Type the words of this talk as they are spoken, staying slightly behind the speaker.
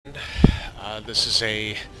This is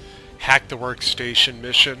a hack the workstation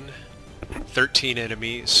mission. 13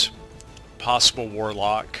 enemies. Possible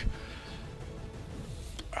warlock.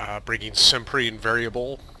 Bringing Simpri and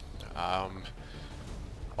Variable.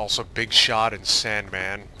 Also Big Shot and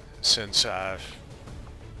Sandman, since the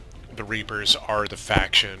Reapers are the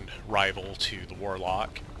faction rival to the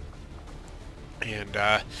Warlock. And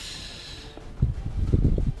hold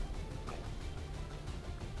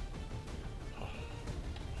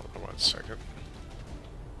on 1 second.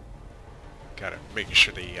 Gotta make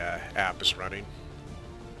sure the app is running.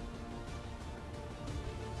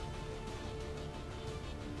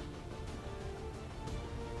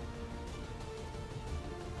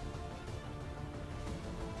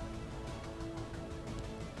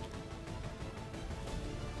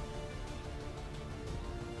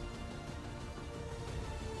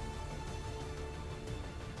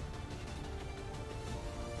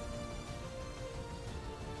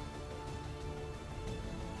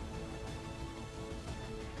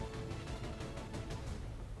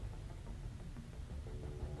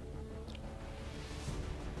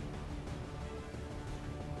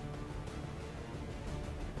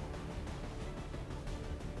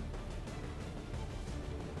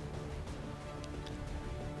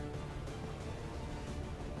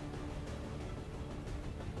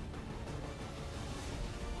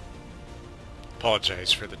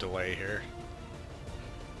 Apologize for the delay here.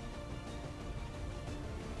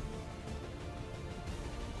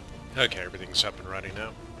 Okay, everything's up and running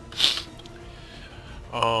now.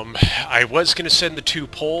 I was going to send the 2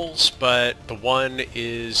 poles, but the one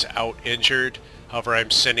is out injured. However, I'm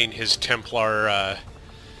sending his Templar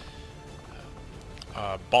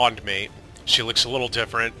bondmate. She looks a little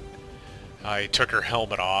different. I took her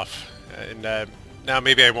helmet off, and now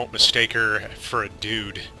maybe I won't mistake her for a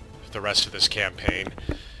dude the rest of this campaign,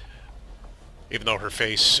 even though her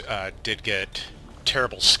face did get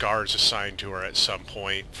terrible scars assigned to her at some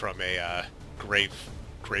point from a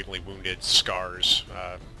gravely wounded scars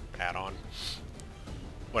add-on.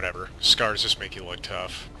 Whatever, scars just make you look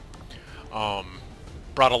tough.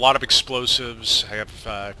 Brought a lot of explosives. I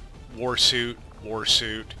have war suit,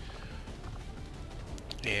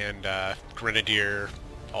 and Grenadier,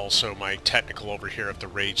 also my technical over here of the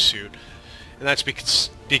rage suit. And that's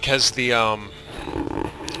because the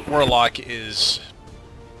Warlock is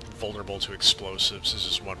vulnerable to explosives. This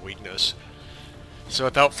is one weakness. So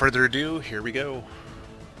without further ado, here we go.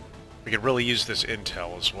 We could really use this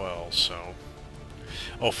intel as well, so...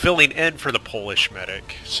 Oh, filling in for the Polish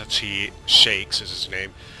medic, since he Shakes is his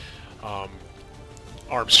name.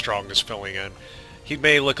 Armstrong is filling in. He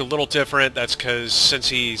may look a little different. That's because since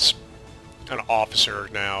he's an officer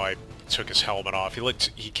now, I took his helmet off.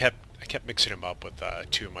 I kept mixing him up with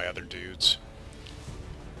 2 of my other dudes.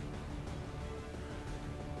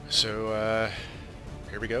 So,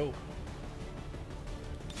 here we go.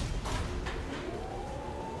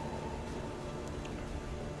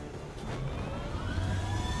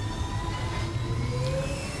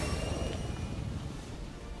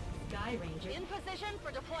 Sky Ranger in position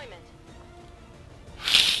for deployment.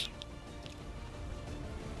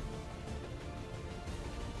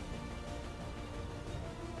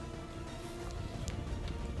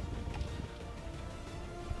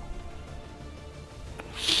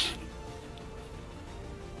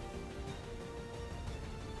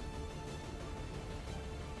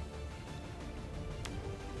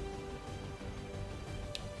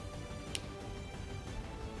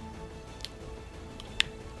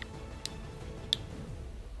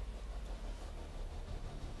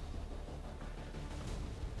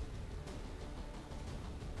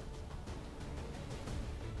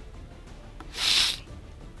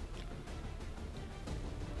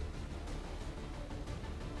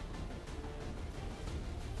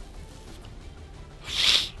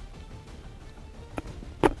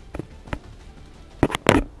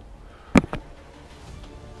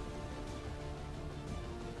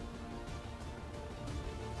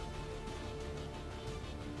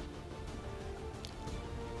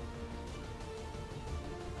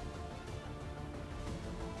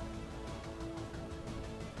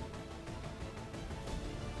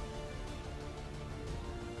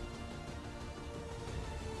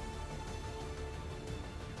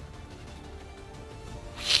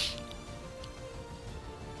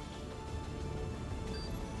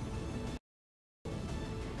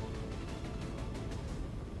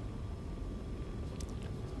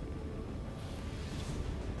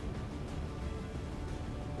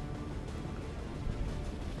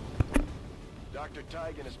 Dr.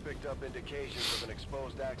 Tigan has picked up indications of an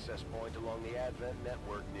exposed access point along the Advent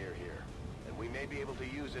network near here, and We may be able to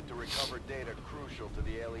use it to recover data crucial to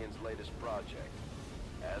the aliens' latest project.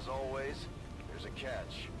 As always, there's a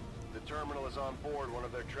catch. The terminal is on board one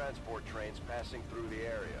of their transport trains passing through the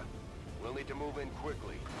area. We'll need to move in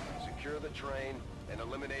quickly, secure the train, and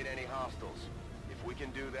eliminate any hostiles. If we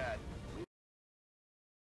can do that,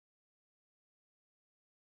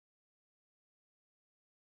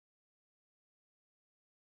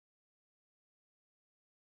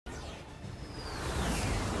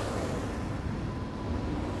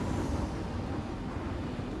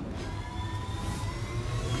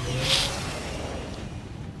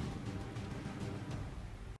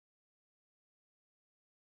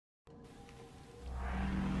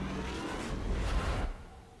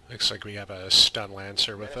 looks like we have a stun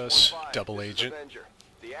lancer with us, double agent. Avenger.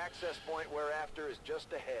 The access point we're after is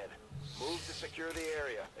just ahead. Move to secure the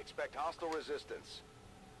area. Expect hostile resistance.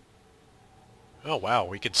 Oh wow,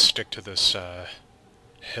 we could stick to this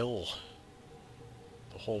hill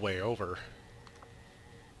the whole way over.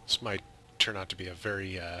 This might turn out to be a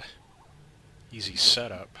very easy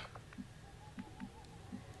setup.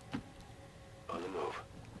 On the move.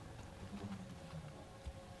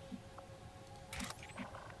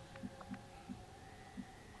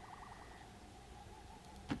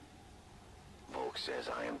 Says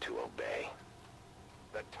I am to obey.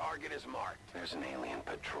 The target is marked. There's an alien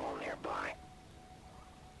patrol nearby.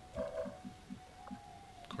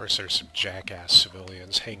 Of course, there's some jackass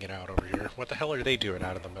civilians hanging out over here. What the hell are they doing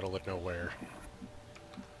out in the middle of nowhere?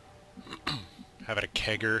 Having a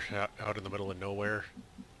kegger out in the middle of nowhere?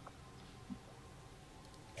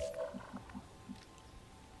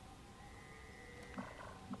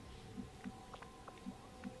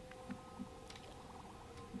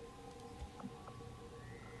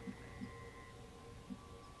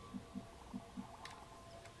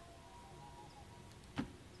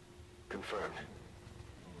 Confirmed.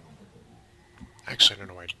 Actually, I don't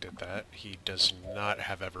know why I did that. He does not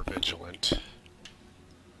have Ever Vigilant.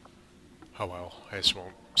 Oh well, I just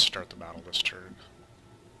won't start the battle this turn.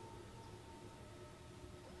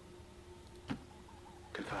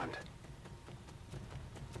 Confirmed.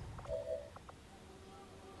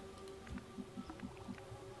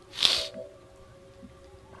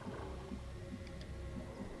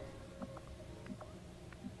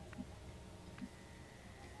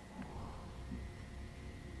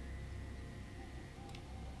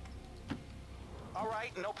 All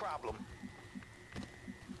right, no problem.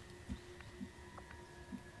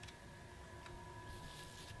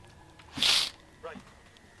 Right.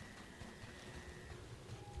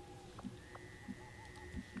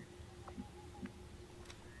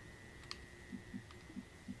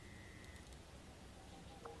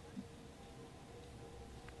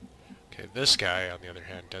 Okay, this guy, on the other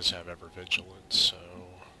hand, does have Ever Vigilant, so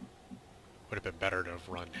would have been better to have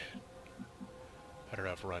run. Better to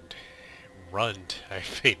have run. I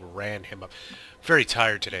mean, ran him up. Very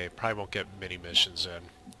tired today. Probably won't get many missions in.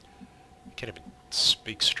 Can't even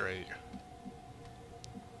speak straight.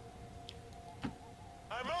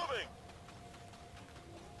 I'm moving.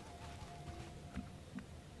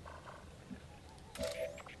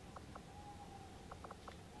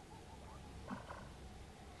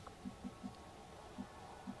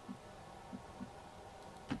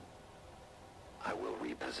 I will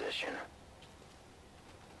reposition.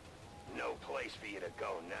 No place for you to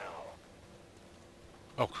go now.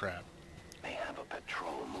 Oh crap. They have a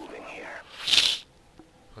patrol moving here.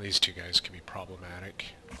 Well, these two guys can be problematic.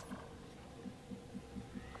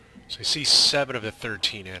 So I see 7 of the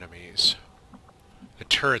 13 enemies. The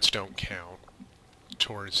turrets don't count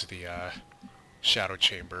towards the shadow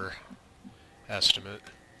chamber estimate.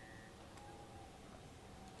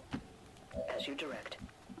 As you direct.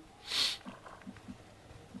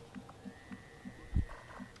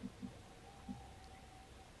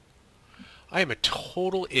 I am a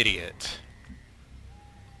total idiot.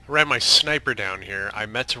 I ran my sniper down here. I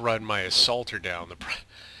meant to run my assaulter down.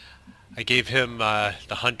 I gave him the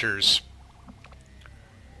hunter's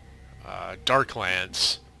dark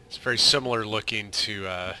lance. It's very similar looking to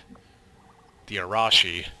the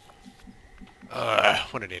Arashi.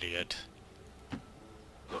 What an idiot.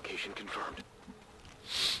 Location confirmed.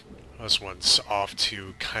 This one's off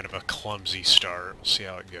to kind of a clumsy start. We'll see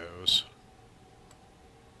how it goes.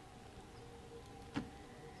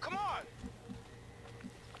 Come on!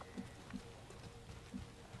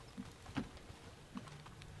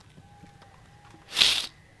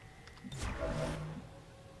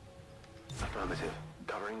 Affirmative.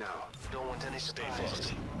 Covering now. Don't want any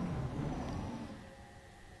surprises.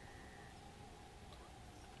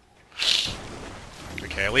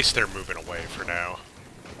 Okay, at least they're moving away for now.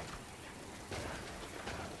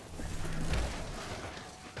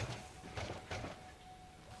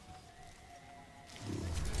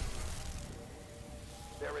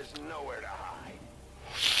 is nowhere to hide.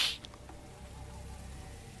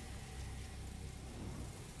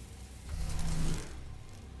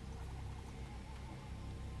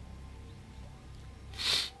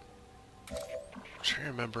 I'm trying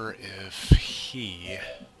to remember if he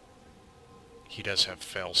does have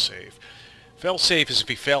failsafe. Failsafe is if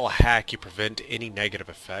you fail a hack, you prevent any negative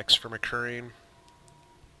effects from occurring.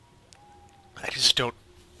 I just don't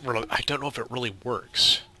really, I don't know if it really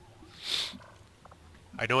works.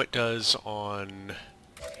 I know it does on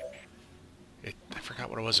I forgot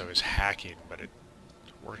what it was I was hacking, but it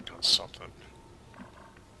worked on something.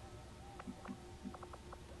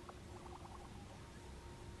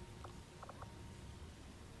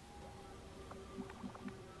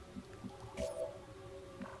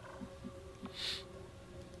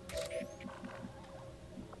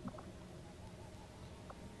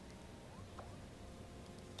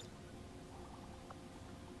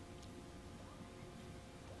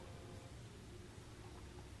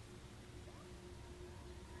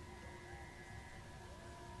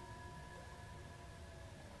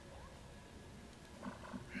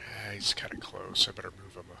 He's kind of close. I better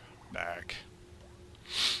move him back.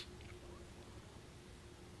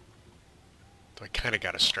 Though I kind of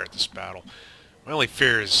got to start this battle. My only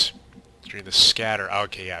fear is during the scatter.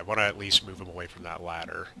 Okay, yeah, I want to at least move him away from that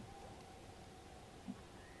ladder.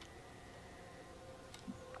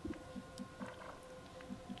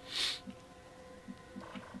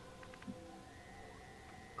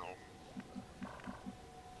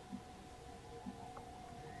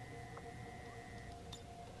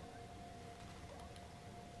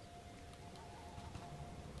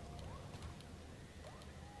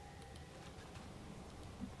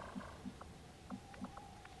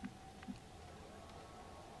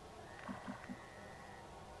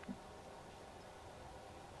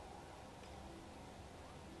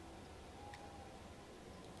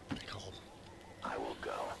 I will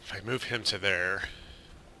go. If I move him to there,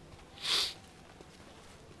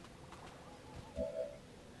 I'll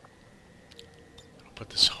put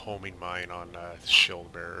this homing mine on the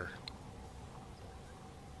shield bearer.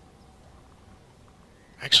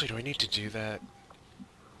 Actually, do I need to do that?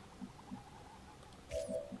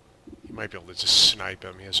 He might be able to just snipe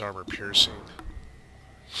him. He has armor piercing.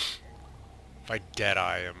 If I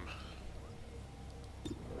deadeye him.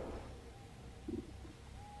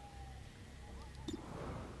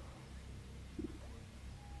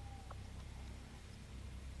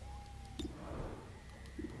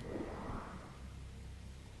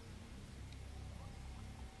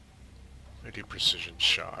 I do precision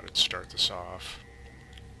shot and start this off.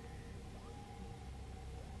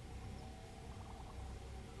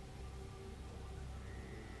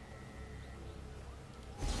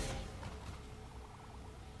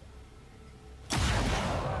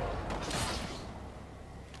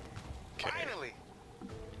 Finally.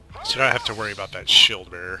 So now I have to worry about that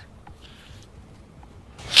shield bearer.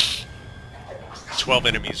 12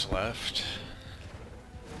 enemies left.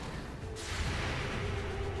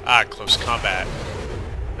 Ah, close combat.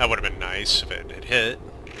 That would have been nice if it had hit.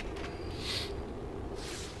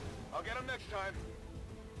 I'll get him next time.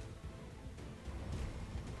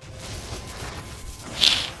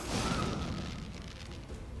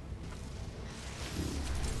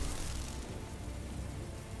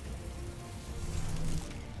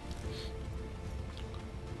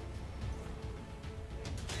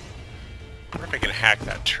 I wonder if I can hack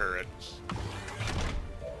that turret.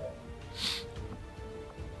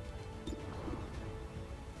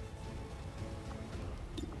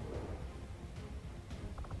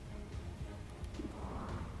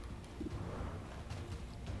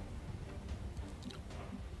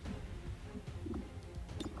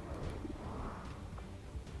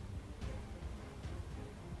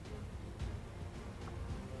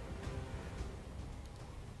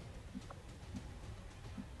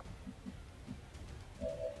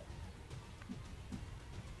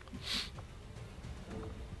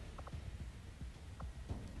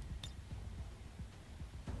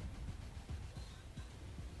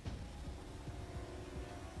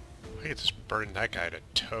 I could just burn that guy to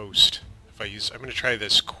toast. If I use, I'm going to try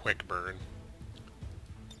this quick burn.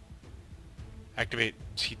 Activate,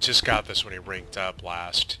 he just got this when he ranked up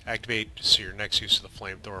last. Activate so your next use of the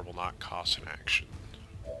flamethrower will not cost an action.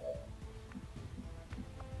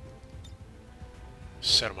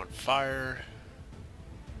 Set him on fire.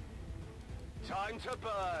 Time to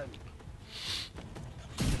burn.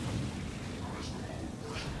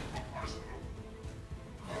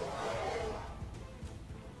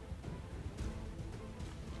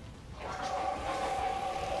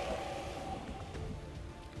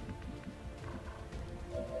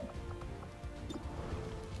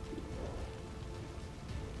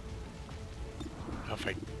 if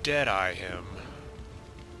I dead-eye him...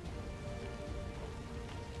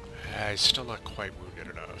 he's still not quite wounded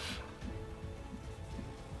enough.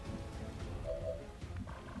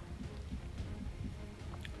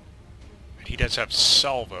 And he does have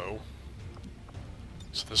salvo,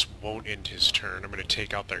 so this won't end his turn. I'm going to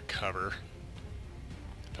take out their cover.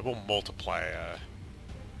 That will multiply, I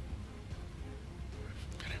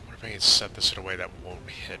wonder if I can set this in a way that won't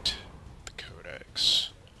hit the codex.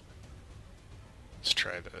 Let's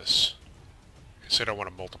try this. Because I don't want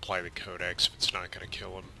to multiply the codex if it's not going to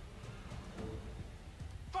kill him.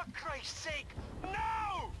 For Christ's sake,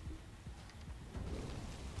 no!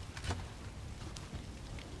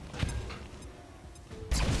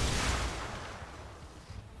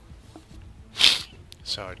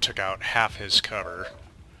 So I took out half his cover.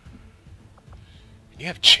 You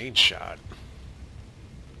have chain shot.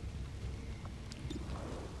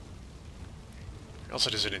 It also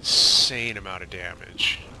does an insane amount of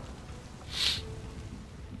damage.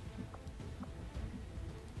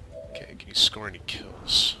 Okay, can you score any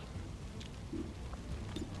kills?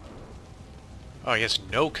 Oh, he has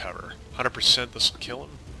no cover. 100% this will kill him?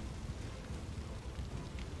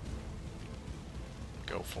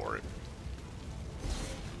 Go for it.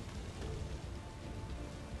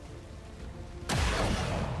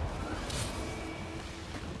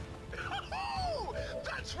 Oh,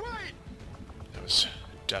 that's right! That was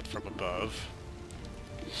death from above.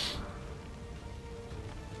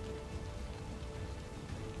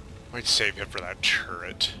 Might save him for that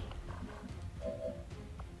turret.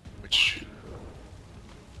 Which...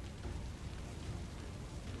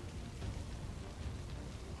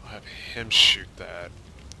 I'll have him shoot that.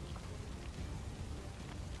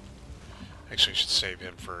 Actually, I should save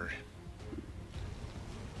him for...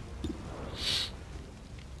 If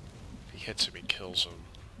he hits him, he kills him.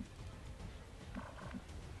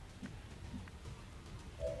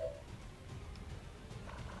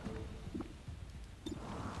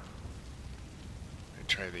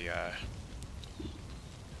 Try the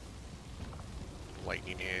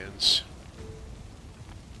lightning hands.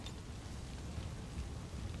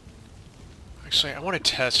 Actually, I want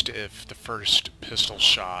to test if the first pistol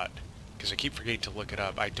shot, because I keep forgetting to look it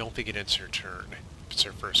up, I don't think it ends her turn. If it's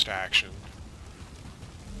her first action.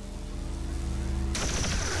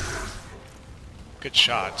 Good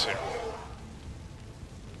shot, too.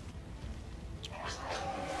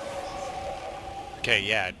 Okay,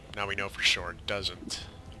 yeah, now we know for sure it doesn't.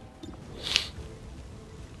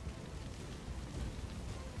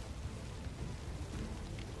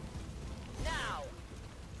 Now.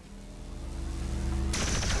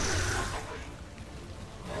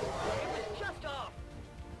 Just off.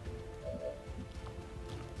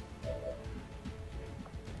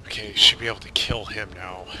 Okay, should be able to kill him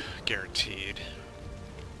now, guaranteed.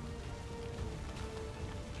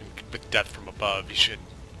 With death from above, he should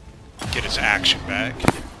get his action back.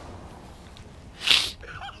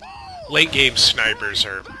 Late game snipers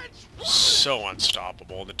are so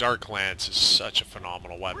unstoppable. The Dark Lance is such a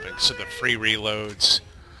phenomenal weapon. So the free reloads,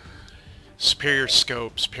 superior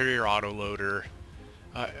scope, superior autoloader.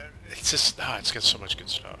 It's just, it's got so much good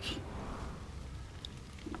stuff.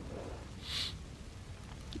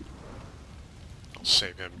 I'll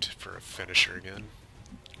save him for a finisher again.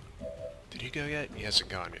 Did he go yet? He hasn't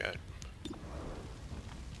gone yet.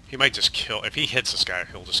 He might just kill... If he hits this guy,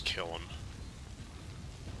 he'll just kill him.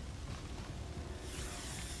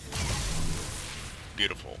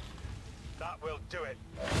 Beautiful. That will do it.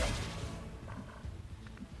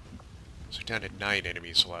 So we're down to 9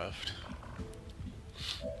 enemies left.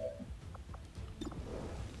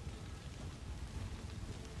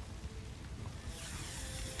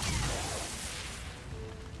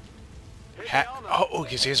 Oh,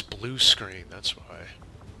 because he has blue screen, that's why.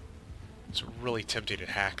 It's really tempting to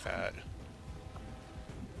hack that.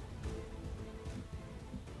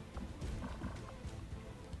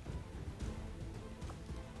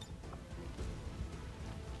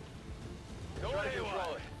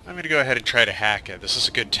 I'm going to go ahead and try to hack it. This is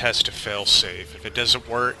a good test of failsafe. If it doesn't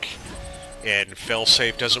work, and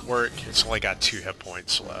failsafe doesn't work, it's only got 2 hit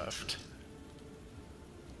points left.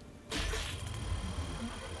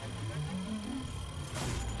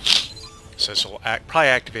 So this will probably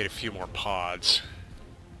activate a few more pods.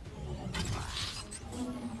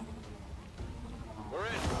 We're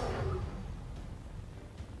in.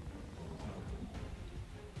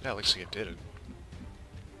 Yeah, it looks like it did it.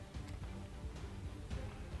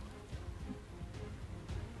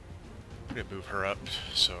 I'm gonna move her up,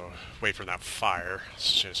 so wait for that fire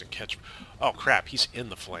so she doesn't catch... Oh crap, he's in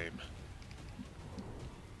the flame.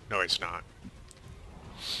 No, he's not.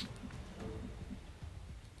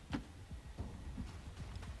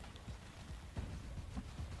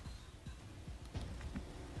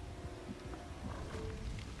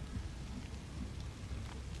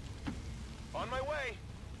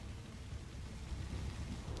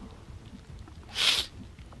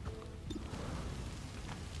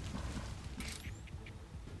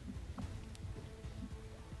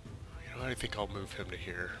 think I'll move him to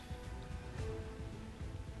here.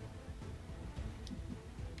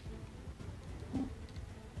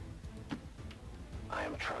 I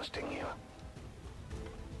am trusting you.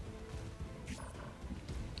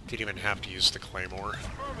 Didn't even have to use the claymore.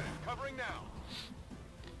 Affirmative, covering now.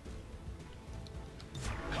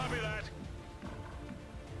 Copy that.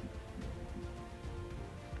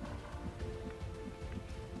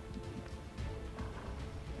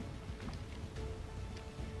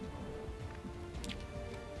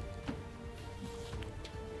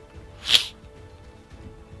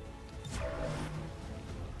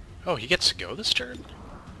 Oh, he gets to go this turn?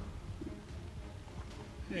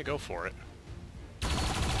 Yeah, go for it.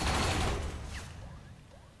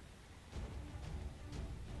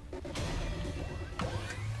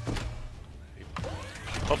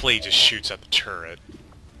 Hopefully he just shoots at the turret.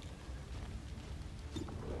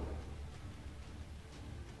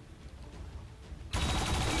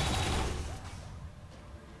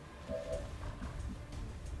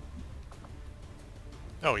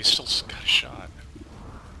 Oh, he's still got a shot.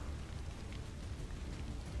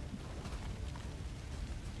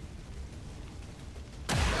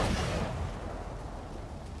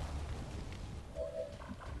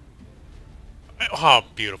 Oh,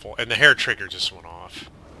 beautiful. And the hair trigger just went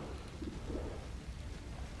off.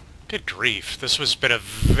 Good grief. This has been a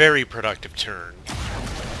very productive turn.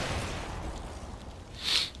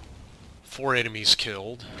 4 enemies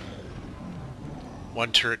killed.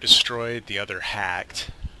 1 turret destroyed, the other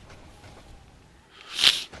hacked.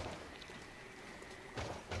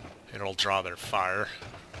 And it'll draw their fire.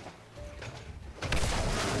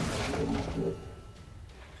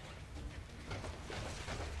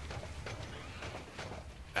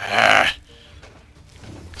 Ah!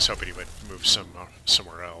 I was hoping he would move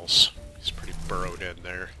somewhere else. He's pretty burrowed in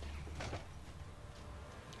there.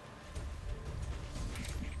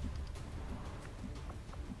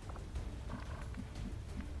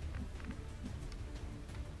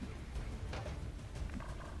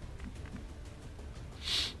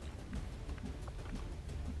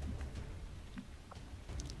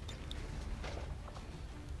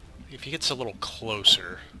 If he gets a little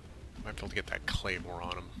closer, I might be able to get that claymore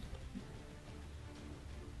on him.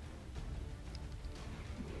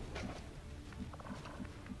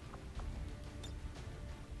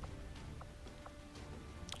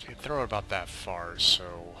 Can't throw it about that far,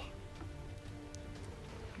 so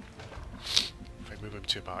if I move him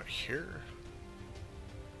to about here.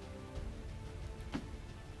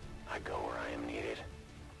 I go where I am needed.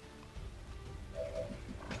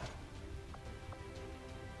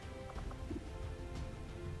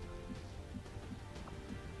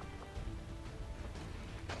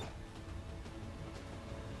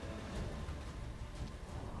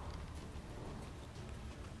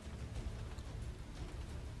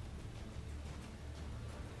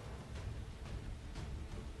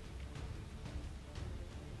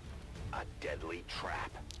 A deadly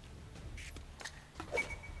trap.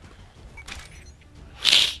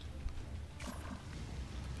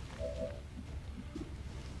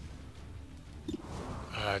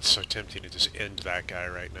 It's so tempting to just end that guy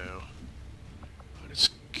right now. What is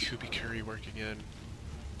Kubi Curry working in?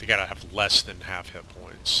 They gotta have less than half hit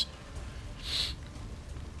points.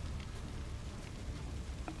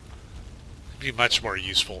 Be much more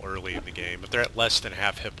useful early in the game. If they're at less than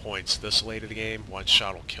half hit points this late in the game, one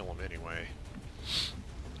shot will kill them anyway.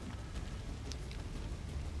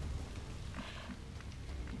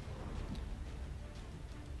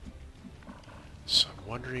 So I'm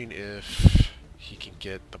wondering if he can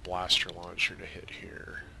get the blaster launcher to hit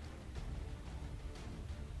here.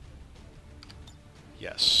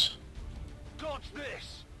 Yes. Dodge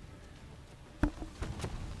this. And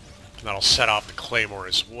that'll set off the claymore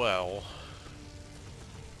as well.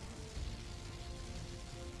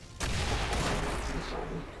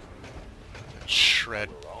 Shred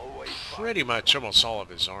pretty much almost all of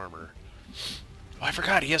his armor. Oh, I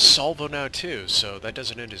forgot, he has salvo now too, so that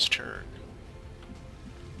doesn't end his turn.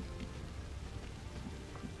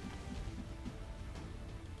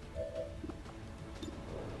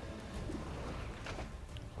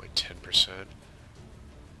 Only 10%.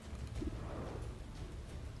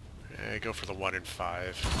 Yeah, go for the 1 in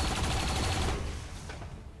 5.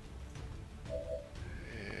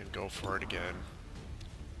 And go for it again.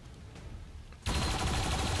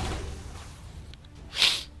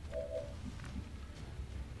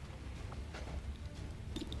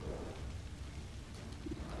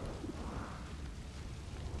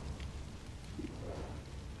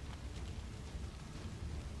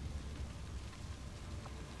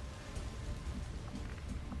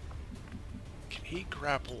 Can he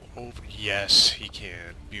grapple over? Yes, he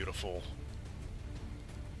can. Beautiful.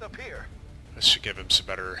 Up here. This should give him some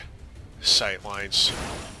better sight lines.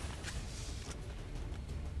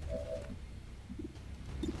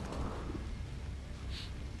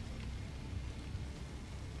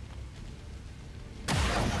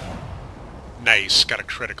 Nice, got a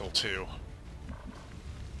critical too.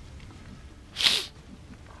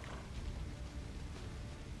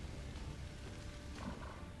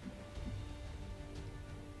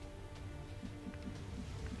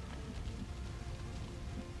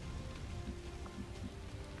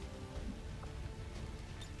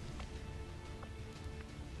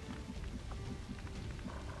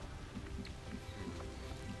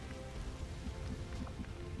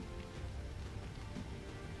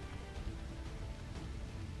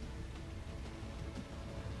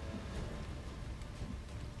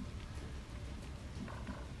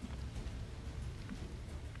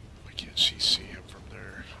 Can't she see him from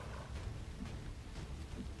there?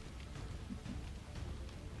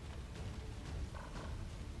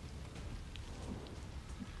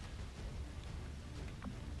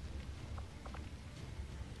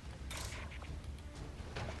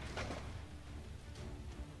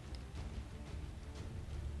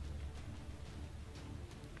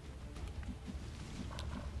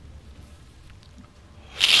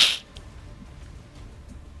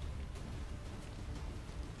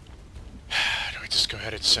 Just go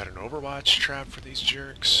ahead and set an Overwatch trap for these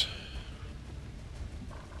jerks.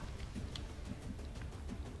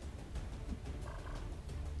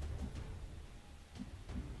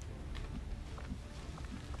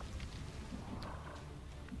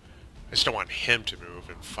 I just don't want him to move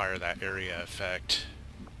and fire that area effect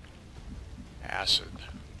acid.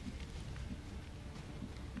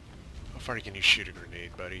 How far can you shoot a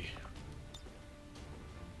grenade, buddy?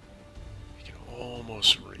 You can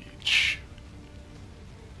almost reach.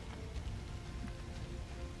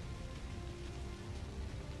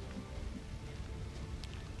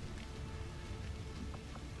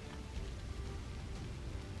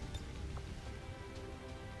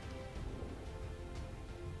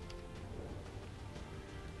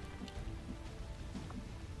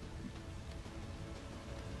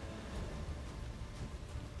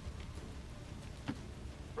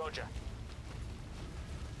 Roger.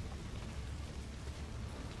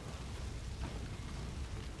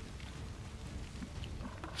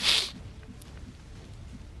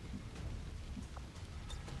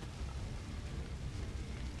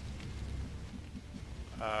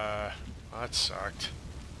 That sucked.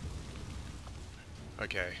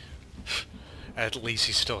 Okay. At least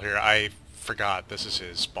he's still here. I forgot this is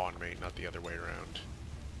his spawn mate, not the other way around.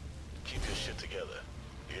 Keep your shit together.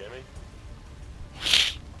 You hear me?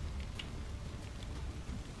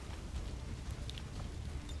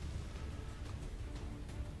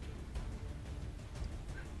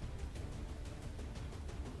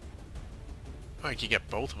 Oh, you can get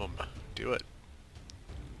both of them. Do it.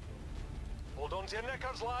 Hold on to your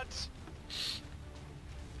knickers, lads.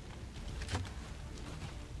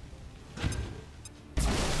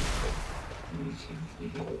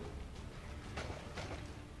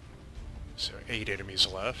 So 8 enemies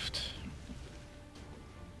left.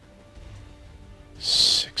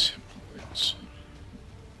 6 hit points.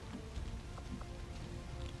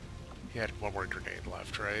 He had one more grenade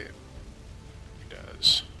left, right? He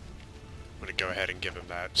does. I'm gonna go ahead and give him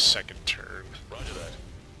that second turn. Roger that.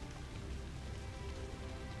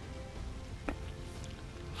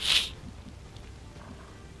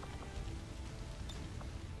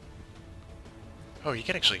 Oh, you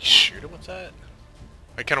can actually shoot him with that?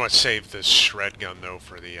 I kind of want to save this shred gun, though,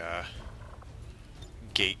 for the,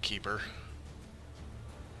 gatekeeper.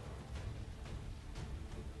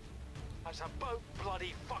 That's about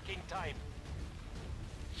bloody fucking time.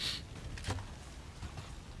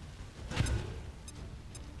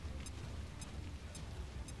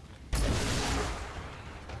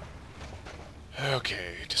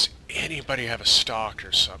 Okay, does anybody have a stock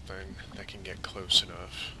or something that can get close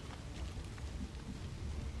enough?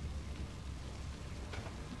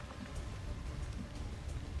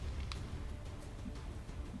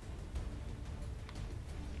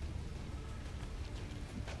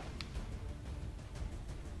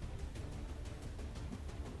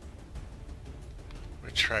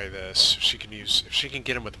 Try this. If she can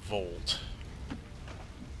get him with Volt,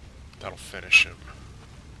 that'll finish him.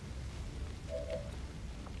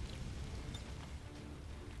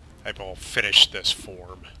 I will finish this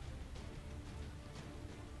form.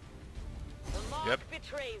 The mark Yep.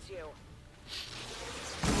 betrays you.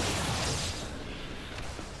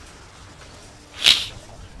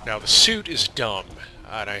 Now the suit is dumb,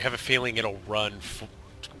 and I have a feeling it'll run for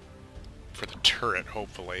the turret,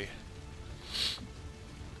 hopefully.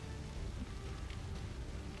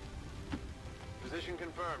 Position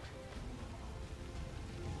confirmed.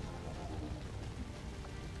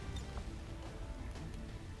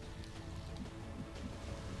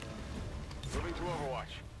 Moving to Overwatch.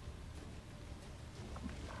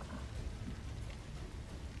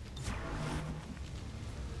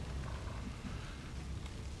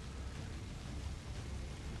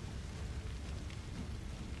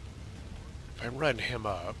 If I run him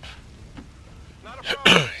up, Not a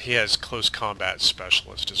problem. he has close combat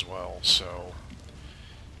specialist as well, so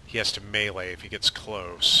he has to melee if he gets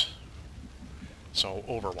close. So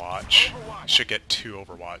Overwatch. Should get 2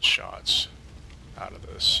 Overwatch shots out of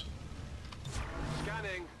this.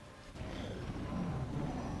 Scanning.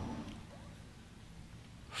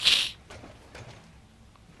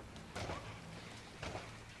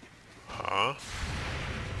 Huh?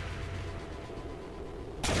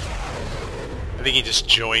 I think he just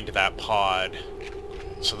joined that pod,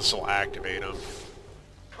 so this will activate him.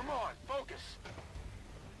 Come on, focus.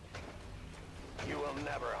 You will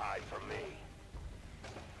never hide from me.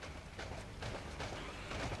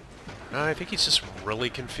 No, I think he's just really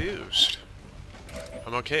confused.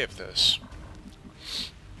 I'm okay with this.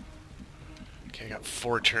 Okay, I got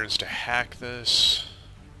 4 turns to hack this.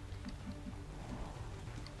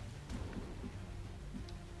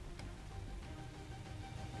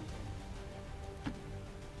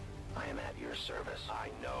 I am at your service. I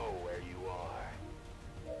know where you are.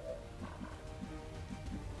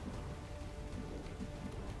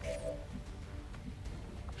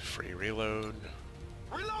 Free reload.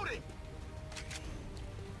 Reloading!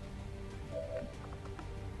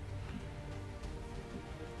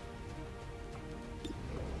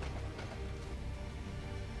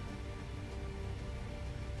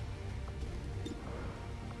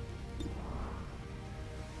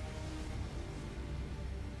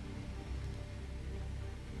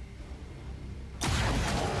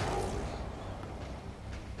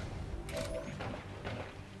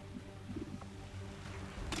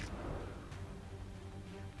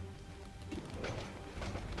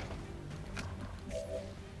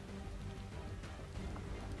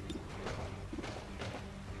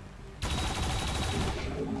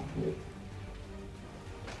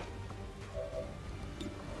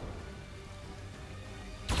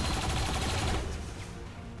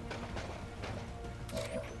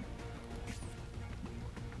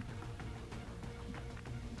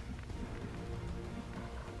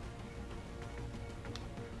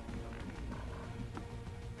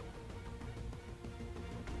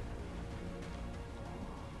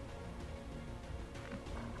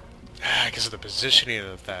 Because of the positioning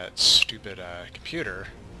of that stupid computer,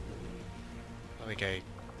 I think I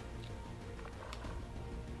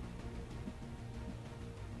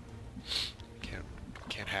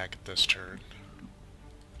can't hack it this turn.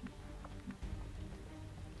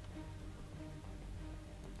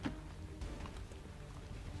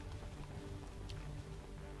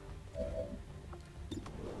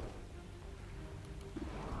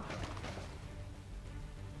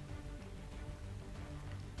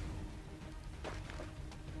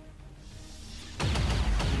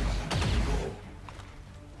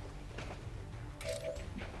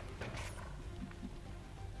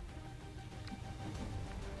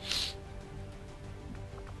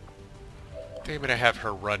 I think I'm gonna have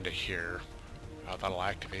her run to here. That'll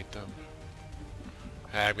activate them.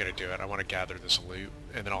 I'm gonna do it. I want to gather this loot,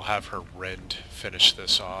 and then I'll have her rend finish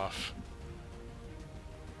this off.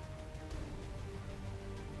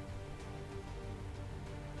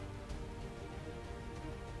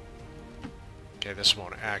 Okay, this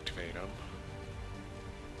won't activate them.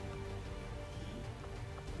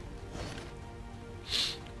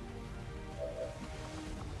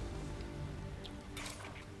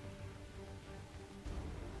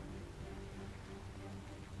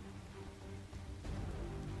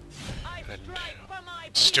 I strike for my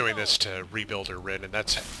Just doing people. this to rebuild her Rin, and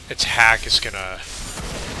that's its hack is gonna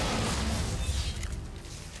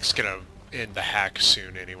end the hack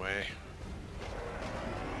soon anyway.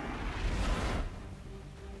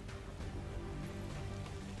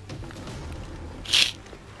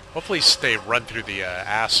 Hopefully they run through the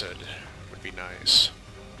acid would be nice.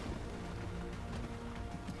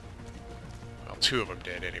 Well, 2 of them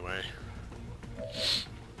did anyway.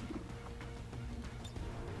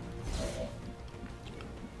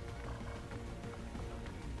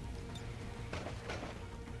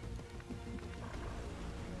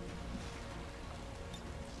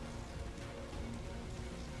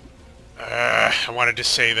 I wanted to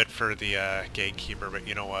save it for the gatekeeper, but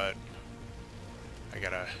you know what? I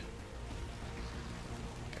gotta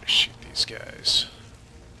shoot these guys.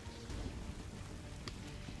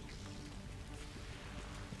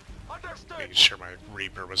 On Making sure my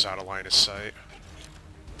Reaper was out of line of sight.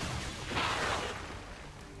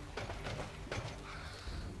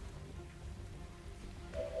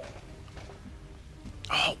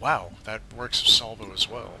 Oh, wow. That works with salvo as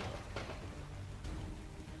well.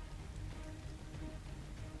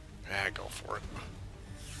 Ah, go for it.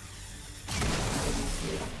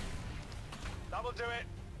 That'll do it.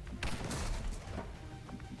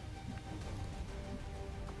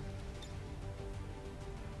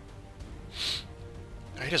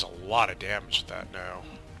 He does a lot of damage with that now.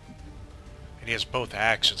 And he has both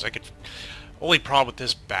actions. Only problem with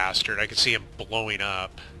this bastard, I can see him blowing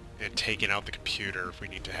up and taking out the computer if we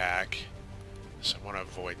need to hack. So I want to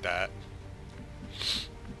avoid that.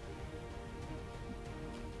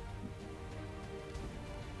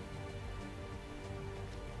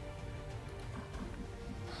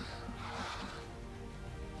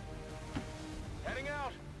 Heading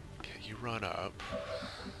out. Okay, you run up.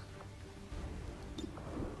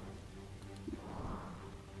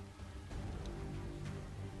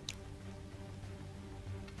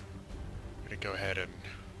 Go ahead and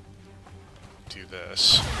do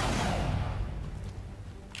this.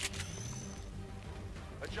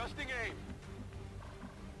 Adjusting aim.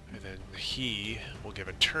 And then he will give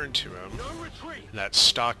a turn to him. No retreat. And that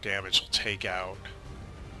stock damage will take out.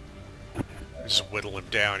 Just whittle him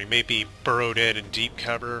down. He may be burrowed in deep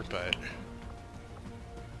cover, but...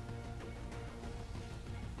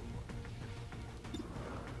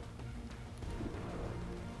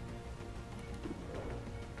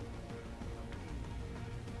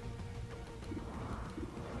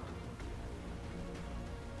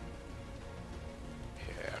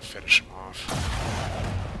 finish him off.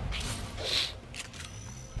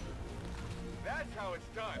 That's how it's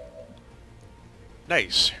done.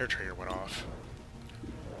 Nice! Hair trigger went off.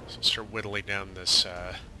 So I'll start whittling down this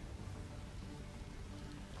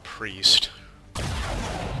priest. Missed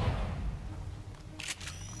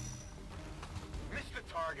the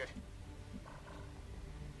target.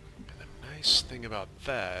 And the nice thing about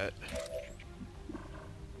that...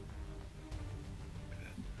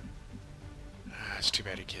 it's too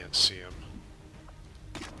bad he can't see him.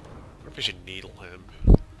 I wonder if I should needle him.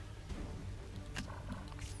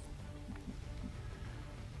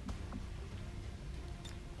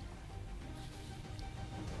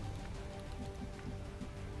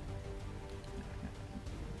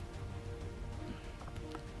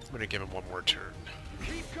 I'm gonna give him one more turn.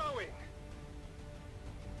 Keep going.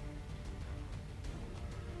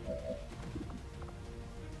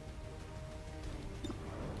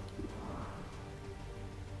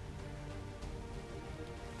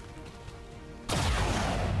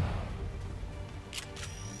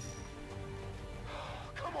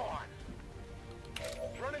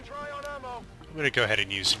 I'm going to go ahead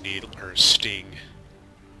and use Needle or Sting.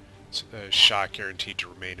 It's a shot guaranteed to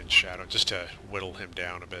remain in shadow, just to whittle him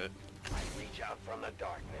down a bit. I reach out from the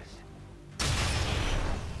darkness.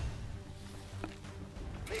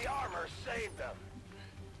 The armor saved them.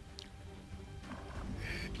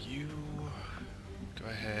 And you go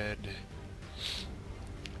ahead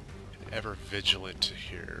and ever vigilant to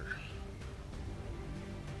here.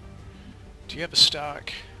 Do you have a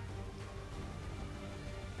stock?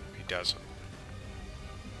 He doesn't.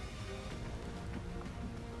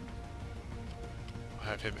 I'll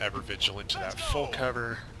have him ever vigilant to that full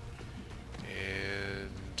cover.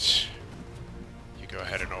 And you go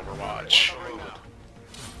ahead and overwatch.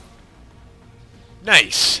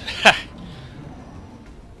 Nice!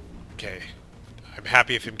 Okay. I'm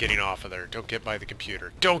happy with him getting off of there. Don't get by the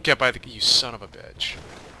computer. Don't get by the... You son of a bitch.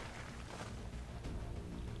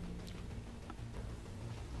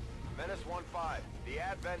 Menace 1-5. The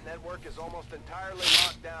Advent network is almost entirely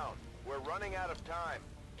locked down. We're running out of time.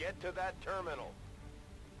 Get to that terminal.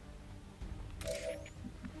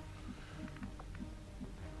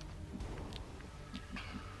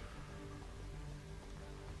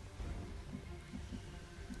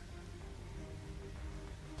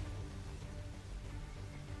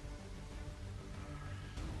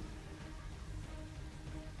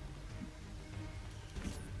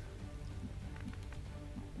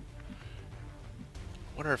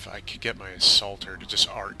 I wonder if I could get my assaulter to just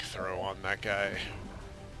arc throw on that guy.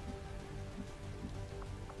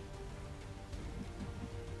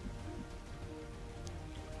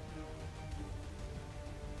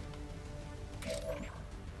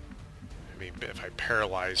 I mean, if I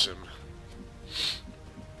paralyze him.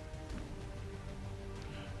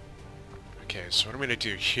 Okay, so what I'm going to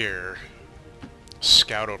do here,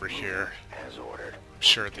 scout over here. As ordered. I'm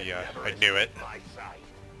sure I knew it. My sight.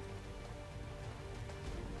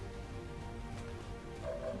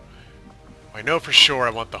 I know for sure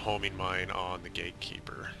I want the homing mine on the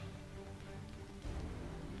gatekeeper.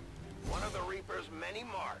 One of the Reaper's many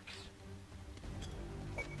marks.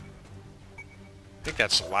 I think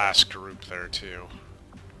that's the last group there, too.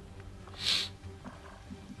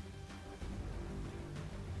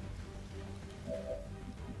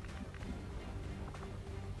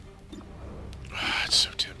 It's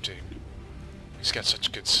so tempting. He's got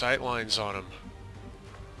such good sight lines on him.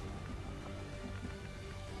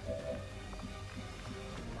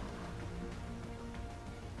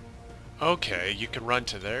 Okay, you can run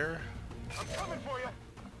to there I'm coming for you.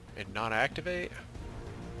 and not activate?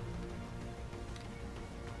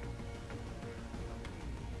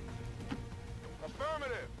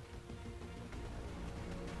 Affirmative.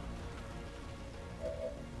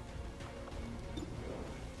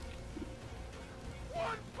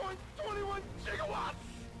 $1.21 gigawatts.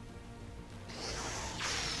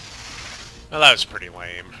 Well, that was pretty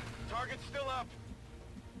lame. Target's still up.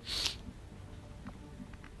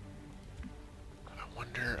 I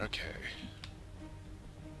wonder, okay.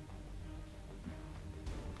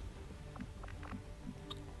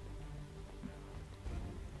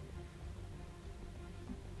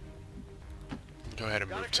 Go ahead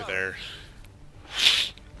and move to there.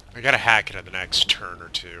 I gotta hack it in the next turn or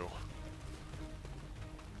two.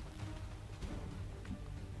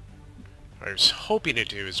 What I was hoping to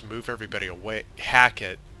do is move everybody away, hack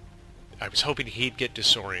it. I was hoping he'd get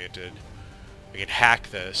disoriented. We could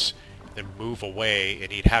hack this, then move away,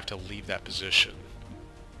 and he'd have to leave that position.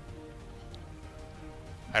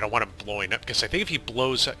 I don't want him blowing up, because I think if he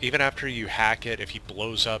blows up, even after you hack it, if he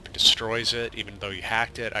blows up and destroys it, even though you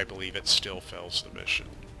hacked it, I believe it still fails the mission.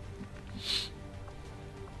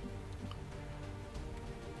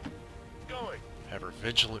 Going. Have her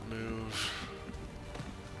vigilant move.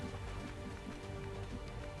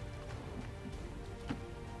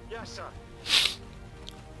 Yes, sir.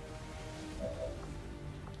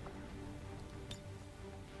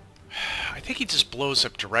 I think he just blows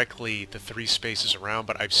up directly the 3 spaces around,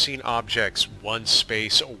 but I've seen objects 1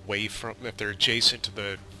 space away from, if they're adjacent to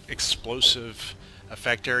the explosive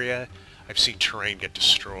effect area, I've seen terrain get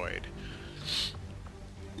destroyed.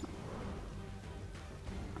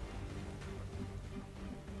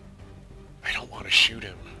 I don't want to shoot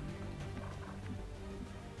him.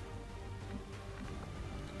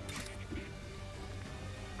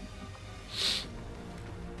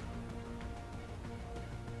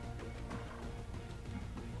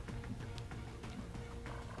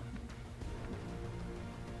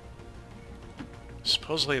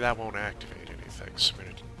 Supposedly that won't activate anything, so I'm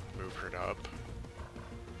going to move her up.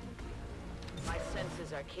 My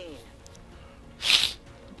senses are keen.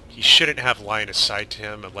 He shouldn't have line of sight to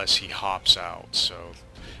him unless he hops out, so...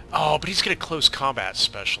 Oh, but he's going to close combat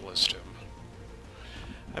specialist him.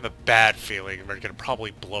 I have a bad feeling we're going to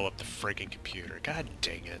probably blow up the friggin' computer. God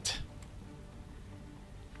dang it.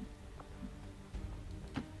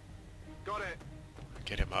 Got it.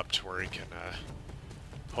 Get him up to where he can,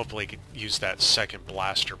 hopefully use that second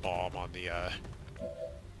blaster bomb on the,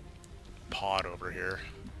 pod over here.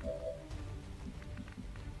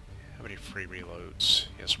 How many free reloads?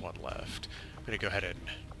 He has 1 left. I'm gonna go ahead and...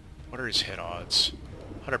 What are his hit odds?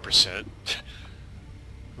 100%.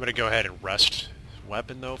 I'm gonna go ahead and rest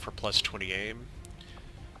weapon, though, for plus 20 aim.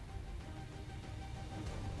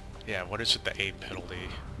 Yeah, what is it, the aim penalty?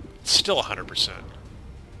 It's still 100%.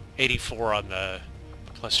 84 on the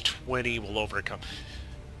plus 20 will overcome...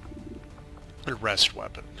 A rest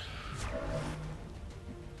weapon.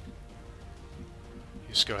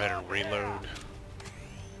 Just go ahead and reload.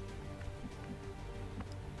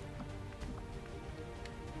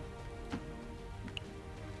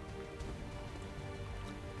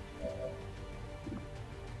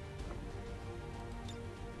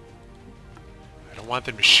 I don't want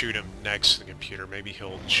them to shoot him next to the computer. Maybe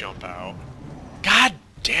he'll jump out. God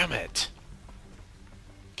damn it!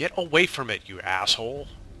 Get away from it, you asshole!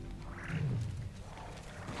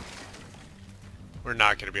 We're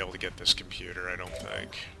not going to be able to get this computer, I don't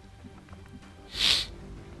think.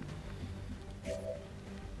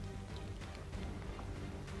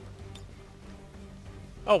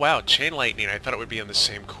 Oh wow, Chain Lightning. I thought it would be on the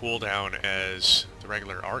same cooldown as the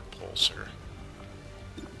regular Arc Pulsar.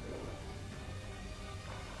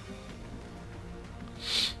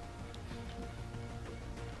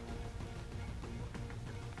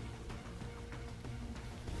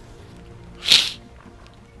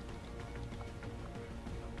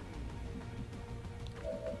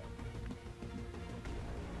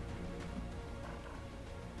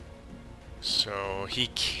 So he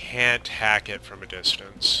can't hack it from a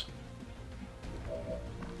distance.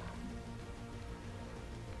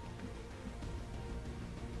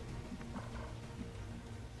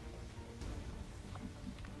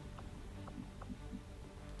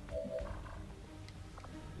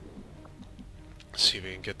 see if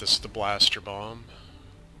we can get this the blaster bomb.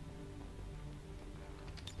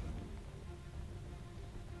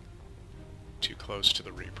 Too close to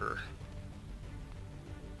the Reaper.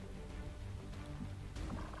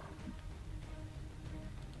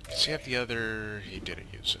 Does he have the other? He didn't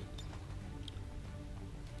use it.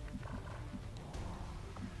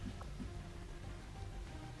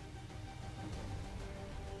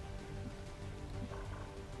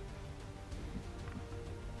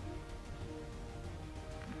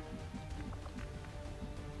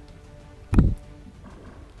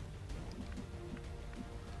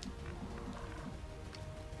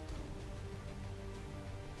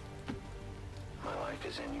 My life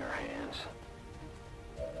is in your hands.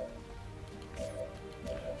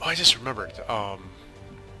 Oh, I just remembered.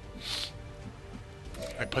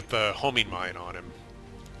 I put the homing mine on him.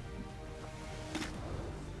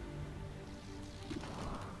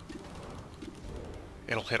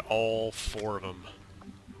 It'll hit all 4 of them.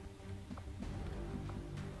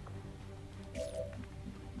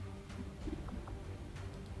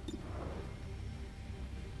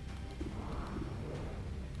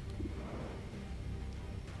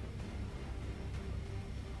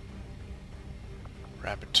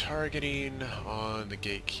 Rapid targeting on the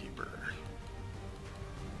gatekeeper.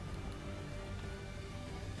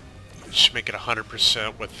 Should make it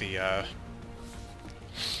 100% with the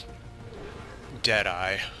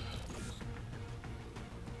Deadeye.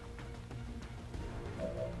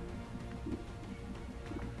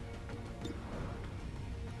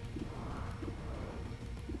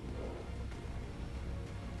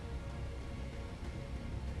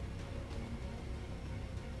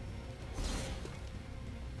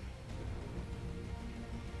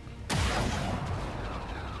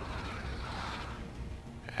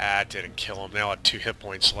 Ah, it didn't kill him. Now I have 2 hit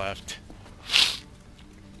points left.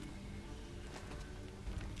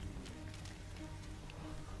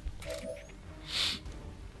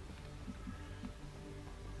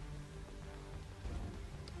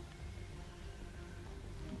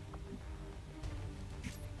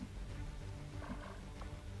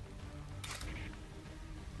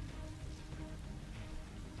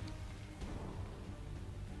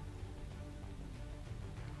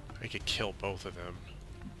 I could kill both of them.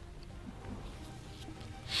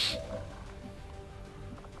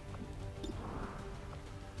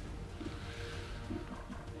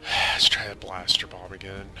 Let's try the blaster bomb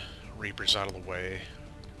again. Reaper's out of the way.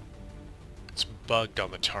 It's bugged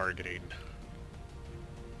on the targeting.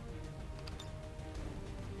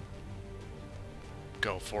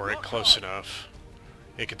 Go for it, close enough.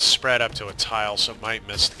 It can spread up to a tile, so it might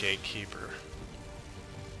miss the gatekeeper.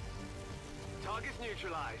 Target's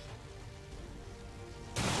neutralized.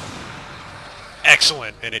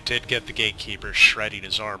 Excellent, and it did get the gatekeeper, shredding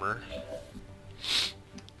his armor.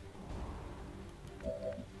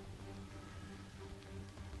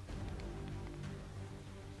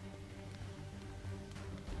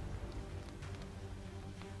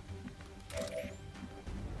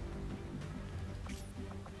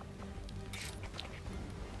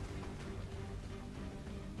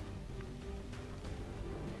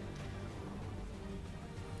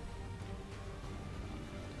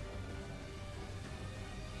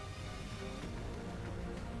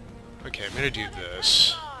 Okay, I'm gonna do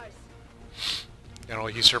this. And I'll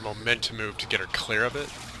use her momentum move to get her clear of it.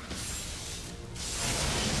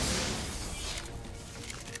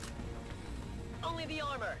 Only the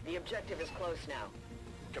armor. The objective is close now.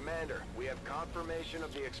 Commander, we have confirmation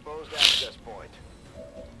of the exposed access point.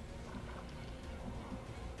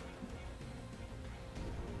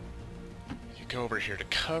 You go over here to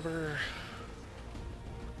cover.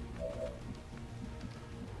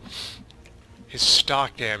 His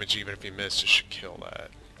stock damage, even if he misses, should kill that.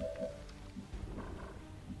 I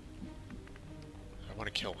want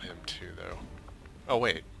to kill him too, though. Oh,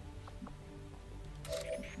 wait.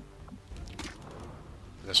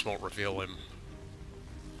 This won't reveal him.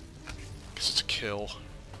 Because it's a kill.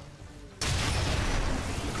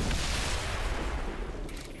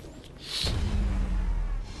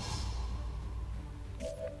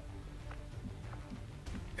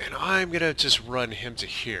 And I'm gonna just run him to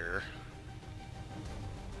here.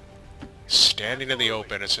 Standing in the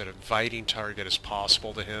open, it's an inviting target as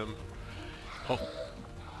possible to him. Oh.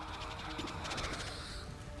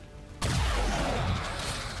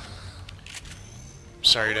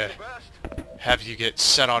 Sorry to have you get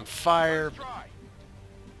set on fire.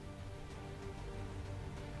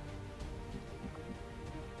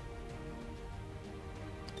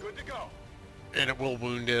 Good to go. And it will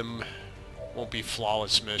wound him. Won't be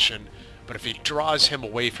flawless mission. But if he draws him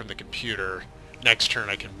away from the computer, next turn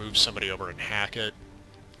I can move somebody over and hack it.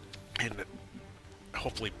 And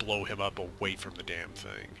hopefully blow him up away from the damn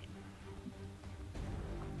thing.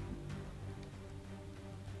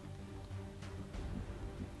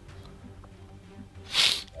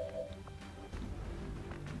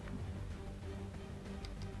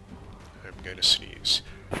 I'm going to sneeze.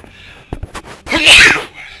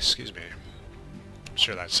 Excuse me. I'm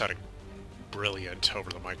sure that sounded brilliant over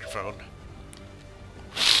the microphone.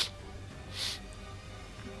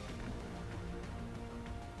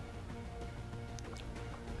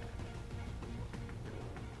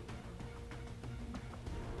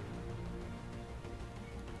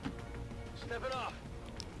 Step it off.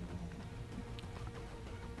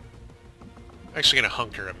 I'm actually going to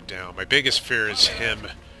hunker him down. My biggest fear is him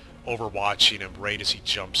overwatching him right as he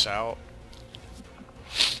jumps out.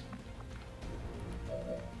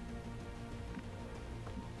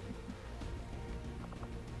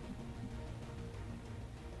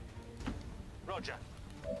 Roger.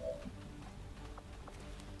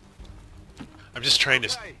 I'm just trying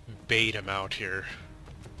to bait him out here.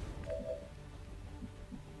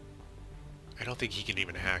 I don't think he can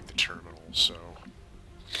even hack the terminal, so...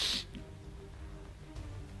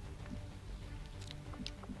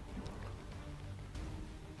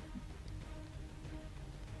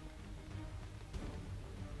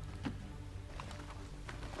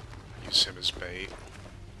 use him as bait.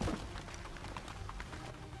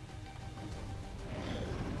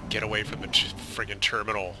 Get away from the friggin'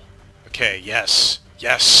 terminal. Okay, yes!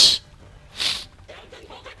 Yes!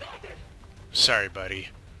 Sorry, buddy.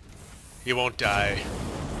 You won't die.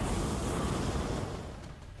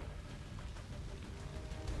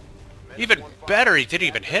 Even better, he didn't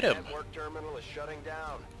even hit him. Network terminal is shutting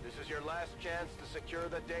down. This is your last chance to secure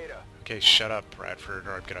the data. Okay, shut up, Bradford,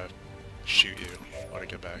 or I'm gonna shoot you when I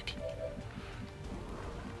get back.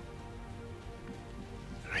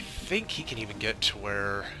 I think he can even get to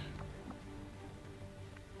where...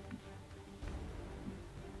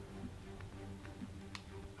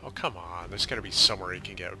 Oh, come on. There's gotta be somewhere he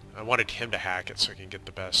can get... I wanted him to hack it so he can get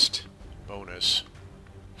the best bonus.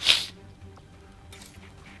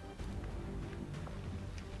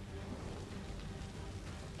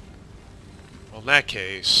 Well, in that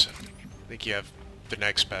case, I think you have the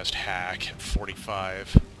next best hack at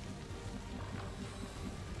 45.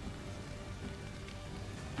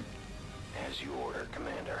 As you order,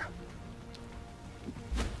 Commander.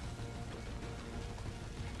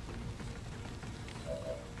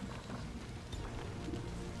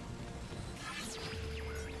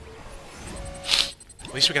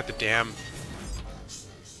 At least we got the damn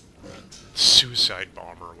suicide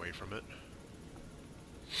bomber away from it.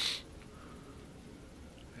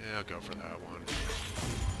 Yeah, I'll go for that one.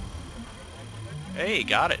 Hey,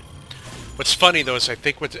 got it. What's funny though is I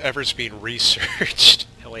think whatever's being researched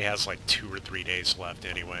only has like 2 or 3 days left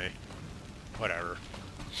anyway. Whatever.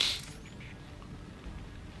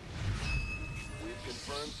 We've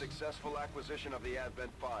confirmed successful acquisition of the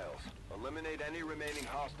Advent files. Eliminate any remaining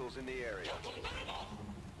hostiles in the area.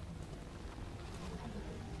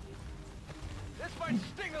 This might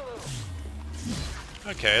sting a little.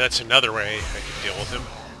 Okay, that's another way I can deal with him.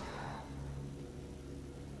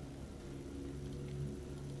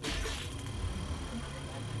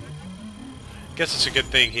 Guess it's a good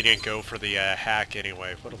thing he didn't go for the hack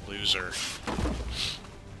anyway. What a loser.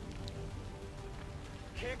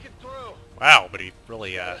 Can't get through. Wow, but he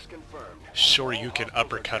really Status confirmed. sure you can All hostiles are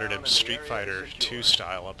uppercut down him and the Street area Fighter is 2 secure.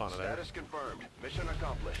 style up onto there. Status confirmed. Mission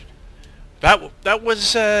accomplished. That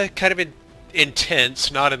was kind of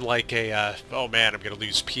intense, not in like a oh man, I'm gonna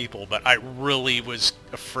lose people, but I really was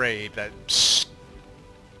afraid that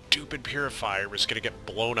stupid purifier was gonna get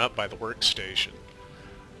blown up by the workstation.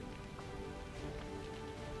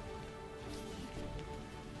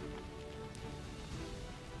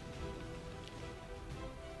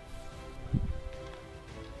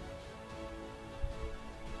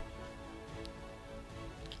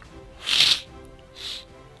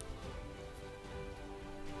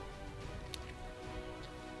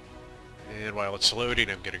 And while it's loading,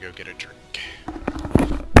 I'm gonna go get a drink.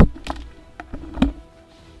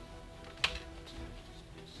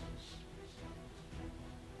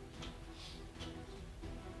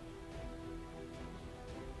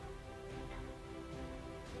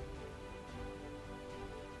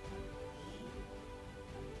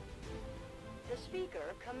 The speaker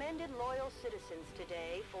commended loyal citizens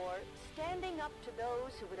today for standing up to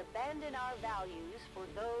those who would abandon our values for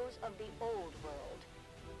those of the old world.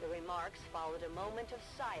 The remarks followed a moment of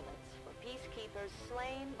silence for peacekeepers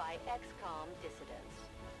slain by XCOM dissidents.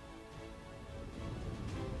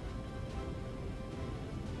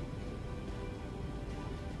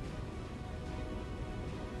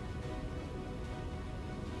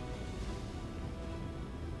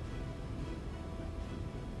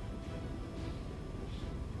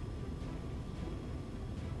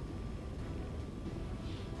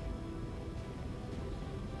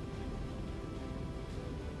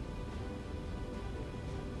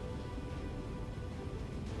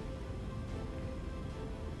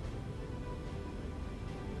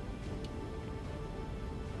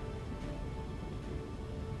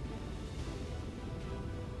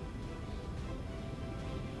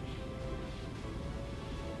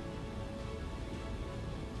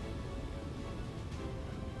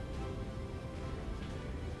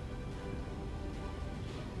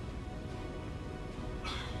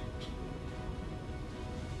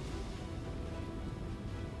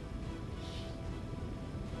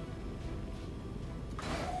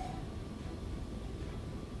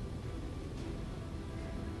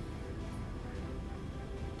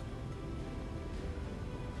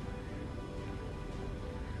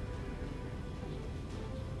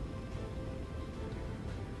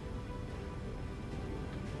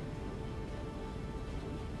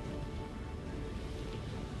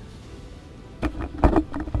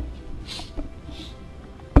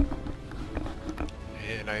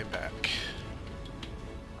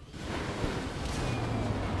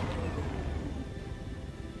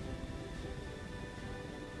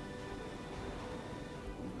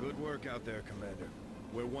 work out there, Commander.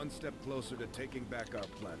 We're one step closer to taking back our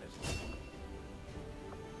planet.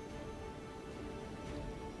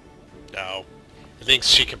 No. I think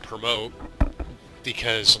she can promote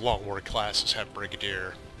because long war classes have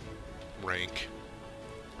Brigadier rank.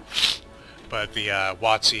 But the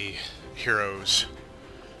WOTC heroes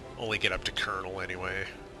only get up to Colonel anyway.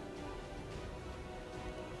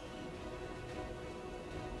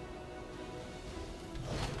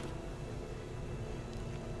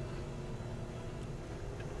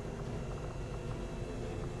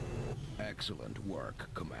 Excellent work,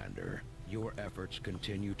 Commander. Your efforts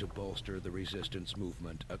continue to bolster the resistance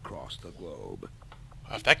movement across the globe.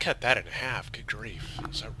 If that cut that in half, good grief.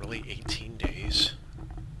 Is that really 18 days?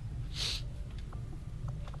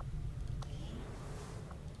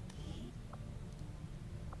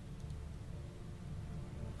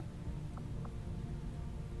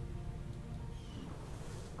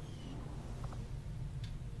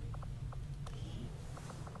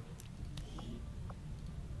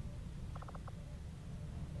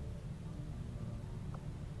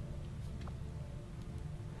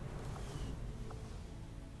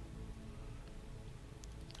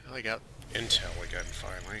 I got intel again,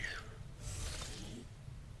 finally.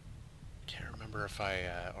 Can't remember if I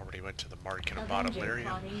already went to the market and bought a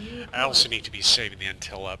lyrium. I also need to be saving the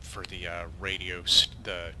intel up for the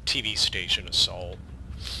the TV station assault.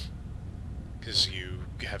 Because you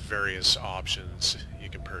have various options you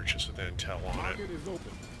can purchase with intel on it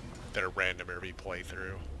that are random every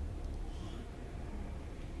playthrough.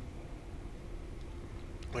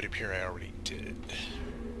 Would appear I already did.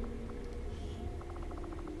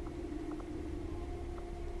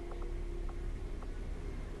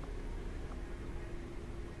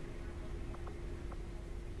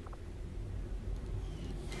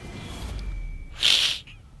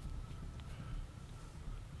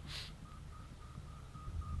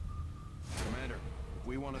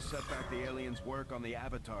 We want to set back the aliens' work on the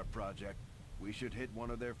Avatar project. We should hit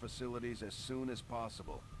one of their facilities as soon as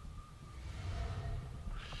possible.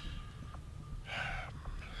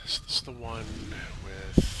 Is this the one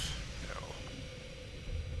with... no.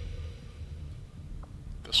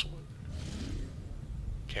 This one?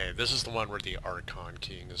 Okay, this is the one where the Archon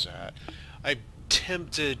King is at. I'm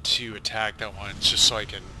tempted to attack that one just so I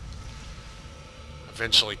can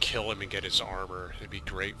eventually kill him and get his armor. It'd be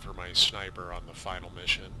great for my sniper on the final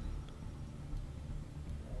mission.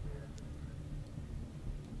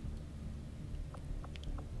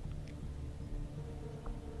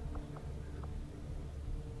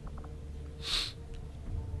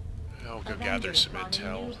 I'll go gather some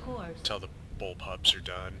intel until the bullpups are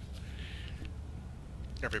done.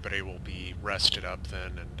 Everybody will be rested up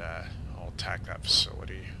then, and I'll attack that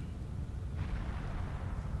facility.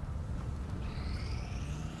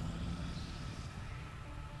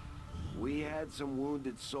 We had some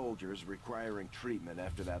wounded soldiers requiring treatment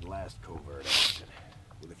after that last covert action.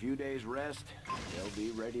 With a few days rest, they'll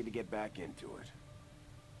be ready to get back into it.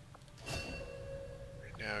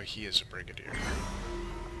 Right now he is a brigadier.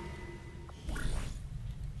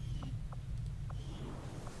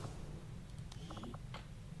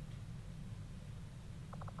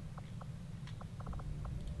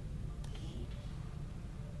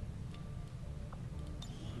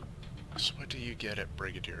 So what do you get at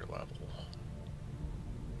brigadier level?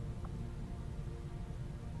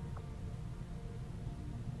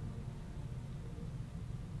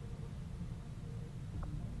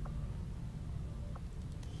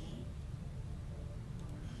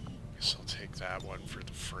 Guess I'll take that one for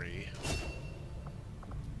the free.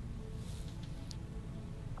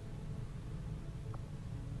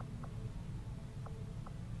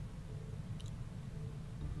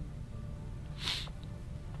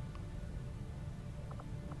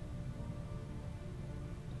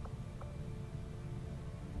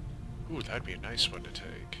 Ooh, that'd be a nice one to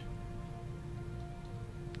take.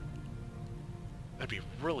 That'd be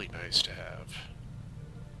really nice to have.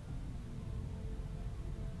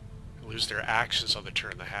 Lose their actions on the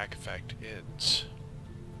turn the hack effect ends.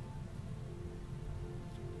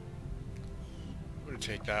 I'm gonna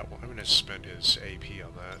take that one. I'm gonna spend his AP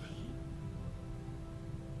on that.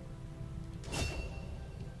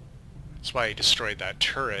 That's why I destroyed that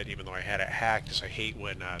turret, even though I had it hacked, is I hate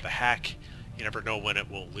when the hack, you never know when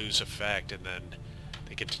it will lose effect, and then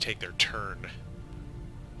they get to take their turn.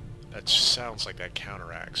 That sounds like that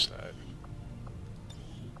counteracts that.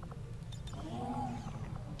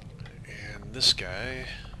 And this guy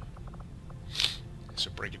is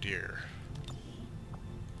a brigadier.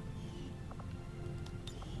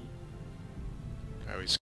 I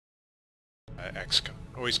always XCOM.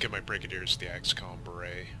 Always give my brigadiers the XCOM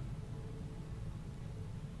beret.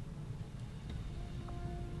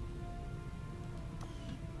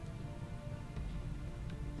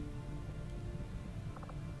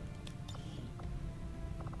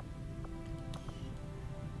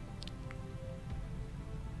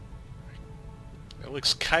 It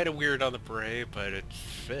looks kind of weird on the beret, but it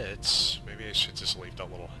fits. Maybe I should just leave that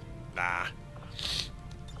little... Nah.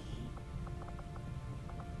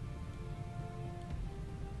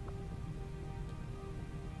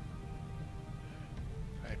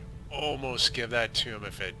 I'd almost give that to him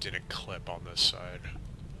if it didn't clip on this side.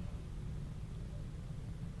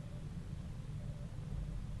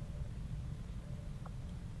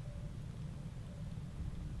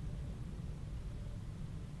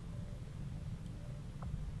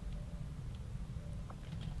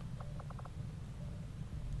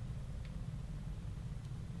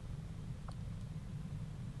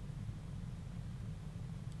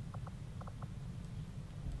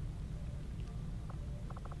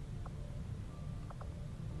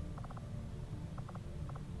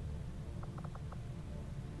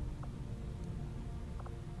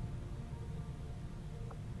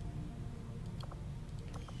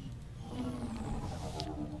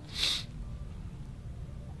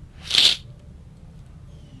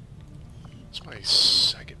 It's my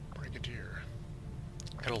second brigadier.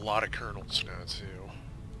 Got a lot of colonels now, too.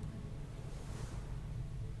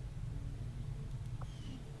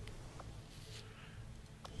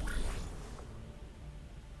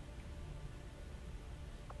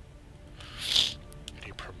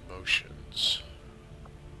 Any promotions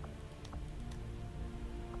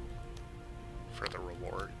for the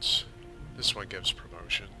rewards? This one gives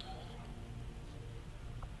promotion.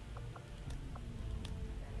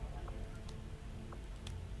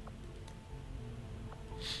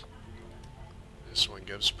 This one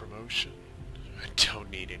gives promotion. I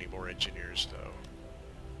don't need any more engineers, though.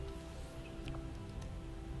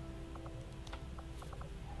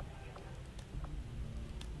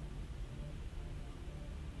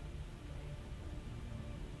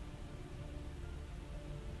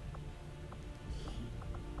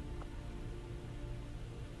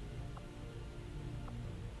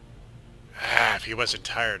 If he wasn't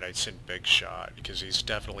tired, I'd send Big Shot, because he's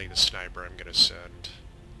definitely the sniper I'm gonna send.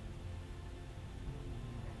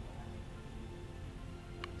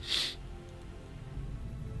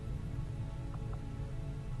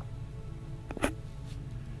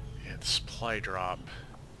 And the supply drop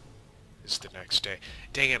is the next day.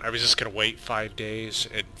 Dang it, I was just gonna wait 5 days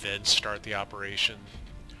and then start the operation.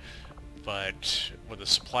 But when the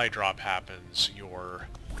supply drop happens, your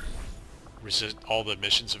all the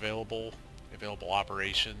missions available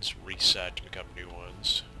operations reset to become new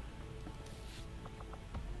ones.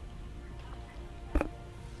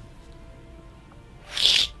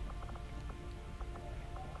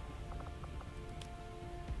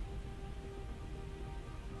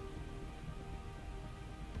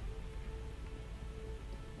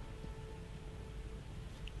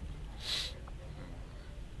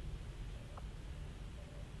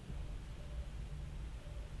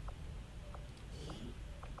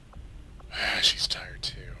 She's tired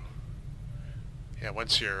too. Yeah,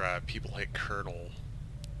 once your people hit Colonel,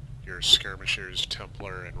 your Skirmishers,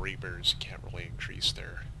 Templar, and Reapers can't really increase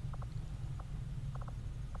their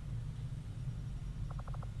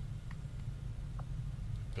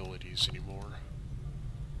abilities anymore.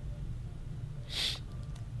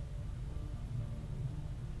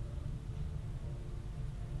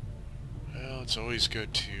 Well, it's always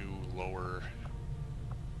good to lower...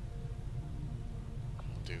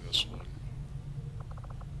 I'll do this one.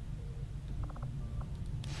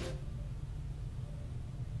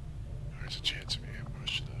 There's a chance of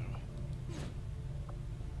ambush, though.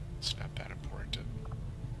 It's not that important.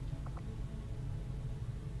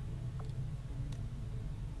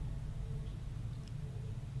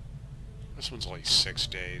 This one's only 6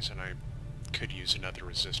 days, and I could use another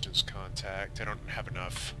resistance contact. I don't have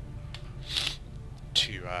enough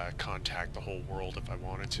to contact the whole world if I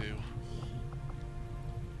wanted to.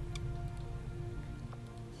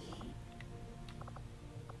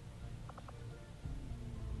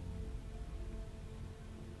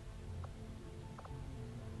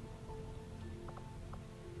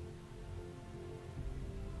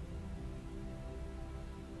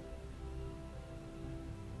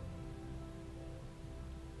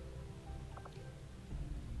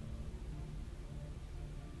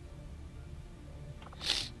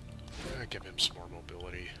 Give him some more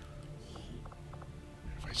mobility.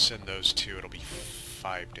 If I send those two, it'll be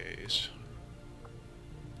 5 days.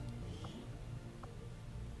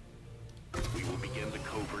 We will begin the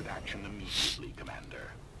covert action immediately,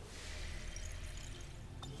 Commander.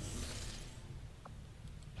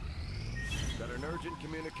 Got an urgent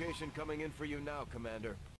communication coming in for you now,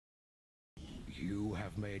 Commander. You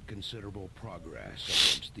have made considerable progress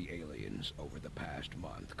against the aliens over the past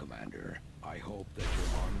month, Commander. I hope that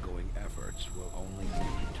your ongoing efforts will only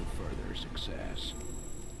lead to further success.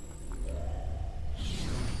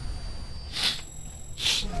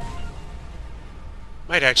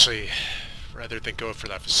 Might actually, rather than go for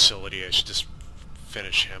that facility, I should just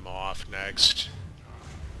finish him off next.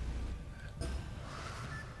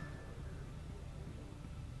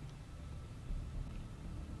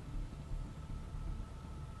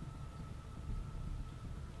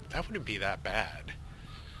 That wouldn't be that bad.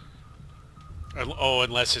 Oh,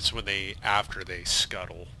 unless it's when after they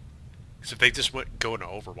scuttle. Because if they just go into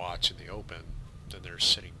Overwatch in the open, then they're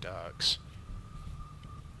sitting ducks.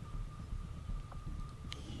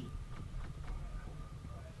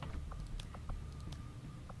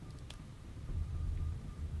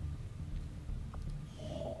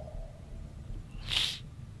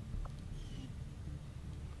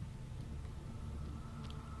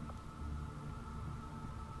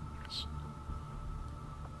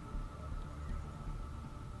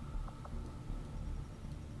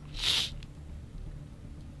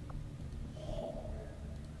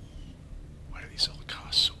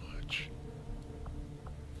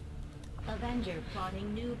 Avenger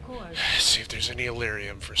plotting new course. See if there's any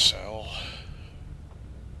Illyrium for sale.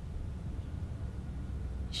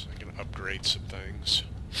 So I can upgrade some things.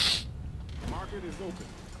 Market is open.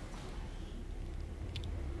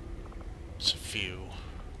 It's a few.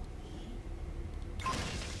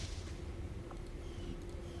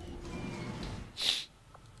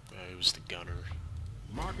 He was the gunner.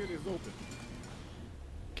 Market is open.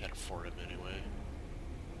 Can't afford him anyway.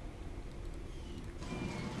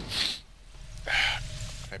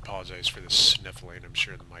 I apologize for the sniffling. I'm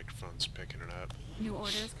sure the microphone's picking it up. New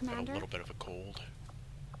orders, Commander? Got a little bit of a cold.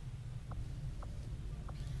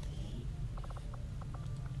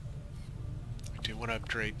 I do want to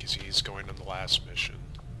upgrade because he's going on the last mission.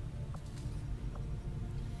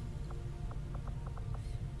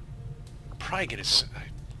 Probably get his...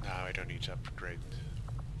 No, I don't need to upgrade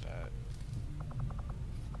that.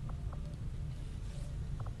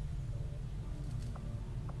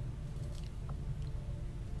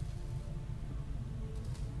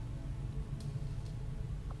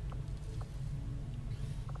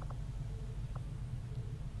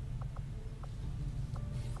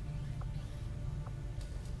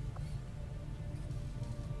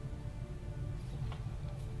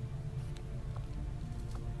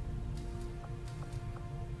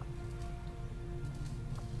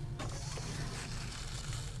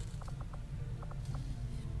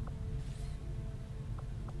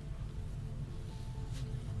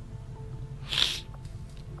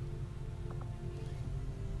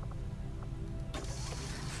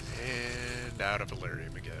 Out of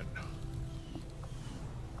Illyrium again.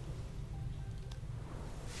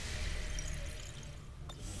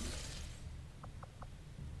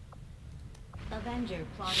 Avenger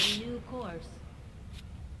plotting new course.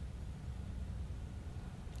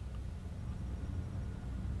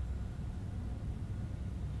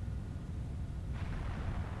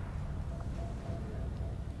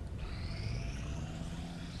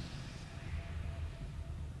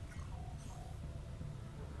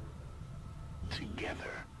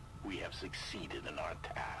 Together, we have succeeded in our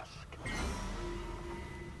task.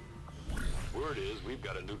 Word is we've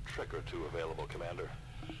got a new trick or two available, Commander.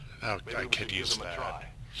 Oh, Maybe I we could give use them a that. try.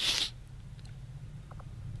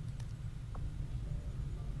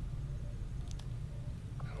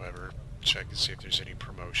 However, check and see if there's any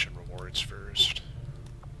promotion rewards first.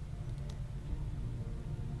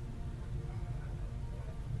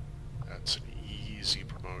 That's an easy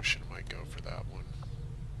promotion. Might go for that one.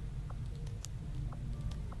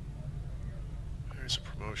 There's a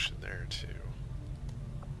promotion there too.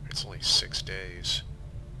 It's only 6 days.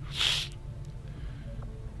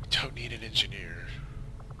 Don't need an engineer.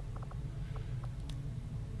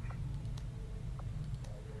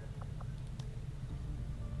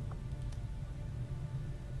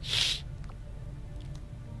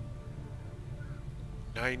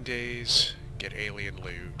 "9 days, get alien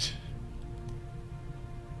loot.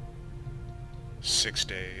 6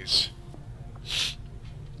 days.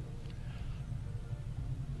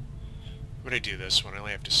 When I do this one, I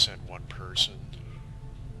only have to send one person.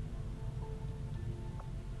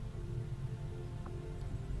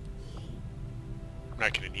 I'm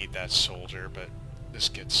not going to need that soldier, but this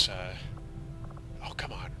gets, oh,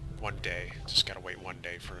 come on. 1 day. Just got to wait 1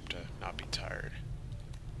 day for him to not be tired.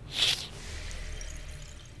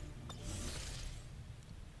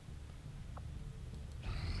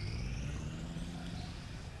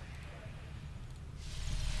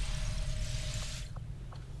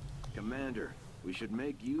 Commander, We should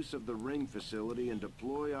make use of the ring facility and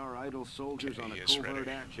deploy our idle soldiers Okay, on a he is covert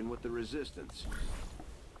ready. action with the resistance.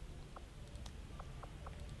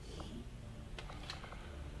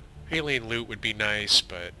 Alien loot would be nice,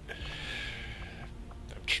 but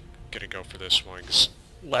I'm gonna go for this one because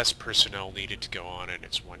less personnel needed to go on it.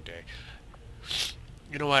 It's one day.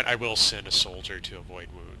 You know what? I will send a soldier to avoid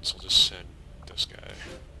wounds. I'll just send this guy.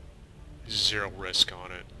 Zero risk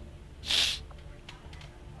on it.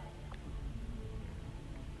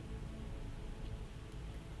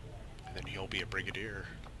 And then he'll be a brigadier.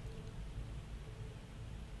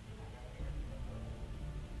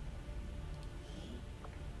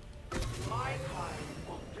 My kind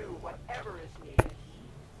will do whatever is needed.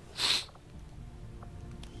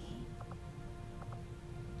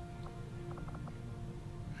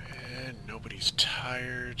 And nobody's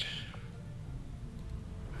tired.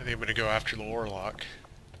 I think I'm gonna go after the warlock.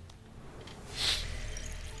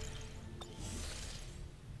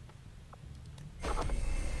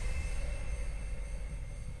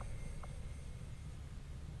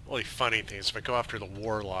 Only funny thing is if I go after the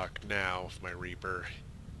warlock now with my Reaper,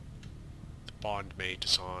 the bond mate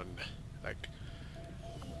is on, like...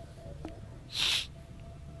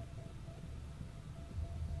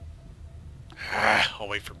 I'll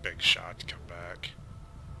wait for Big Shot to come back.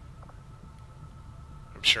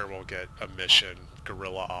 I'm sure we'll get a mission,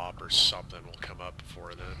 guerrilla op or something will come up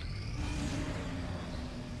before then.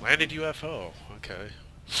 Landed UFO, okay.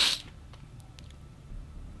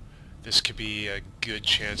 This could be a good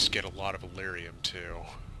chance to get a lot of Illyrium too.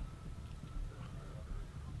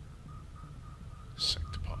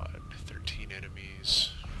 Sectopod, 13 enemies.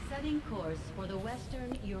 Setting course for the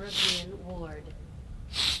Western European Ward.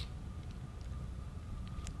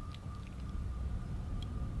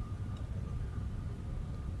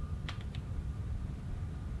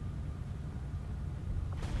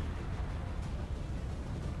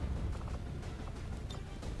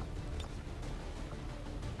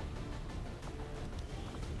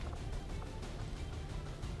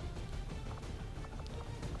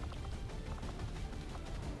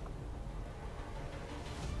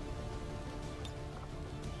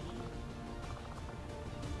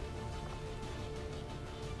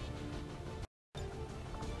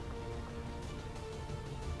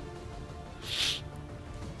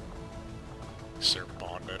 Is there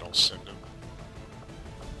bonded? I'll send him.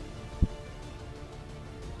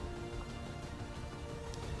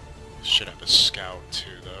 Should have a scout too,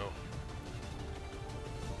 though.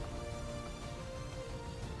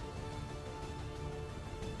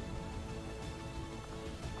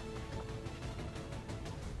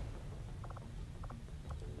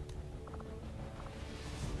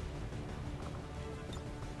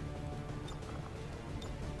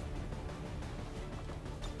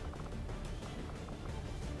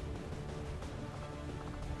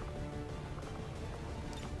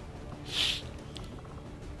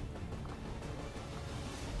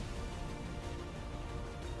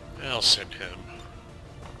 I'll send him.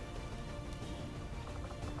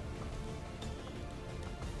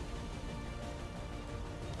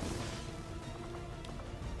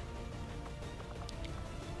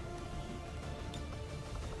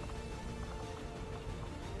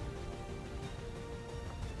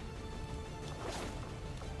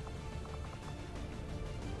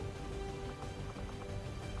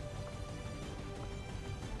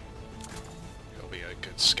 He'll be a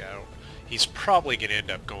good scout. He's probably going to end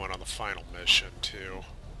up going on the final mission, too.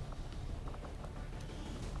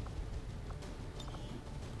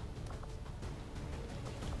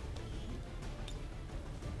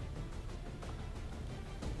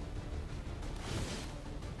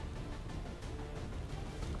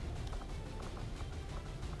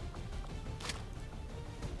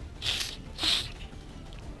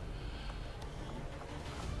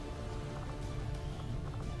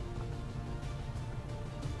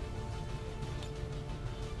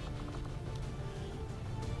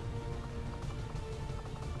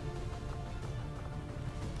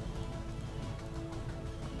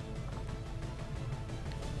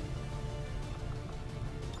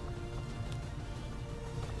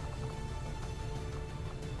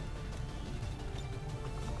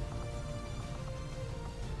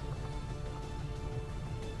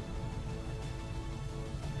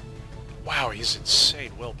 Wow, he's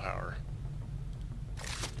insane willpower.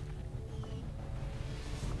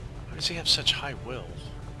 Why does he have such high will?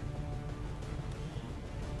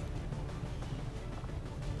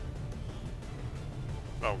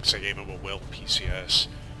 Oh, because I gave him a will PCS.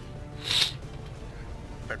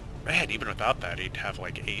 But man, even without that, he'd have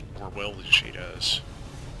like 8 more will than she does.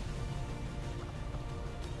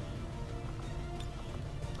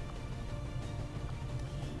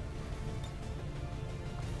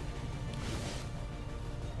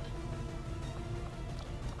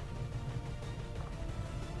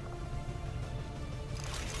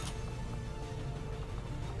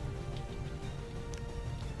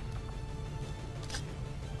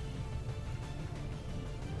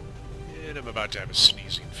 And I'm about to have a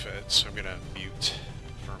sneezing fit, so I'm gonna mute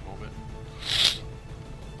for a moment.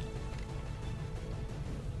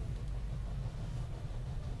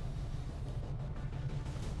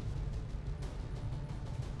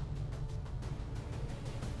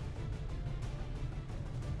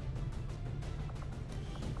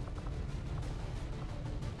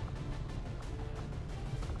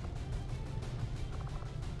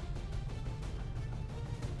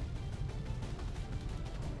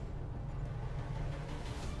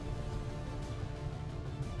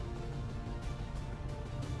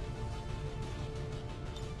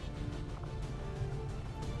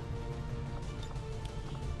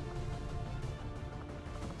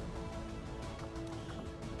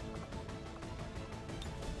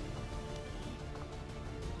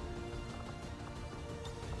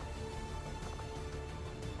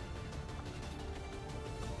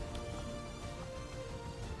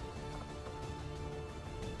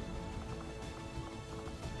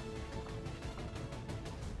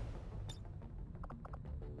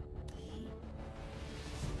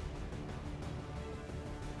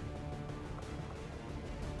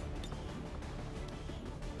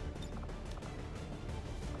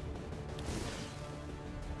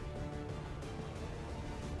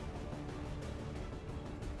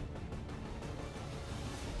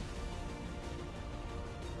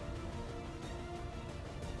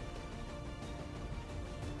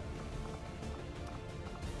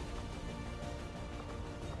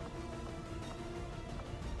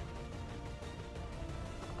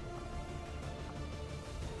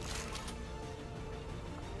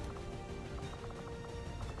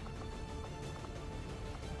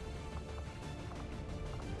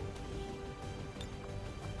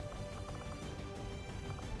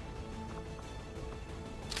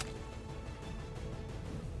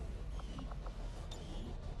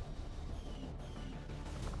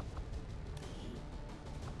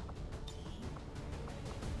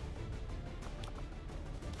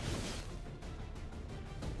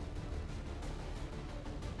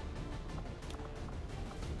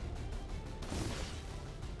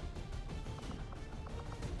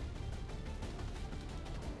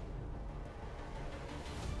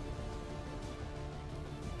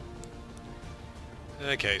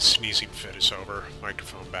 Okay, sneezing fit is over.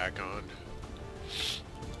 Microphone back on.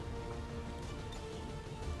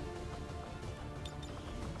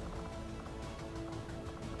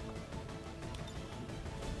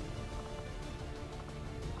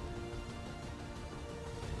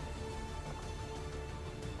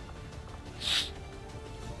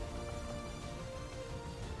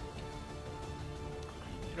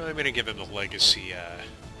 You know, I'm gonna give him the legacy,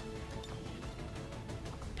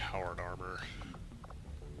 powered armor.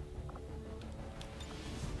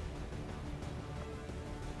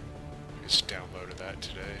 Just downloaded that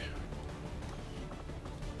today.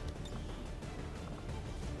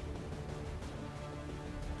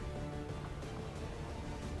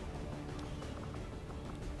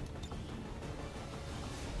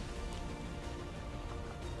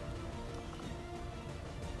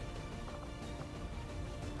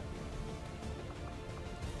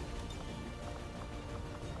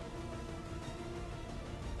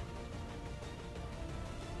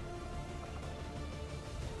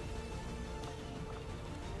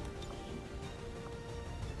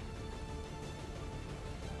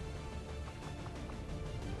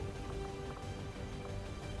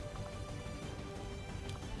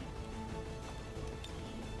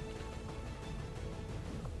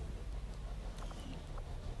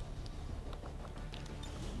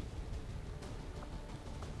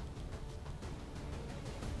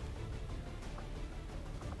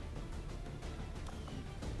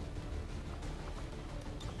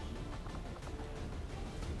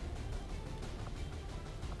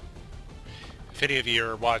 If any of you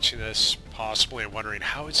are watching this possibly and wondering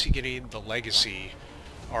how is he getting the legacy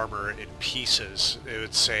armor in pieces, it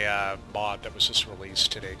would say a mod that was just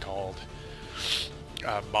released today called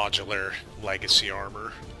Modular Legacy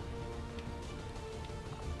Armor.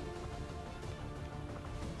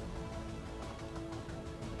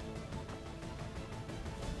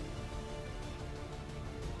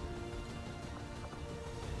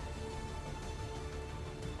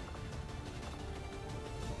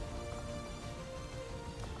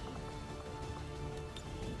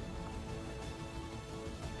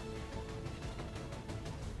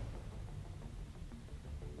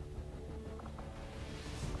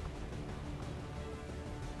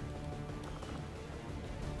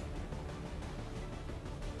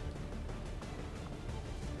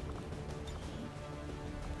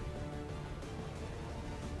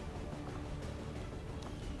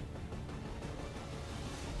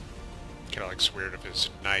 Kind of looks weird if it's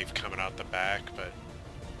a knife coming out the back, but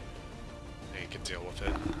they can deal with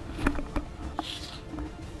it.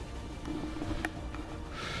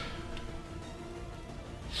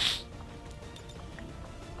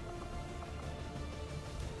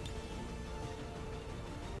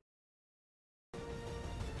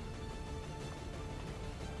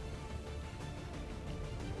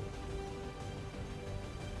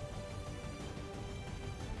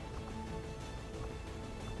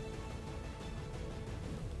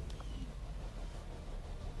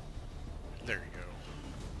 There you go.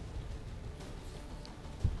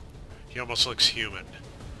 He almost looks human.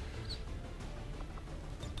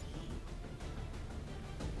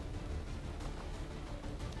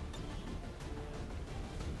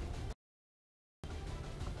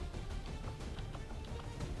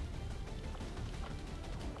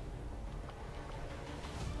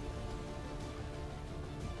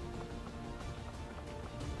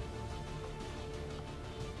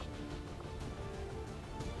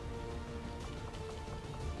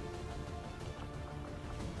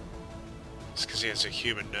 It's because he has a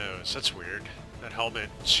human nose. That's weird. That helmet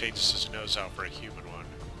changes his nose out for a human one.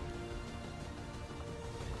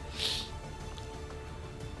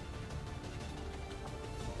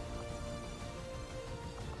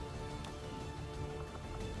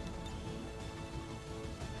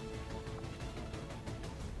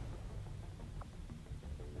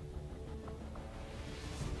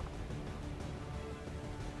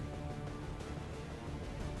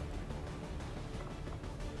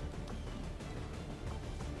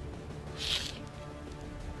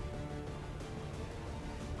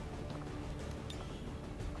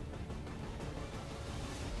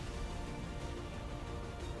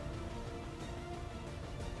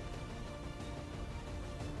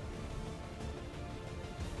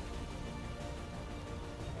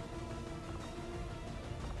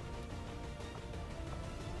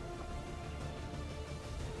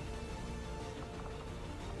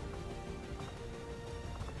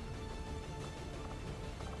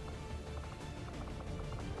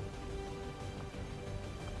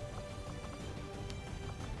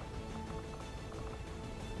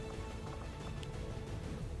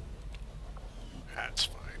 That's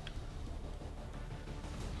fine.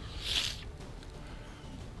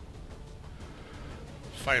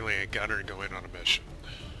 Finally, a gunner going on a mission.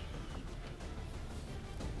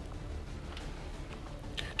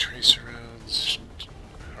 Okay, tracer rounds.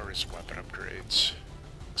 How are his weapon upgrades?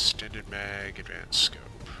 Extended mag, advanced scope.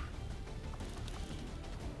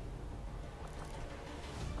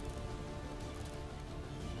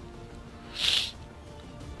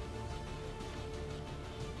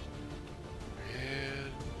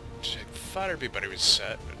 I thought everybody was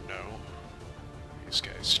set, but no. These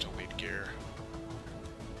guys still need gear.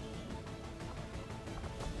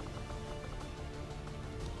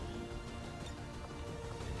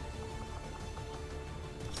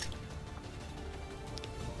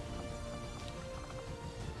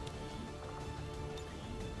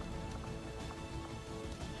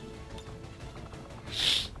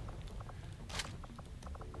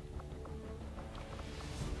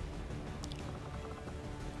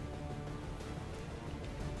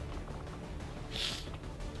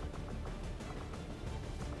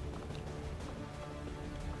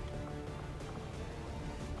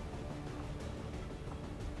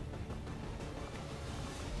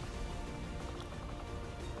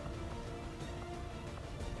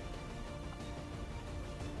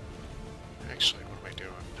 Actually, what am I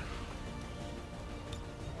doing?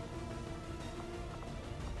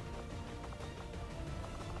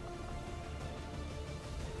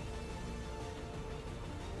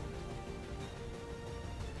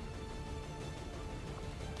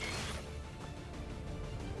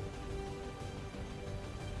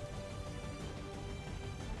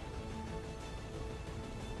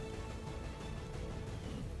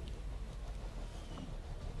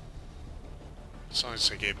 As long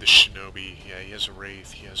as I gave the shinobi, yeah, he has a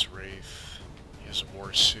wraith, he has a wraith, he has a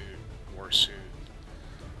war suit, I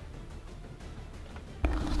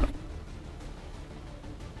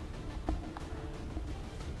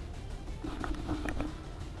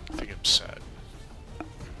think I'm set. I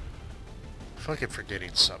feel like I'm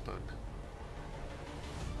forgetting something.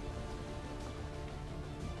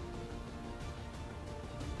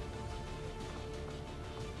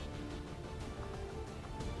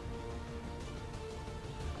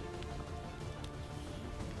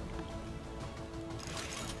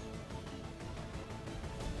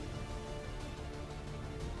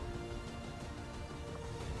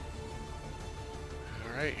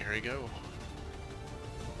 Alright, here we go.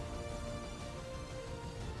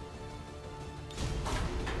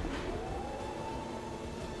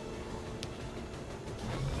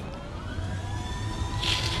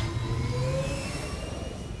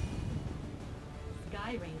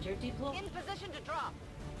 Your deploy. In position to drop.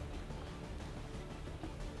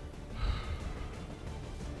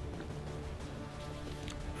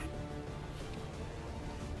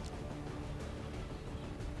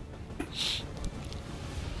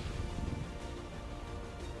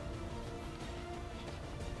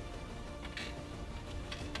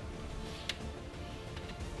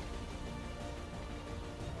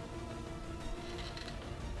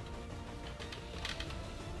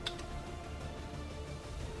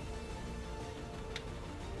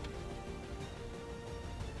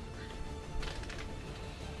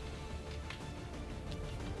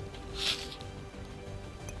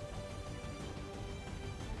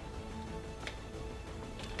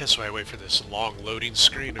 Guess while I wait for this long loading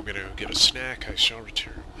screen, I'm gonna get a snack. I shall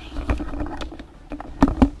return.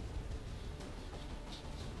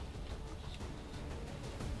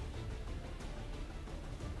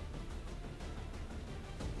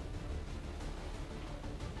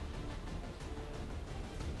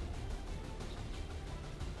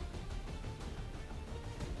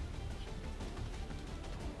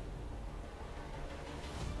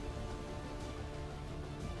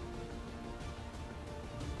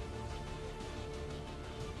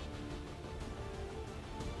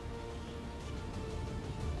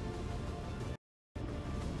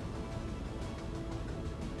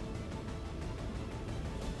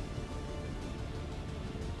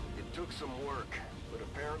 Took some work, but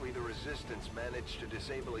apparently the Resistance managed to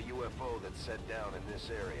disable a UFO that's set down in this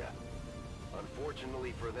area.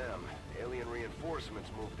 Unfortunately for them, alien reinforcements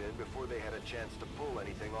moved in before they had a chance to pull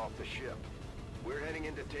anything off the ship. We're heading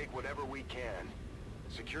in to take whatever we can.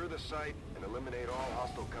 Secure the site and eliminate all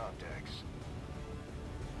hostile contacts.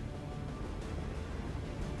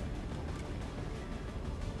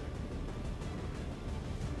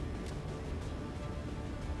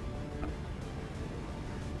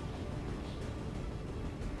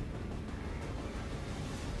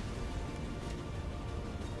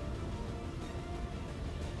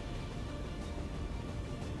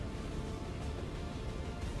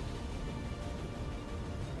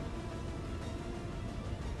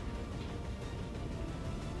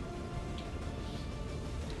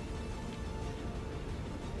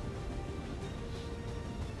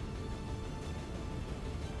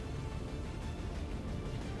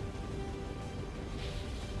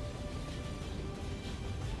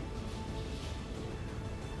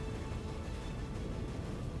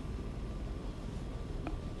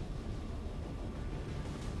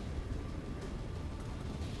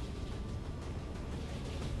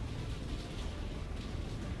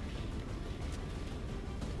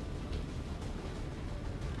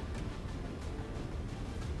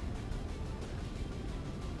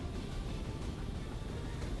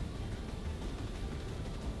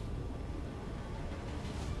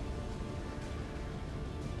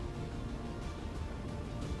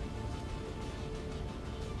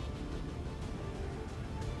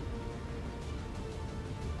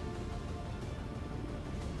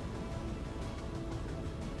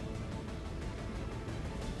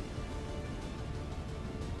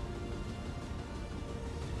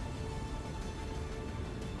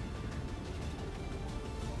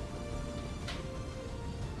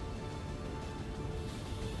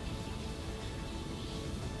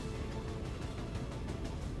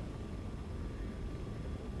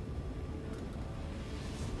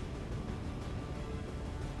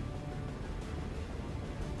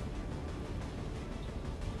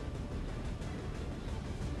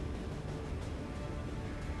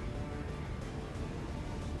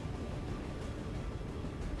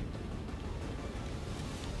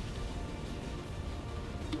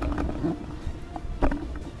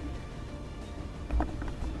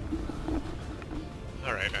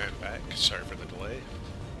 Alright, I'm back. Sorry for the delay.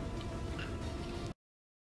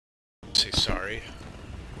 Say sorry.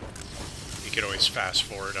 You can always fast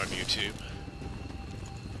forward on YouTube.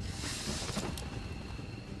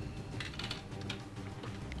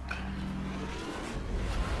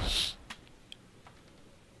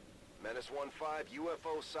 Menace 1-5,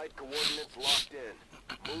 UFO site coordinates locked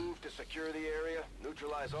in. Move to secure the area,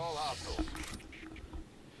 neutralize all hostiles.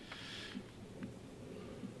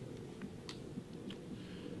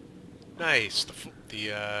 Nice.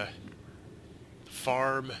 The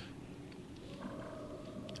farm.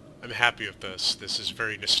 I'm happy with this. This is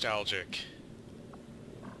very nostalgic.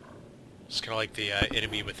 It's kind of like the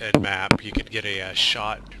enemy within map. You could get a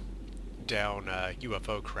shot down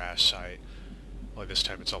UFO crash site. Well, this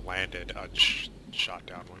time it's a landed, unshot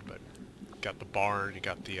down one, but got the barn, you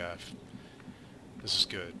got the, this is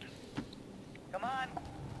good. Come on.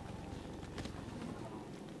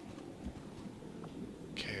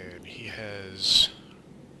 Okay, and he has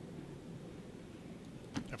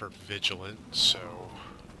ever vigilant, so...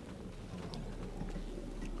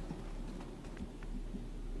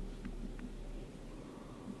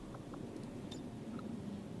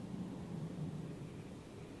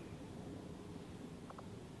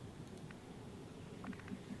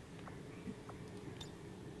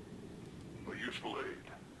 A useful aid.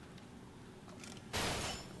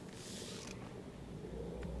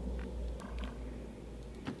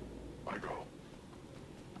 I go.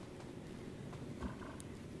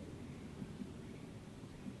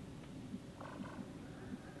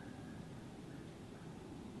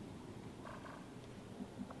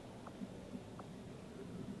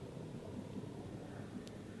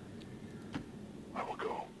 I will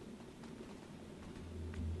go.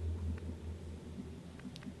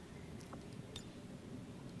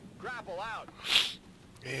 Grapple out!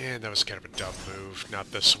 And that was kind of a dumb move.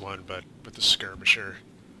 Not this one, but with the skirmisher.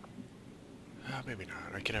 Maybe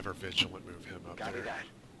not. I can have our vigilant move him up Copy there. that.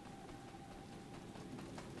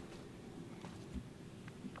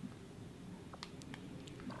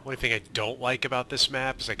 Only thing I don't like about this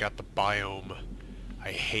map is I got the biome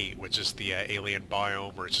I hate, which is the alien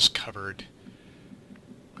biome where it's just covered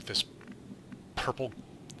with this purple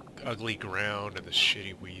ugly ground and the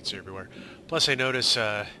shitty weeds everywhere. Plus I notice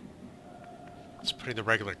it's putting the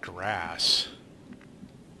regular grass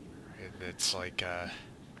and it's like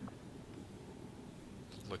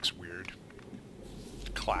looks weird.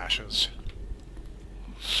 Clashes.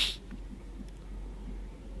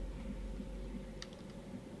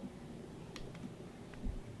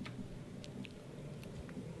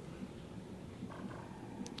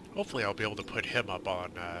 Hopefully I'll be able to put him up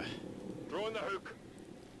on Throwing the hook.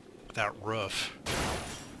 that roof.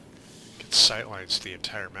 Get sightlines to the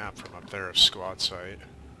entire map from up there of squad site.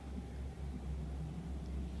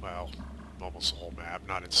 Well, almost the whole map,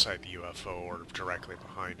 not inside the UFO or directly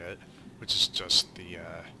behind it, which is just the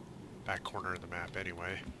back corner of the map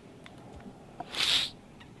anyway.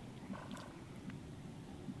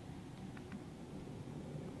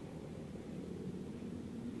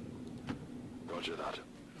 Roger that.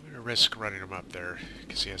 I'm going to risk running him up there,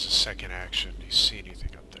 because he has a second action. Do you see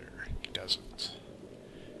anything up there? He doesn't.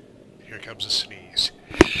 Here comes a sneeze.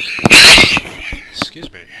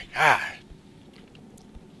 Excuse me. Ah!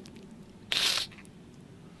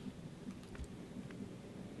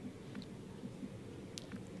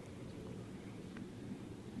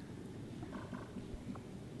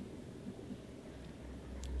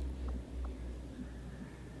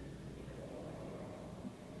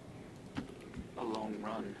 A long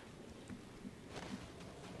run.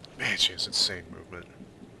 Man, she has insane movement.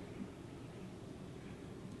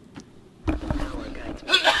 Power guides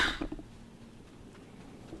me.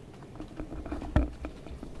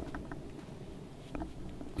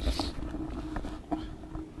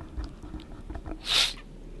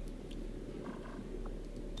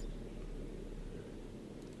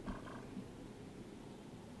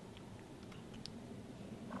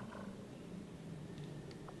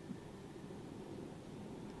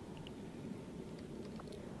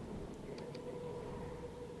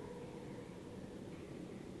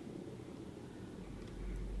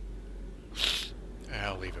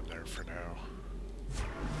 I'll leave him there for now.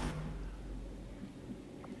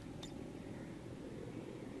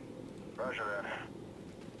 Roger that.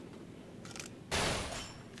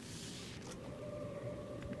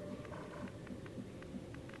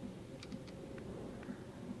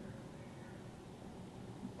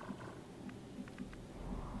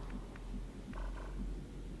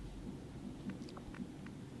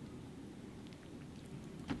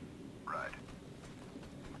 Right.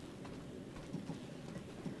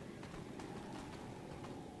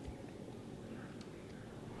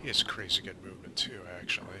 He has crazy good movement too,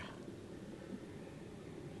 actually.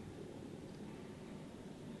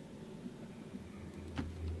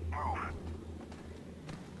 Move.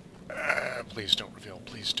 Please don't reveal.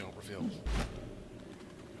 Please don't reveal.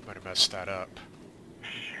 I might have messed that up.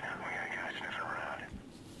 Shit, we got guys sniffing around.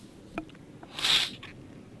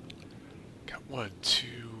 Got 1, 2,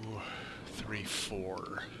 3,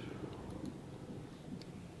 4.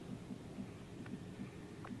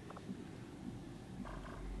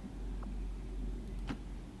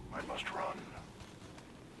 I must run.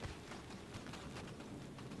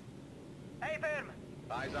 Hey, Vim!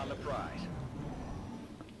 Eyes on the prize.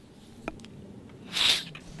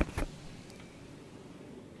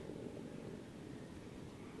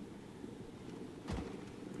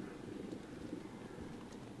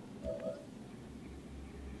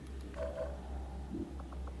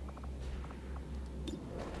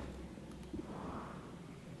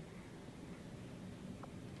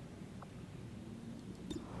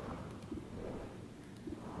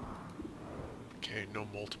 Okay, no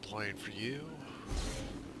multiplying for you.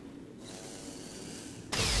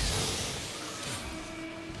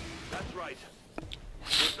 That's right.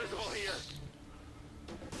 We're visible here.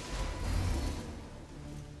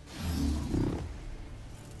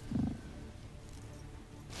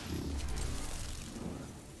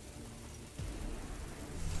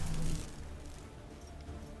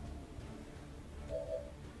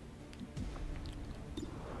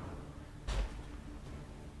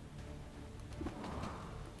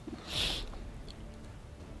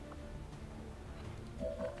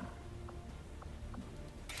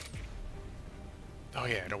 Oh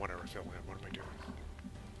yeah, I don't want to refill him. What am I doing?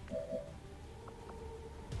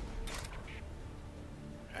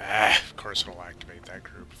 Ah, of course it'll activate that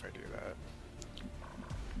group if I do that.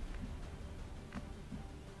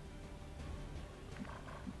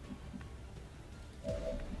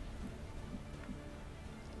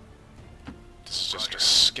 This is just a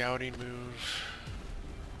scouting move.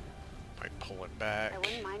 Might pull it back. I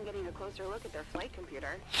wouldn't mind getting a closer look at their flight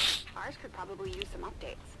computer. Ours could probably use some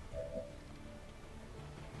updates.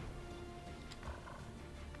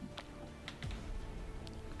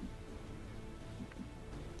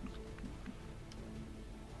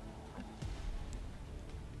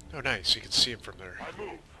 Oh nice, you can see him from there. I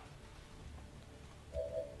move.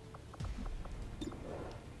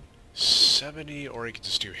 70, or you can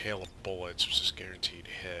just do hail of bullets, which is guaranteed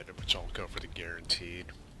hit, which I'll go for the guaranteed.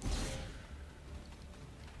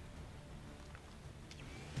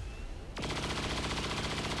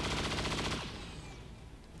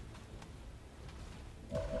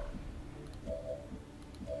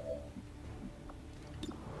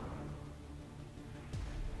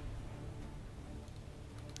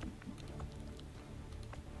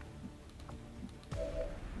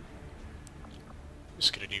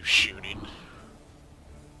 Just gonna do shooting.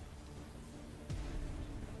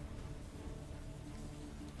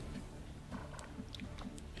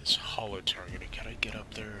 It's hollow targeting. Can I get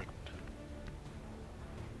up there?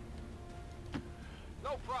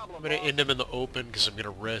 No problem. I'm gonna end him in the open because I'm gonna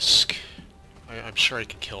risk. I'm sure I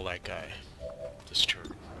can kill that guy this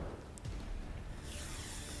turn.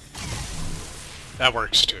 That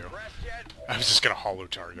works too. I was just gonna hollow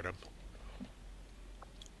target him.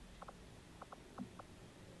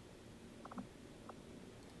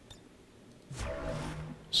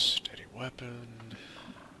 Steady weapon.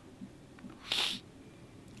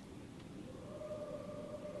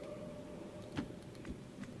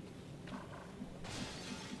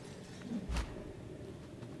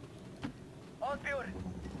 On field.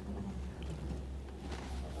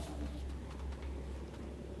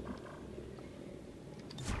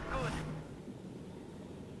 Good.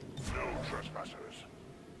 No trespassers.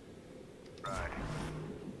 Right.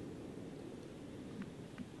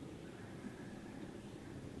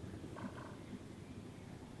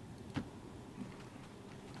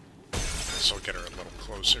 Guess I'll get her a little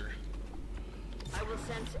closer. I will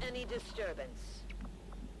sense any disturbance.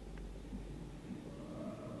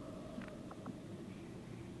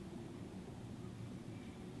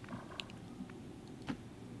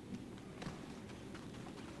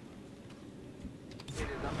 It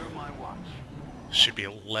is under my watch. Should be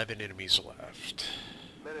 11 enemies left.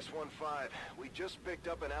 Menace 1-5, we just picked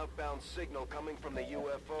up an outbound signal coming from the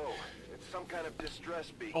UFO. It's some kind of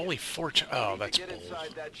distress beacon. Only 4. We Oh, need that's to get bold.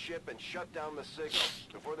 inside that ship and shut down the signal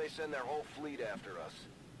before they send their whole fleet after us.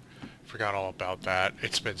 Forgot all about that.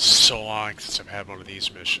 It's been so long since I've had one of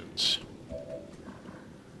these missions.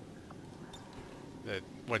 That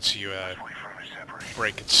once you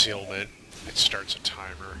break concealment, it starts a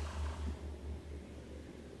timer.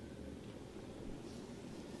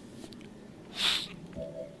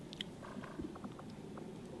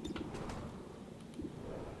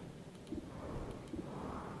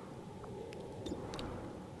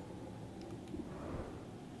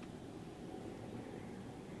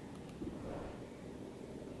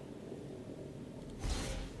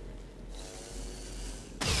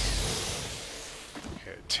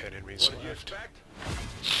 Okay, 10 enemies What do you left. expect?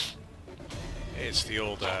 Hey, it's the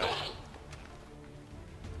old, why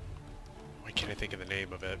can't I think of the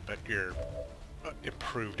name of it, but your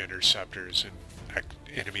improved interceptors and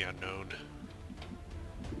enemy unknown.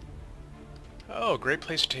 Oh, great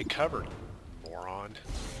place to take cover, moron.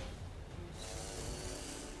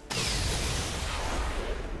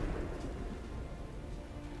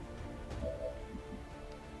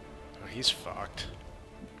 Oh, he's fucked.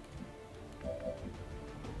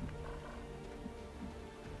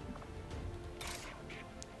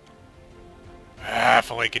 Ah,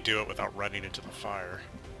 if only I could do it without running into the fire.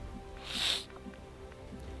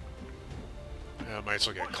 I might as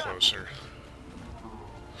well get closer.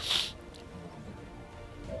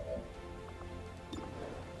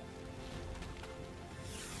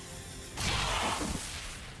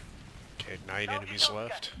 9 enemies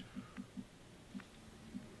left.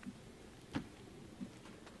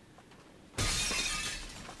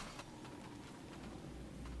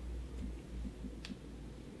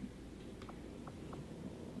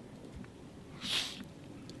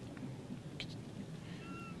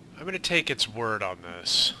 I'm gonna take its word on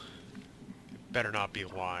this. It better not be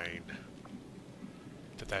lying.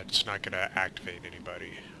 That's not gonna activate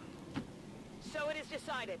anybody. So it is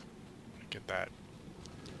decided. Get that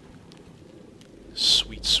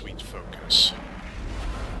sweet, sweet focus.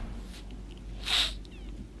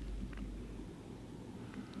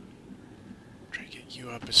 Try to get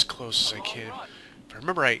you up as close as I can. If I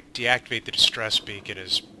remember right, deactivate the distress beacon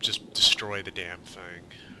is just destroy the damn thing.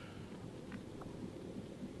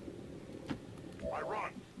 I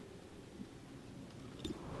run.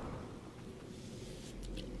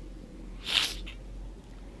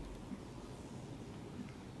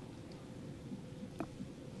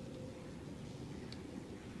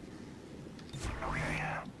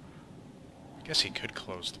 I guess he could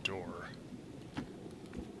close the door.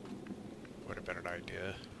 Would have been an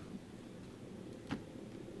idea.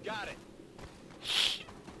 Got it.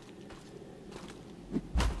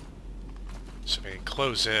 So if I can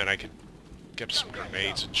close in, I can get some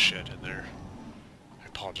grenades and shit in there. I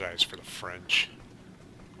apologize for the French.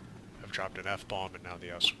 I've dropped an F-bomb and now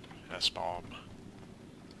the S-bomb.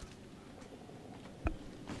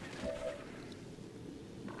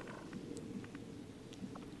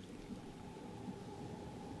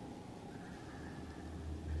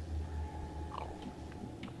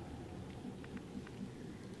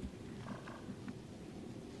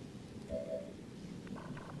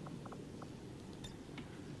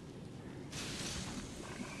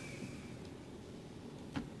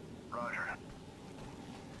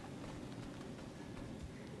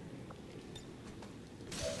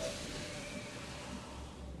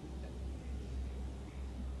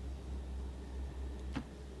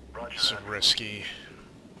 This is risky.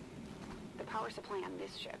 The power supply on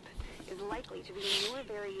this ship is likely to be a newer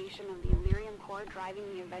variation of the Illyrium core driving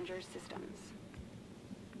the Avengers systems.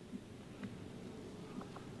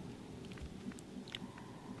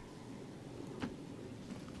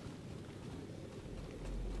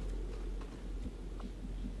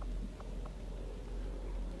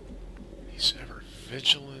 He's ever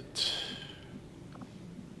vigilant.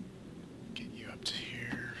 Get you up to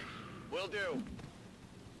here. Will do.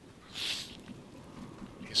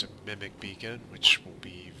 He's a mimic beacon, which will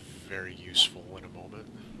be very useful in a moment.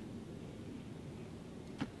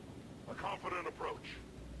 A confident approach.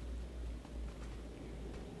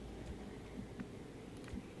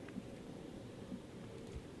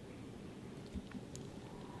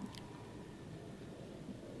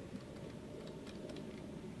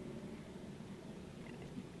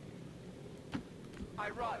 I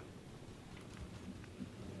run.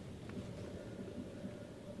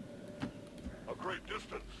 A great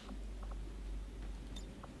distance.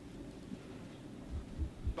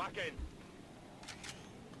 Back in.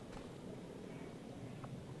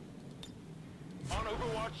 On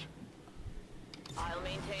Overwatch. I'll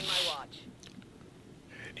maintain my watch.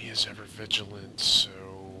 And he is ever vigilant, so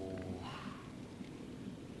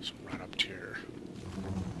run up to here.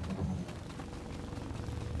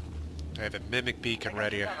 I have a mimic beacon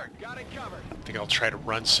ready. I Got it covered. think I'll try to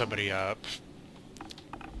run somebody up.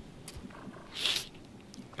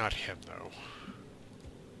 Not him, though.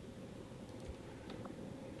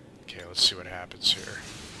 Okay, let's see what happens here.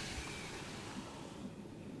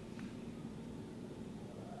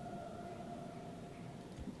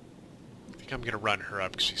 I think I'm gonna run her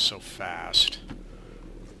up because she's so fast.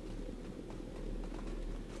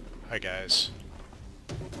 Hi, guys.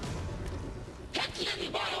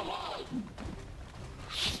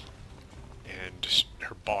 And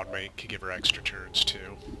her bond mate could give her extra turns,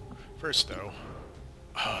 too. First, though...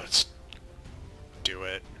 Oh, let's do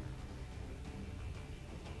it.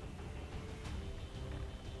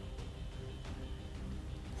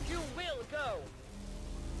 You will go.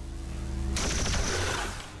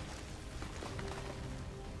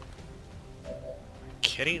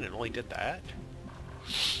 Kidding? It only did that?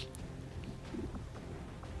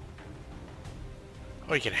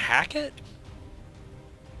 Oh, you can hack it?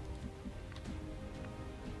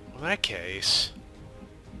 Well, in that case...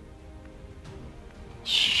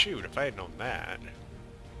 Shoot, if I had known that...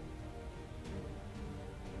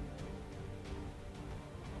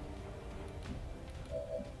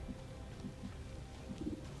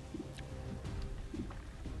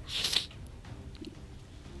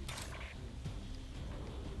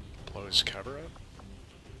 Blow his cover up?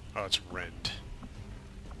 Oh, it's rent.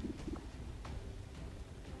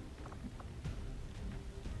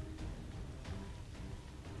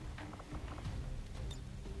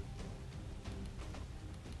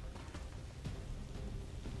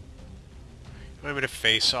 I'm going to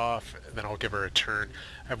face off, and then I'll give her a turn.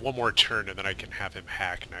 I have one more turn, and then I can have him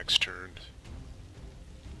hack next turn.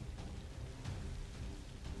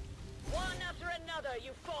 One after another,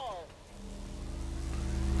 you fall.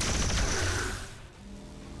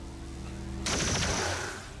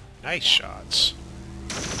 Nice shots.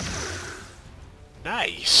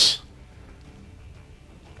 Nice.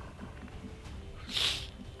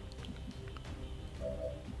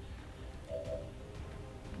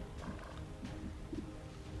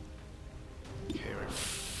 Okay, my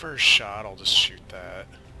first shot, I'll just shoot that.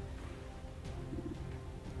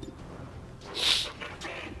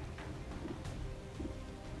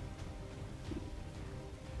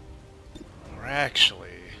 Or actually...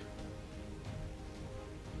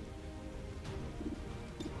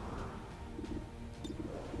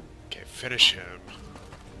 Okay, finish him.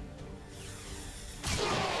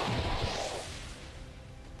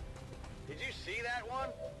 Did you see that one?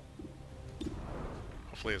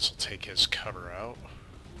 Hopefully this will take his cover out.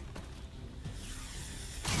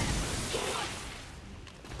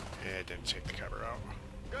 Yeah, it didn't take the cover out.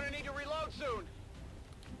 Gonna need to reload soon.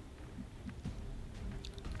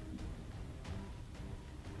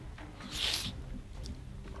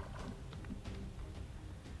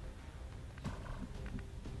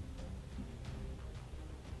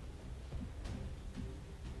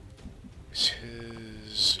 Is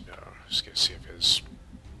his... no, just gonna see if his...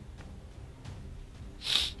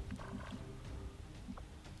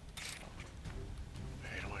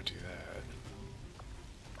 I don't want to do that.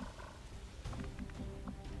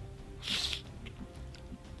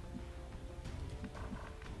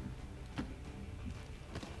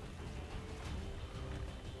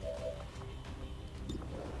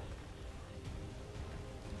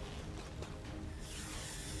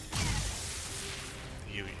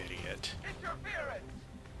 You idiot. Interference!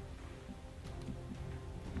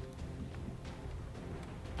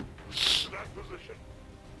 To that position.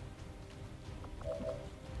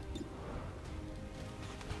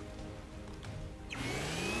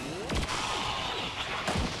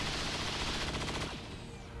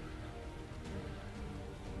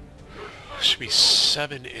 Should be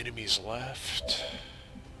 7 enemies left.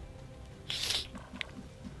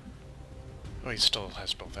 Oh, he still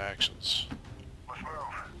has both actions. Let's move.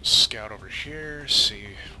 Scout over here, see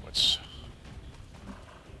what's...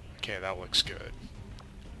 Okay, that looks good.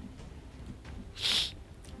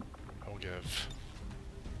 I'll give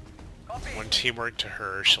one teamwork to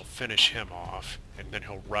her, she'll finish him off, and then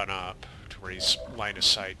he'll run up to where he's line of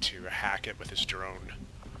sight to hack it with his drone.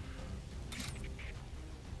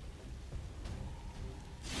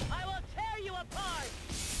 I will tear you apart.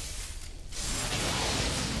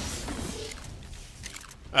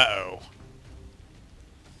 Uh-oh.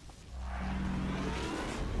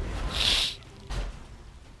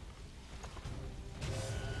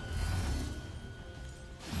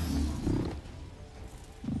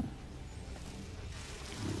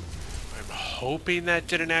 I'm hoping that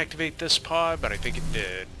didn't activate this pod, but I think it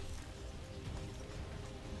did.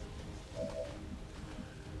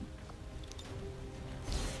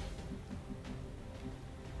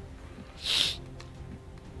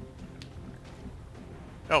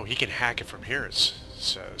 Oh, he can hack it from here, it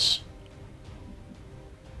says.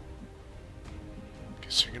 Okay,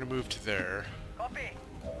 so you're gonna move to there. Copy.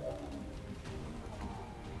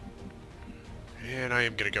 And I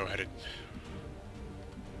am gonna go ahead and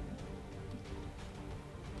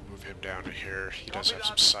move him down to here. He does have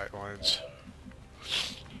some sight lines.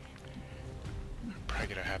 I'm probably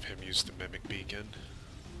gonna have him use the mimic beacon.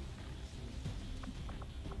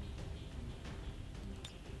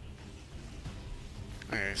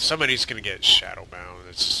 Okay, somebody's gonna get shadow bound.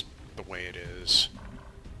 It's just the way it is.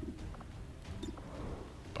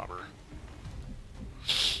 Bummer.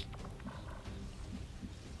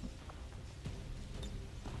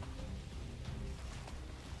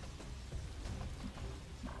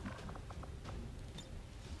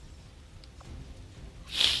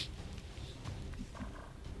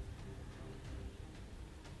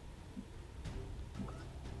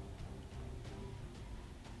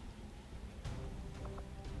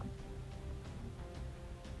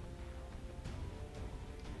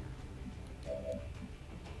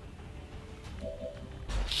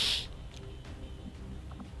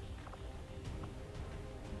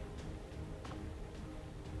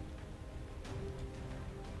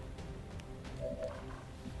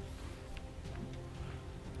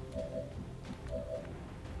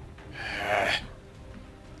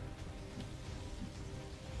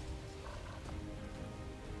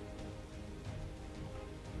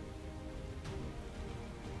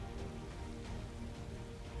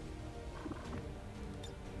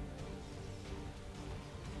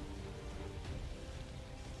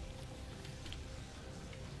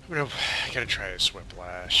 I gotta try this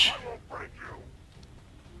whiplash.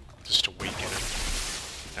 Just to weaken him.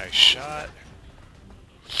 Nice shot.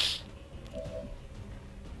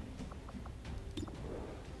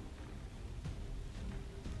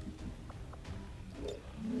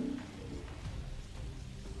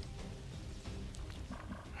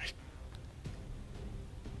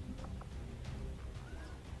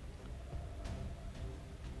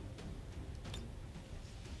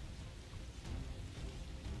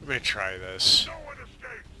 I'm gonna try this. No one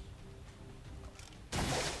escapes.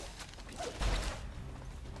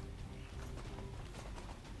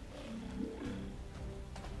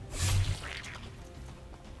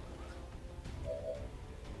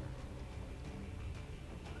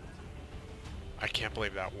 I can't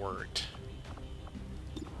believe that worked.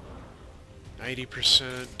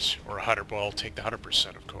 90% or 100. Well, I'll take the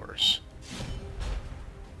 100%, of course.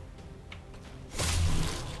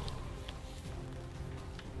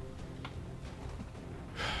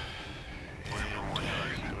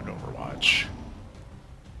 And do an Overwatch.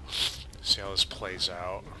 See how this plays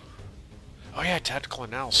out. Oh yeah, tactical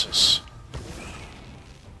analysis.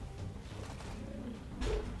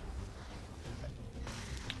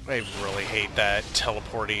 I really hate that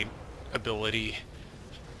teleporting ability.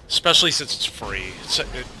 Especially since it's free. It's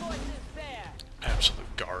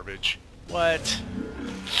absolute garbage. What?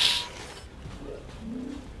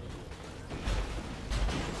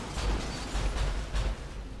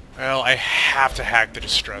 Well, I have to hack the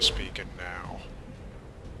distress beacon now.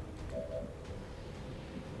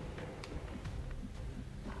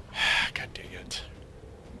 God dang it.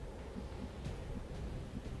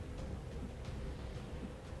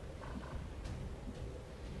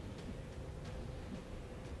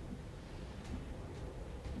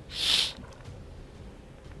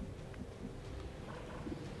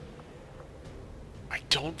 I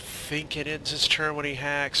don't think it ends his turn when he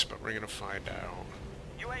hacks, but we're gonna find out.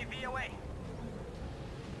 UAV away.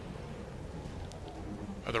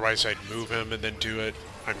 Otherwise I'd move him and then do it.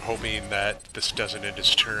 I'm hoping that this doesn't end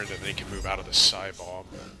his turn and then he can move out of the side bomb.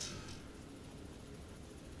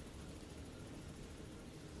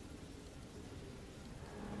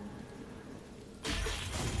 I'll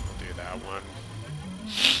do that one.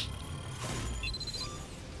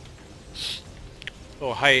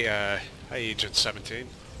 Oh, hi Agent 17.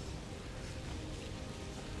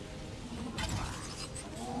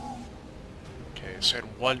 Okay, so I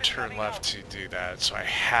had one turn left to do that, so I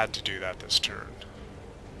had to do that this turn.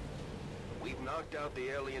 We've knocked out the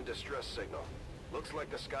alien distress signal. Looks like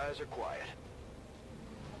the skies are quiet.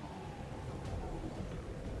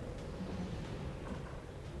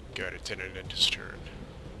 Good, it didn't end his turn.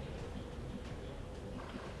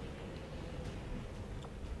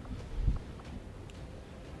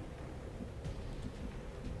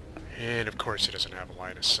 And of course he doesn't have a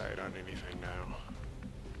line of sight on anything now.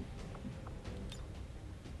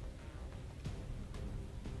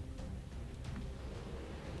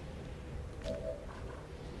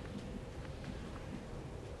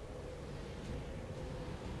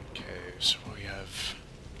 Okay, so we have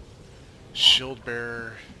Shield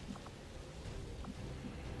Bearer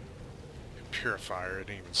and Purifier. I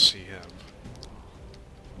didn't even see him.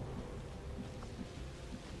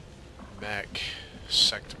 Mech,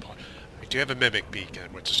 Sectopod. I do have a Mimic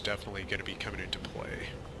Beacon, which is definitely going to be coming into play.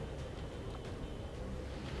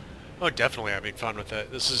 Oh, definitely having fun with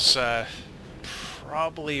it. This is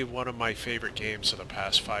probably one of my favorite games of the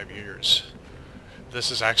past 5 years.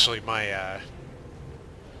 This is actually my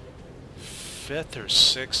 5th or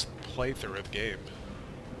 6th playthrough of the game.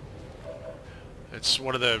 It's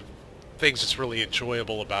one of the things that's really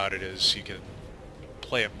enjoyable about it is you can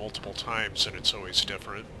play it multiple times and it's always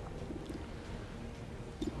different.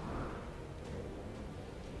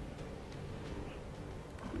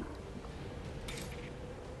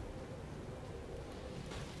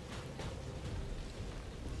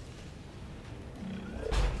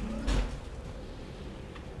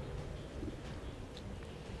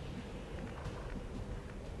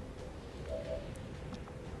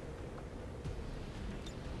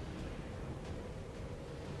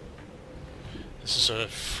 This is a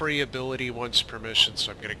free ability once per mission,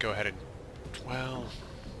 so I'm going to go ahead and, well,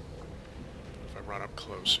 if I run up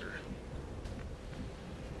closer.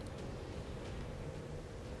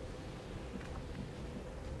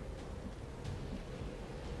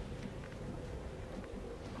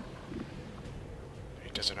 He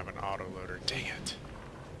doesn't have an autoloader, dang it.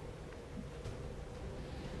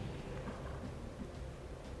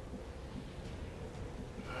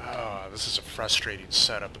 Oh, this is a frustrating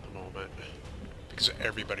setup at the moment. Because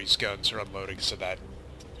everybody's guns are unloading to that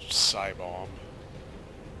psi bomb.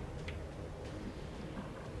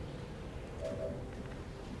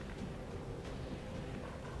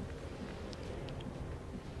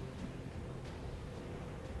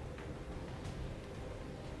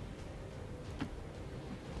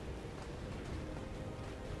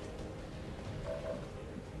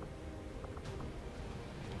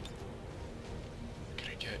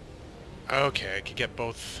 Okay, I can get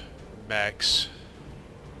both mechs,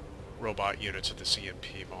 robot units with this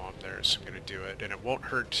EMP bomb there, so I'm going to do it. And it won't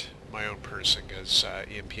hurt my own person, because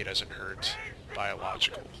EMP doesn't hurt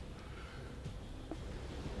biological.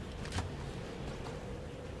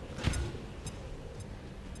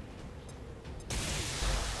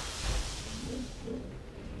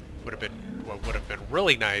 What would have been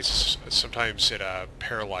really nice, sometimes it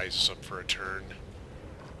paralyzes them for a turn.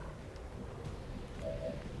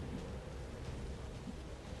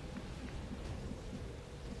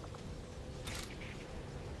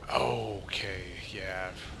 Okay,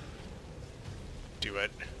 yeah. Do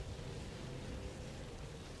it.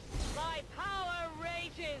 My power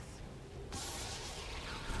rages!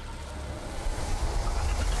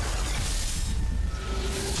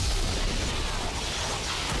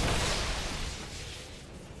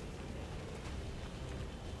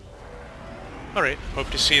 Alright, hope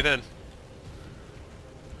to see you then.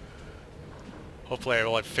 Hopefully I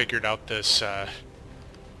will have figured out this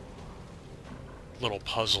little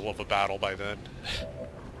puzzle of a battle by then.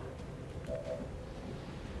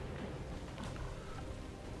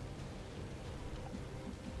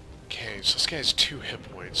 Okay, so this guy has 2 hit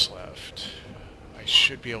points left. I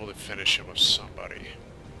should be able to finish him with somebody.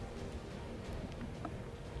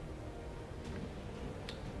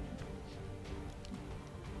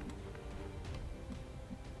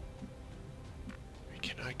 I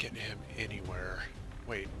cannot get him anywhere.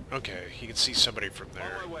 Wait, okay, he can see somebody from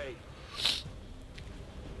there. On my way.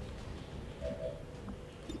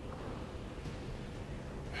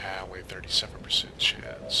 Ah, only 37%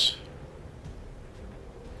 chance.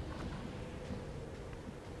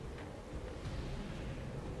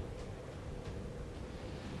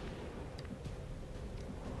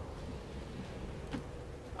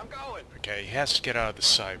 I'm going. Okay, he has to get out of the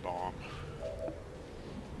side bomb.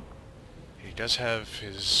 He does have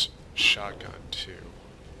his shotgun too.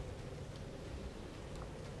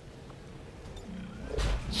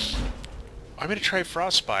 I'm gonna try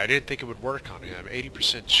Frostbite. I didn't think it would work on him.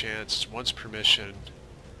 80% chance, once per mission.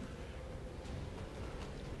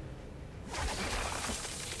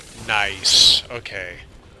 Nice. Okay.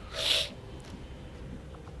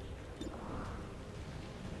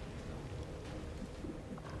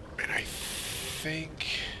 And I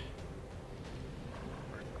think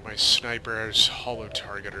my sniper's hollow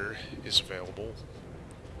targeter is available.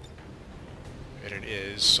 And it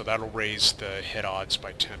is, so that'll raise the hit odds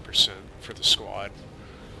by 10% for the squad.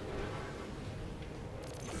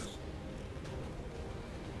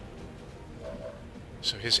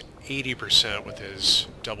 So his 80% with his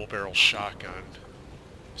double barrel shotgun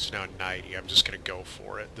is now 90. I'm just going to go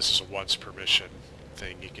for it. This is a once per mission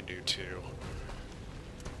thing you can do too.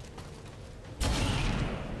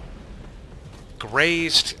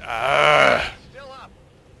 Grazed! Still up.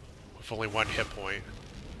 With only 1 hit point.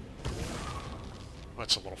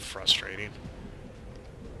 That's a little frustrating.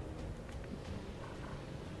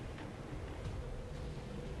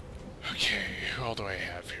 Okay, who all do I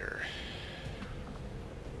have here?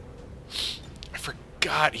 I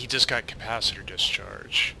forgot he just got capacitor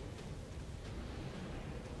discharge.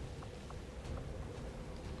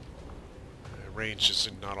 Range is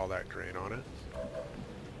not all that great on it.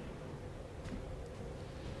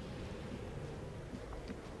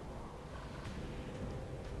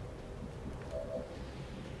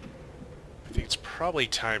 I think it's probably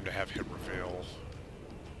time to have him reveal.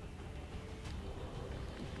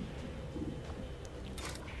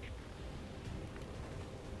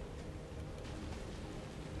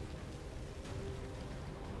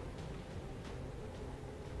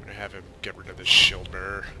 I'm gonna have him get rid of this shield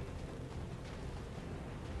bearer.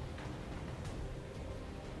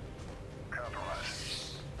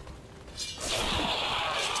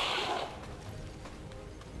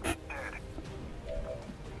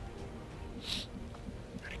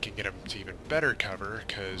 Better cover,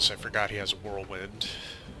 because I forgot he has a whirlwind.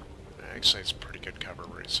 Actually, it's pretty good cover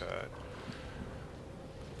where he's at.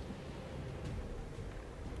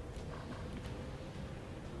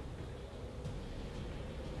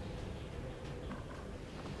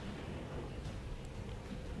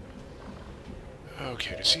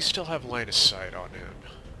 Okay, does he still have line of sight on him?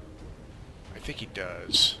 I think he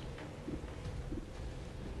does.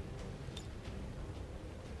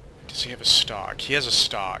 Does he have a stock? He has a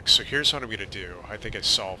stock, so here's what I'm going to do. I think I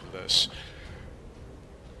solved this.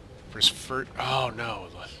 For his first... Oh, no.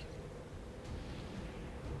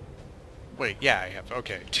 Wait, yeah, I have...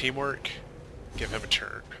 Okay, teamwork. Give him a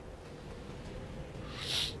turn.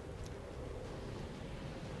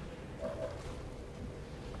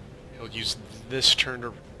 He'll use this turn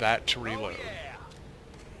to... that to reload. Oh, yeah.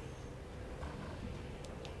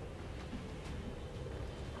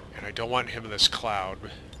 I don't want him in this cloud,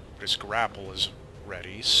 but his grapple is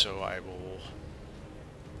ready, so I will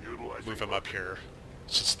move him up here,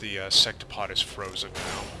 since the sectopod is frozen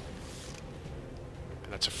now.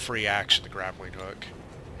 And that's a free action, the grappling hook.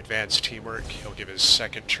 Advanced teamwork, he'll give his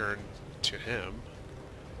second turn to him.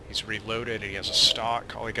 He's reloaded and he has a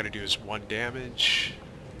stock. All he gotta do is 1 damage.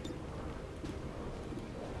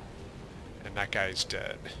 And that guy's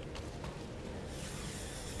dead.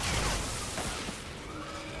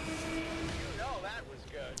 You know that was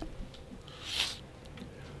good.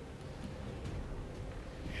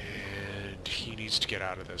 And he needs to get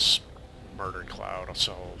out of this murder cloud,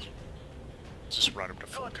 so I'll just run him to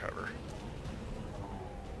full cover.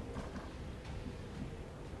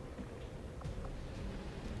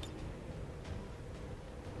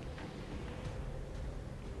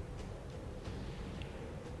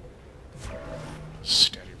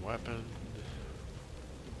 Steady weapon.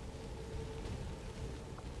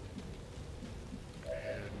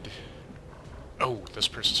 And... oh, this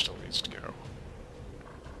person still needs to go.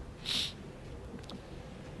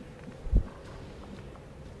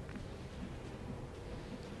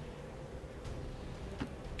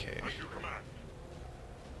 Okay.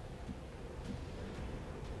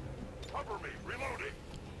 Cover me, reloading.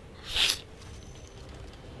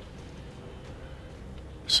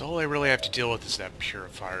 So all I really have to deal with is that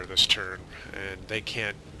purifier this turn, and they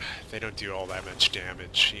don't do all that much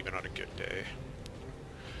damage, even on a good day.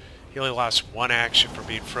 He only lasts 1 action for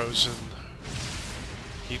being frozen.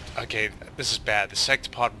 Okay, this is bad. The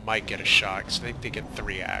sectopod might get a shot, because I think they get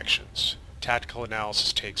 3 actions. Tactical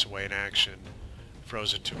analysis takes away an action.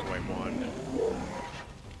 Frozen took away 1.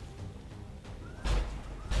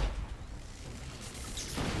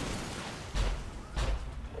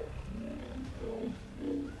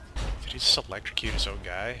 Did he just electrocute his own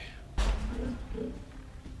guy?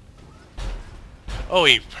 Oh,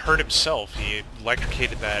 he hurt himself. He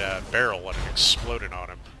electrocuted that barrel and it exploded on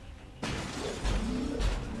him.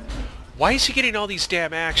 Why is he getting all these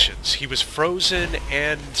damn actions? He was frozen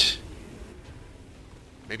and...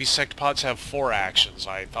 maybe sectopods have 4 actions.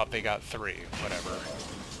 I thought they got 3. Whatever.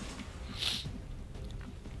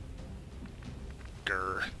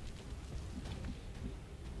 Grr.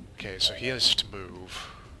 Okay, so he has to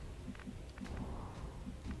move.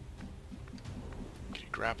 Can he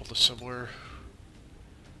grapple to somewhere?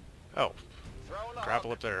 Oh,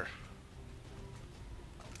 grapple up there.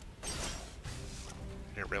 I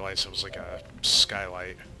didn't realize it was like a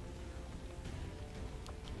skylight.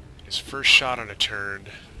 His first shot on a turn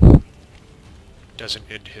doesn't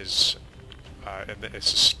end his... and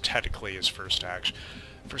it's technically his first action.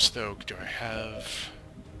 First though, do I have...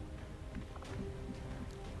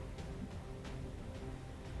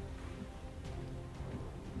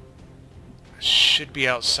 should be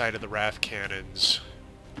outside of the Wrath Cannons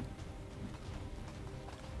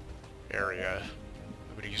area.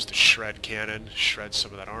 I'm going to use the Shred Cannon, shred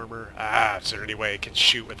some of that armor. Ah, is there any way I can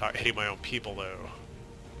shoot without hitting my own people though?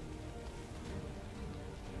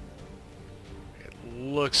 It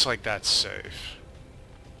looks like that's safe.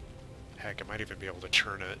 Heck, I might even be able to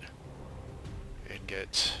turn it and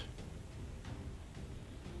get...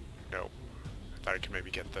 nope. I thought I could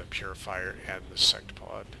maybe get the Purifier and the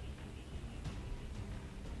Sectopod.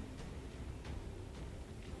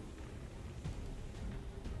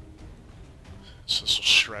 So this will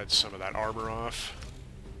shred some of that armor off.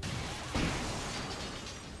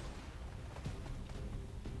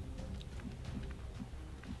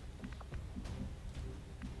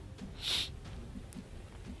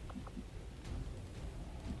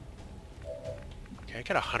 Okay, I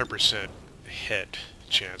got a 100% hit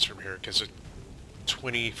chance from here because it's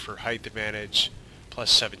 20 for height advantage,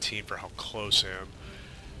 plus 17 for how close I am.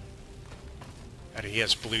 And he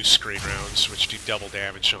has blue screen rounds, which do double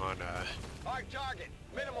damage on Hard target,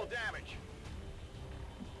 minimal damage.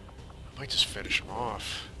 I might just finish him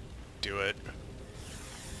off. Do it.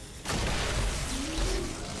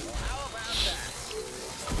 How about that?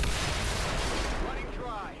 Running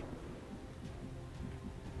dry.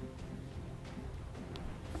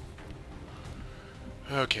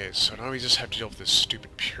 Okay, so now we just have to deal with this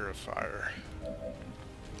stupid purifier.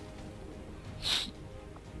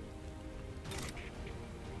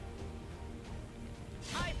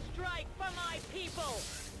 I strike for my people.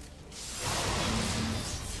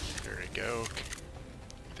 There we go.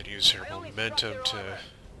 Then use her momentum to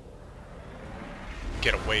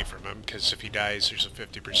get away from him, because if he dies, there's a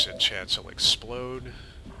 50% chance he'll explode.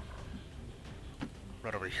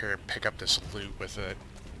 Run over here and pick up this loot with a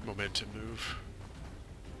momentum move.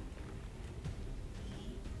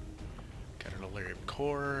 Got an Illyrium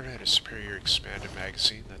core and a superior expanded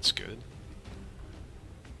magazine, that's good.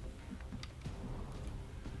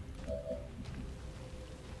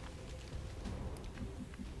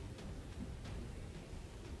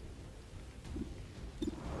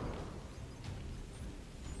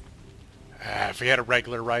 we had a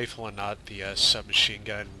regular rifle and not the submachine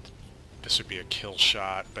gun, this would be a kill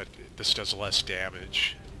shot, but this does less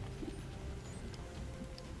damage.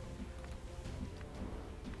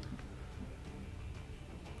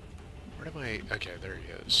 Where am I? Okay, there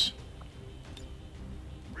he is.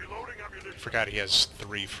 Forgot he has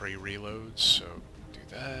 3 free reloads, so do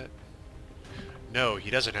that. No, he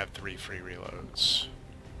doesn't have 3 free reloads.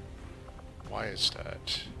 Why is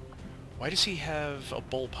that? Why does he have a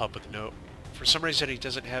bullpup with no... For some reason he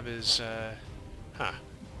doesn't have his, Huh.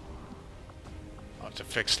 I'll have to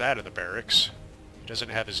fix that in the barracks. He doesn't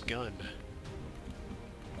have his gun.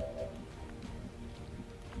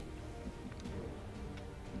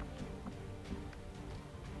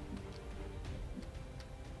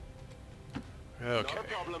 Okay. Not a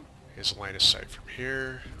problem. Here's a line of sight from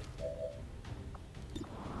here.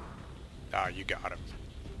 Ah, you got him.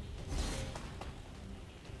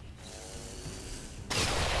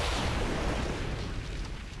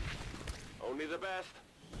 Only the best.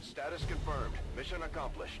 Status confirmed. Mission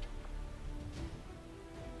accomplished.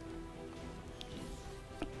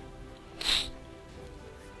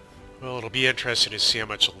 Well, it'll be interesting to see how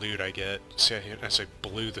much loot I get as I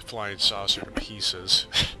blew the flying saucer to pieces.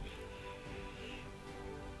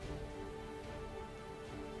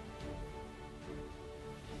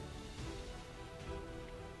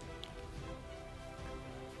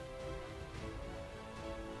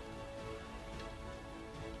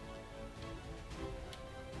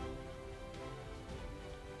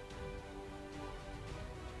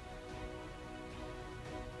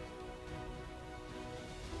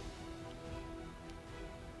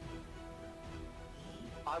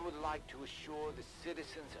 I would like to assure the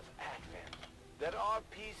citizens of Advent that our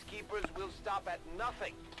peacekeepers will stop at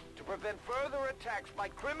nothing to prevent further attacks by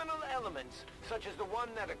criminal elements such as the one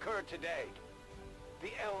that occurred today.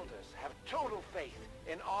 The Elders have total faith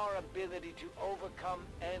in our ability to overcome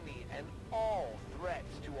any and all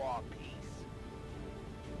threats to our peace.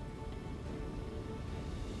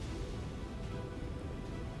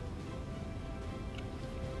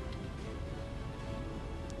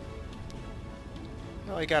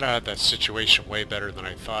 Well, I got out of that situation way better than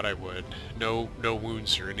I thought I would. No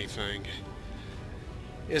wounds or anything.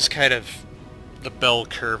 It's kind of the bell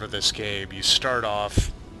curve of this game. You start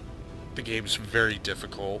off, the game's very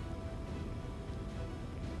difficult.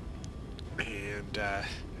 And,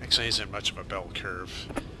 actually isn't much of a bell curve.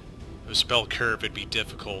 If it was a bell curve, it'd be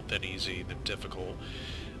difficult, then easy, then difficult.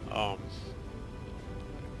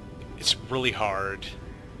 It's really hard.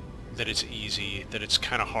 That it's easy, that it's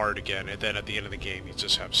kind of hard again, and then at the end of the game you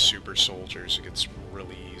just have super soldiers. It gets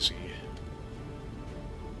really easy.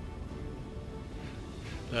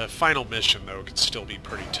 The final mission, though, can still be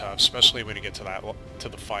pretty tough, especially when you get to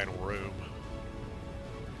the final room.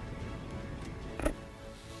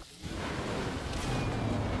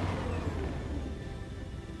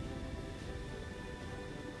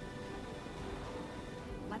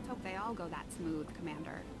 Let's hope they all go that smooth,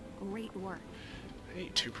 Commander. Great work. I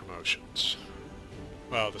need 2 promotions.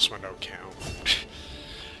 Well, this one don't count.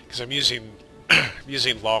 Because I'm using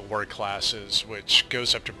using long war classes, which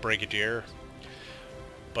goes up to Brigadier.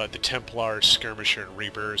 But the Templar, Skirmisher, and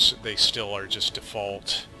Reapers, they still are just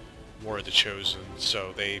default War of the Chosen,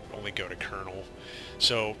 so they only go to Colonel.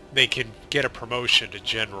 So they can get a promotion to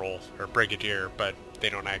General or Brigadier, but they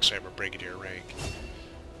don't actually have a Brigadier rank.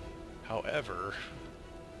 However,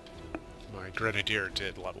 my Grenadier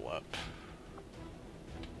did level up.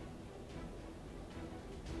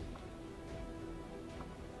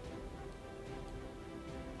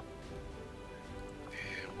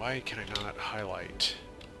 Why can I not highlight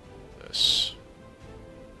this?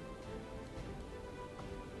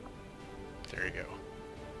 There you go.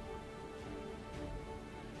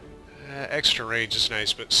 Extra range is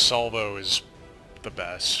nice, but salvo is the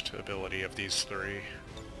best ability of these 3.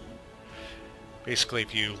 Basically,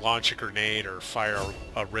 if you launch a grenade or fire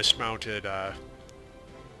a wrist-mounted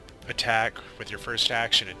attack with your first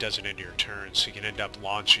action, it does it into your turn, so you can end up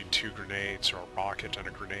launching 2 grenades or a rocket on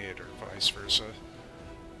a grenade or vice versa.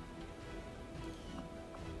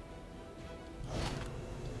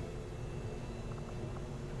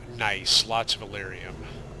 Nice, lots of Illyrium.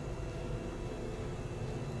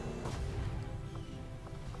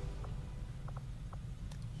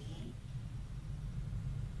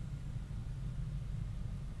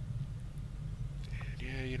 And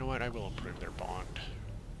yeah, you know what? I will improve their bond.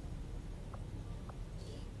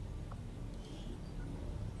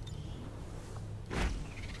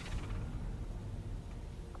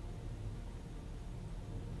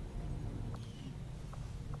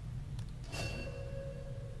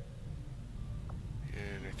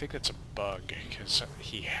 I think that's a bug, because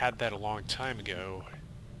he had that a long time ago,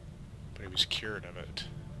 but he was cured of it.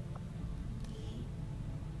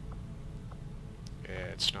 Yeah,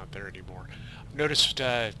 it's not there anymore. I've noticed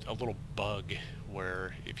a little bug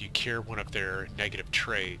where if you cure one of their negative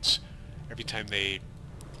traits, every time they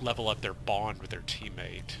level up their bond with their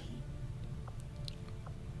teammate,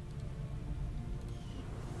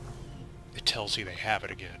 it tells you they have it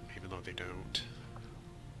again, even though they don't.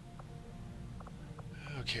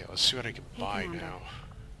 Okay, let's see what I can buy now.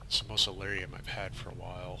 It's the most Illyrium I've had for a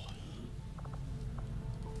while.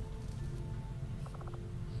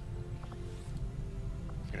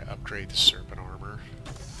 I'm gonna upgrade the Serpent Armor.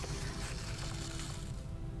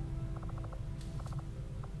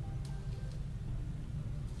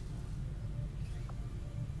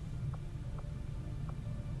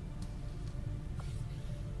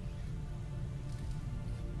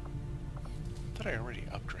 I thought I already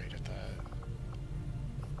upgraded that.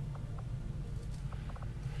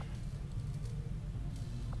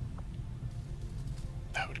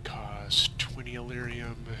 That would cost 20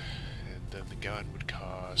 Illyrium, and then the gun would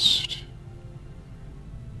cost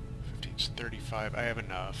 15 to 35. I have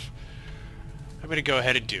enough. I'm going to go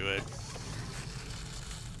ahead and do it.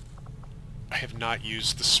 I have not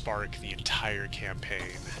used the Spark the entire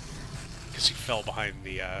campaign, because he fell behind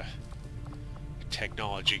the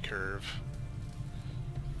technology curve.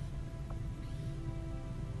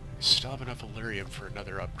 I still have enough Illyrium for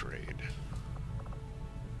another upgrade.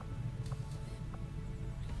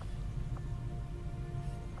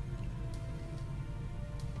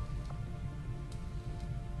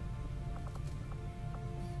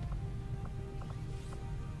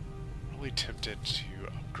 Really tempted to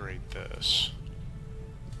upgrade this.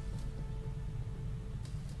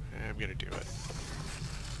 I'm gonna do it.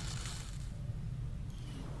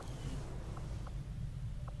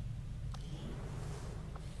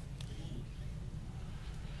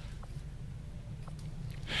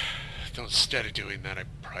 Though instead of doing that, I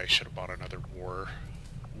probably should have bought another war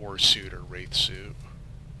suit or wraith suit.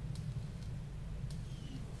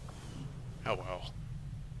 Oh well.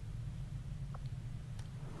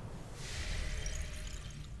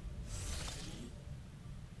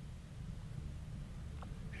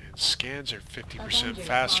 And scans are 50%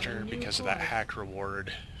 faster because of that hack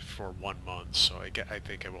reward for 1 month, so I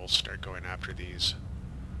think I will start going after these.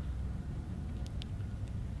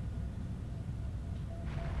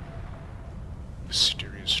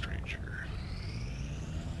 Mysterious stranger.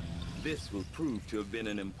 This will prove to have been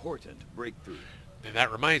an important breakthrough. And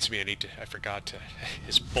that reminds me, I forgot to,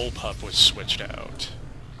 his bullpup was switched out.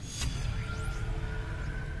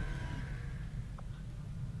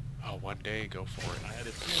 Oh, one day, go for it. I had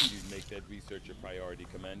assumed you'd make that research a priority,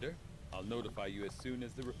 Commander. I'll notify you as soon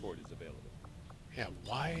as the report is available. Yeah,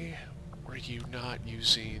 why were you not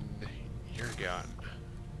using your gun?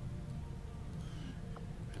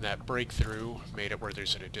 And that breakthrough made it where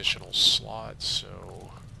there's an additional slot, so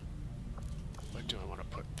what do I want to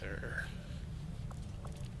put there?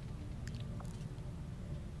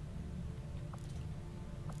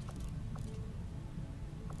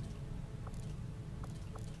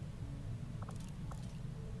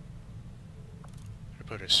 I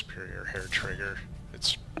put a superior hair trigger.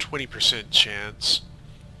 It's 20% chance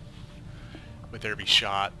with every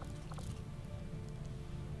shot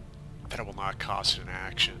that it will not cost an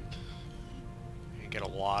action. You can get a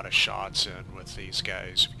lot of shots in with these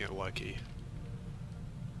guys if you get lucky.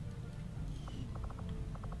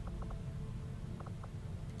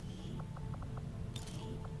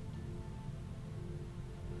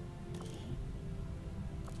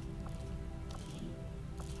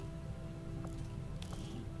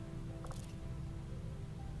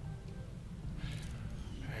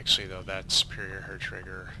 Actually though, that superior hair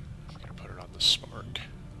trigger, I'm going to put it on the Spark.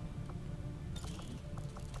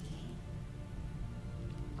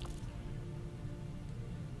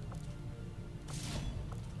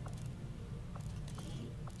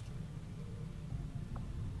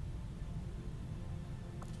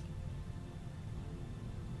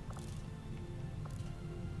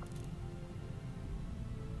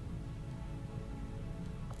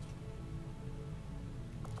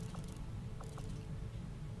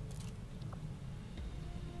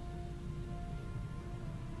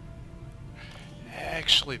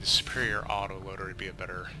 Actually, the superior autoloader would be a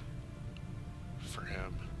better for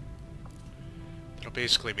him. It'll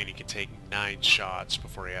basically mean he can take 9 shots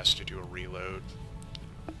before he has to do a reload.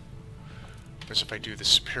 Because if I do the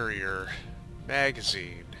superior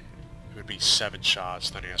magazine, it would be 7 shots,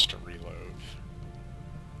 then he has to reload.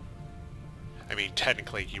 I mean,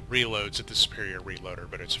 technically he reloads at the superior reloader,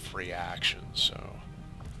 but it's a free action, so...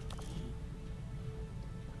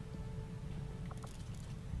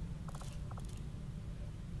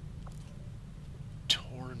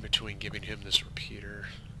 giving him this repeater.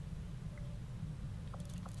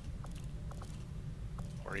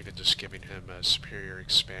 Or even just giving him a superior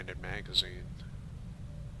expanded magazine.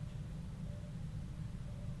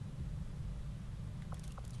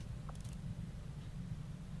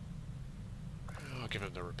 I'll give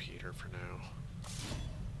him the repeater for now.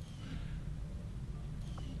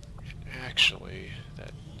 And actually,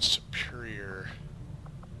 that superior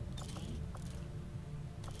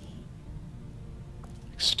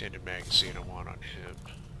extended magazine I want on him.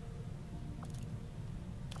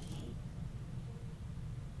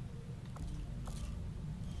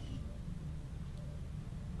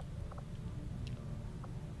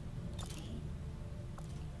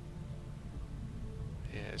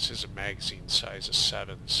 Yeah, this is a magazine size of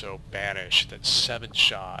 7, so banish, that's 7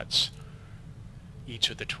 shots, each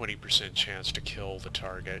with a 20% chance to kill the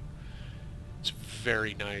target. It's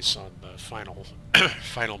very nice on the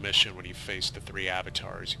final mission when you face the 3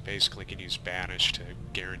 avatars. You basically can use banish to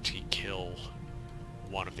guarantee kill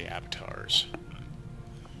one of the avatars.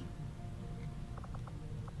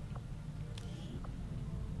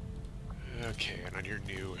 Okay, and on your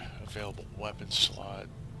new available weapon slot,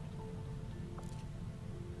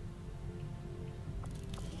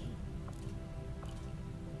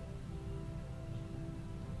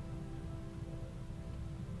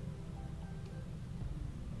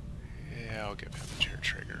 I'll give him a tear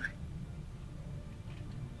trigger.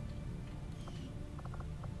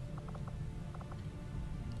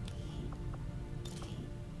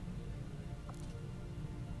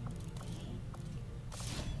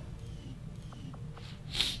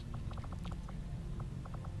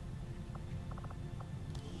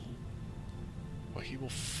 Well, he will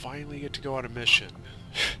finally get to go on a mission.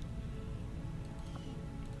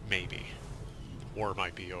 Maybe. War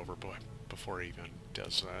might be over before he even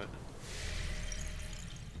does that.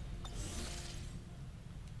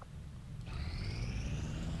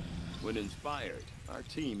 When inspired, our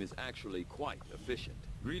team is actually quite efficient.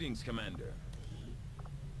 Greetings, Commander.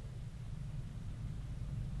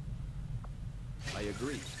 I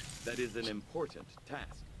agree. That is an important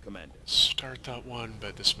task, Commander. Start that one,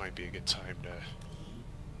 but this might be a good time to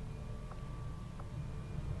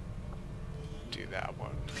do that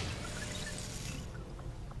one.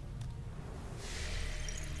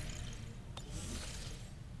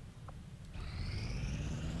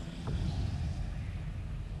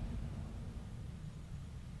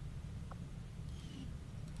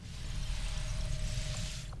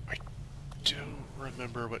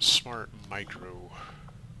 Remember what smart micro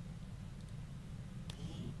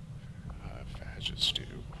phages do.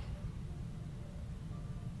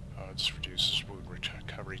 Oh, it just reduces wound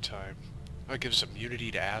recovery time. Oh, it gives immunity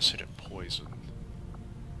to acid and poison.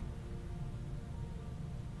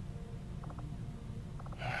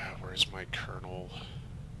 Where's my Colonel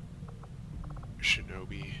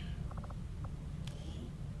Shinobi?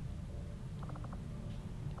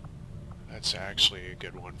 That's actually a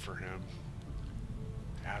good one for him.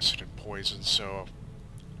 Acid and poison, so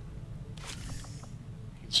you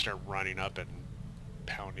can start running up and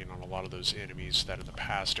pounding on a lot of those enemies that in the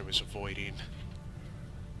past I was avoiding.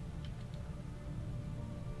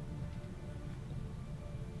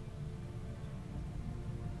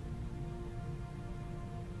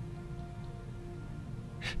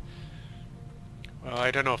 Well,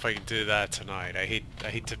 I don't know if I can do that tonight. I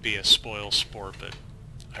hate to be a spoil sport, but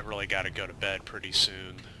I really got to go to bed pretty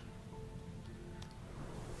soon.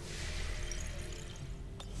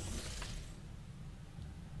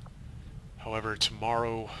 However,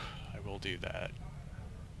 tomorrow I will do that.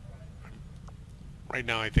 Right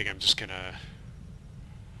now I think I'm just gonna...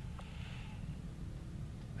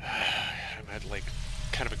 I'm at like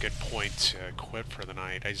kind of a good point to quit for the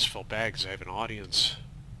night. I just feel bad because I have an audience.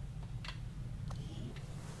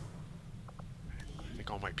 I think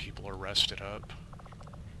all my people are rested up.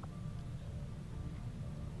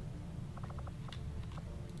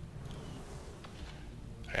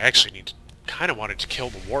 I actually need to... kind of wanted to kill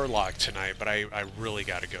the Warlock tonight, but I really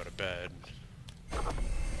got to go to bed.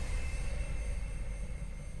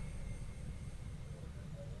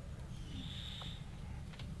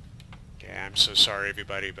 Yeah, I'm so sorry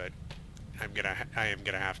everybody, but I am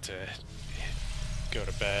gonna have to go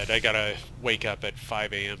to bed. I gotta wake up at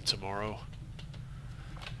 5 a.m. tomorrow.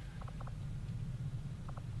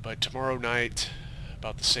 But tomorrow night,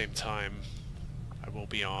 about the same time, I will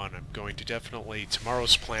be on. I'm going to definitely...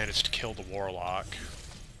 Tomorrow's plan is to kill the Warlock.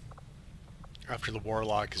 After the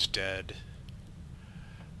Warlock is dead,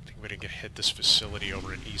 I think I'm going to hit this facility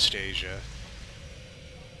over in East Asia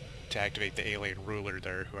to activate the alien ruler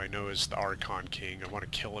there, who I know is the Archon King. I want to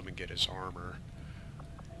kill him and get his armor.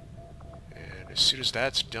 And As soon as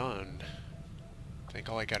that's done, I think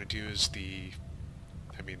all I gotta do is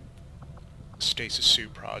stasis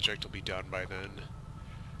suit project will be done by then.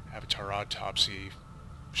 Avatar autopsy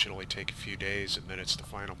should only take a few days, and then it's the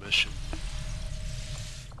final mission.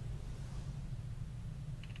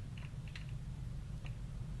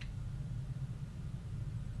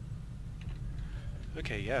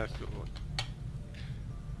 Okay, yeah.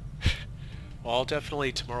 Well, I'll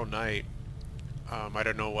definitely tomorrow night. I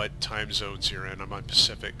don't know what time zones you're in. I'm on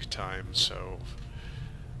Pacific time, so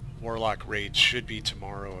Warlock raid should be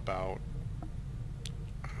tomorrow about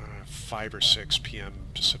 5 or 6 p.m.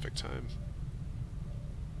 Pacific time.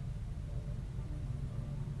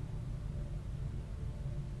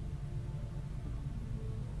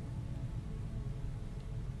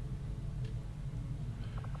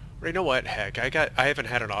 Or you know what? Heck, I haven't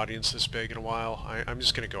had an audience this big in a while. I'm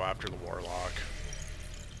just gonna go after the Warlock.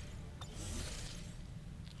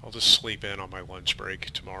 I'll just sleep in on my lunch break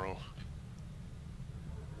tomorrow.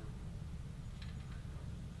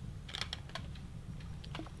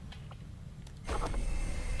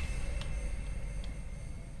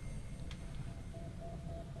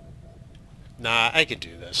 Nah, I can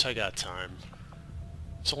do this. I got time.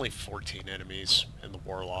 It's only 14 enemies in the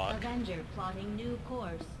Warlock. Avenger plotting new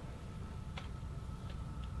course.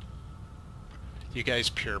 You guys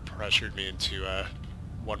peer pressured me into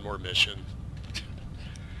one more mission.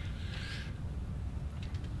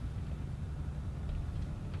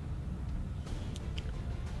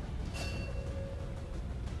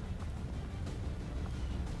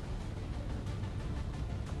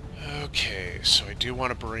 Okay, so I do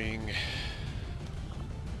want to bring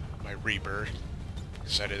my Reaper,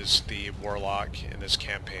 because that is the Warlock in this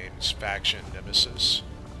campaign's faction nemesis.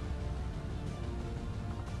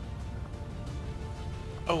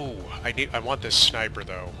 Oh, I want this sniper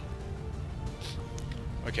though.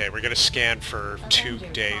 Okay, we're gonna scan for 2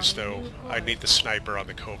 days though. I need the sniper on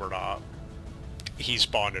the covert op. He's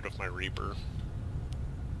bonded with my Reaper.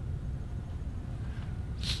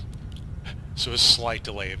 So a slight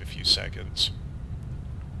delay of a few seconds.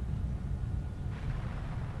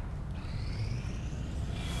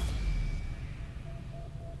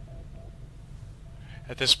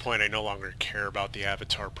 At this point, I no longer care about the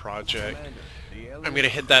Avatar project. I'm going to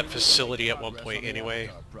hit that facility at one point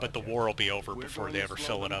anyway, but the war will be over before they ever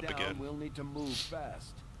fill it up again. Of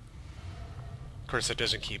course, that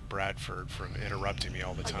doesn't keep Bradford from interrupting me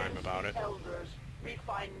all the time about it. Elders, we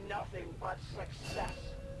find nothing but success.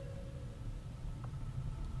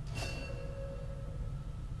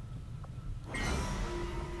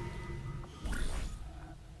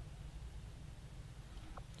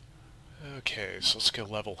 Okay, so let's go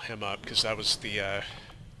level him up, because that was the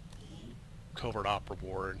covert op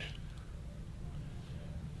reward.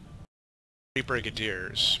 3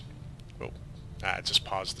 Brigadiers. Oh, just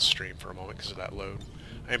pause the stream for a moment because of that load.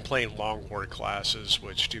 I am playing long war classes,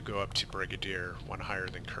 which do go up to Brigadier, one higher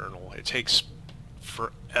than Colonel. It takes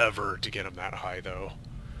forever to get them that high, though.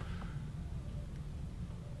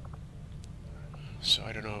 So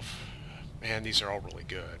I don't know if... Man, these are all really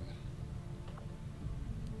good.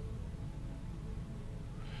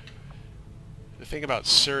 The thing about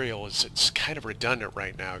Serial is it's kind of redundant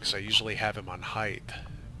right now because I usually have him on height.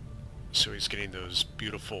 So he's getting those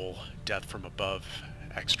beautiful death from above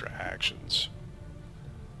extra actions.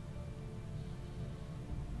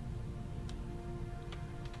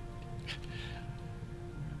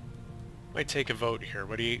 Might take a vote here.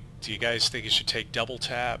 What do you guys think you should take? Double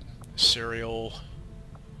tap, Serial,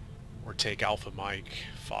 or take Alpha Mike,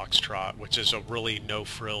 Foxtrot, which is a really no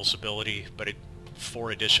frills ability, but it 4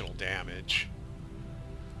 additional damage.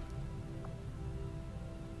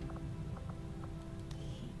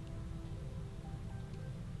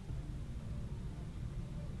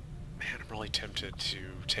 Man, I'm really tempted to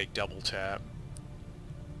take double tap.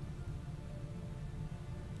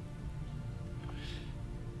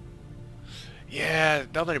 Yeah,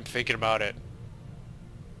 now that I'm thinking about it,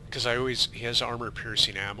 because he has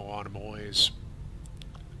armor-piercing ammo on him always.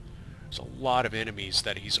 There's a lot of enemies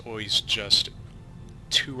that he's always just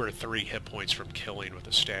 2 or 3 hit points from killing with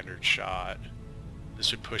a standard shot.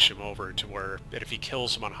 This would push him over to where, if he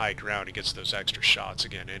kills him on high ground, he gets those extra shots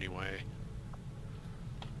again anyway.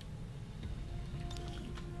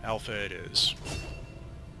 Alpha it is.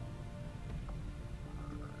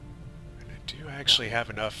 And I do actually have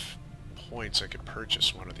enough points I could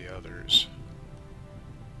purchase one of the others.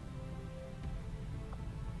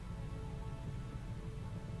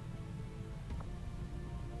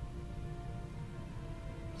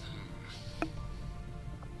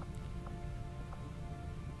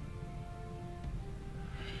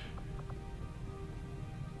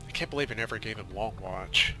 I can't believe I never gave him long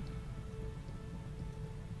watch.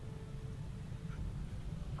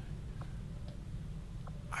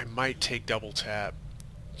 I might take double tap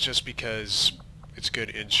just because it's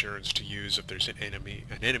good insurance to use if there's an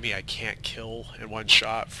enemy I can't kill in one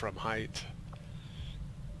shot from height.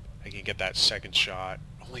 I can get that second shot.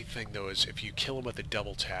 Only thing though is if you kill him with a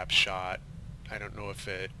double tap shot, I don't know if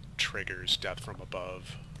it triggers death from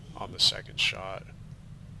above on the second shot.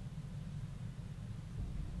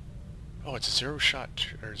 Oh, it's a zero shot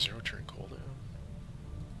or zero turn cooldown.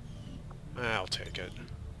 I'll take it.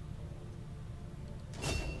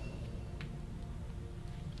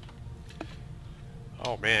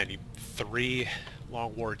 Oh man, 3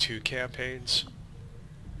 Long War II campaigns?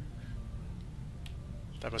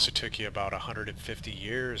 That must have took you about 150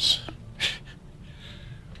 years.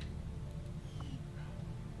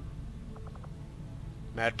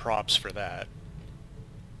 Mad props for that.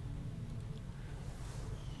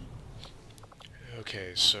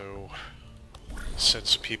 Okay, so send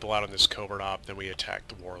some people out on this covert op, then we attack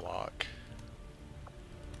the Warlock.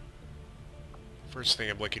 First thing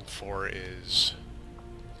I'm looking for is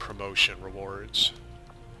promotion rewards.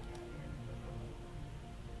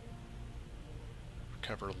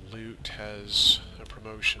 Recover loot has a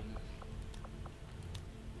promotion.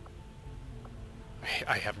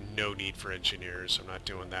 I have no need for engineers. I'm not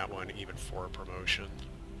doing that one even for a promotion.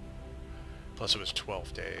 Plus it was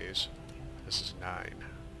 12 days. This is 9.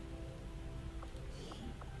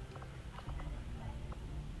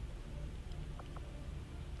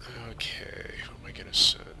 Okay, who am I gonna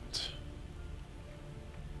send?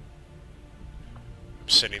 I'm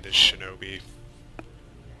sending this shinobi.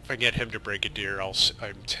 If I get him to Brigadier,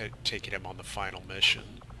 I'm taking him on the final mission.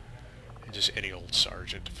 And just any old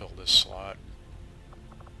sergeant to fill this slot.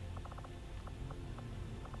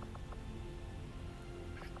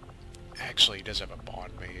 Actually, he does have a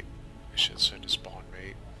bondmate. I should send his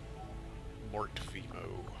bondmate. Mort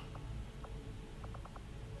Vimo.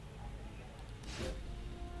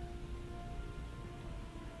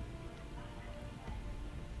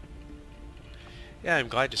 Yeah, I'm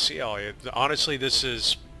glad to see all you. Honestly, this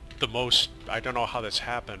is the most... I don't know how this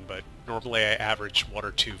happened, but normally I average 1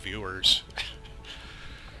 or 2 viewers.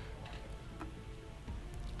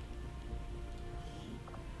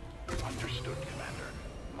 Understood, Commander.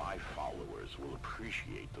 My followers will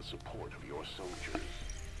appreciate the support of your soldiers.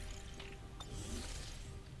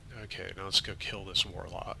 Okay, now let's go kill this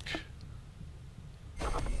Warlock.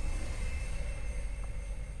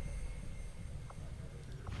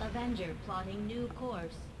 Avenger plotting new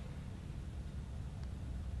course.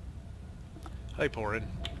 Hi, Porin.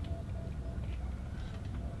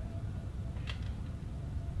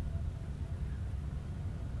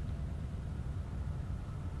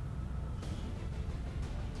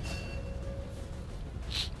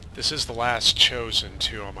 This is the last chosen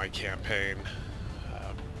too on my campaign,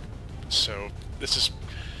 so this is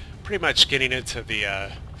pretty much getting into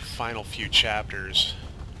the final few chapters.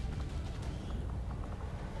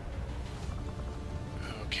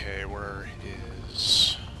 Okay, where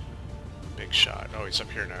is Big Shot? Oh, he's up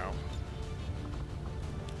here now.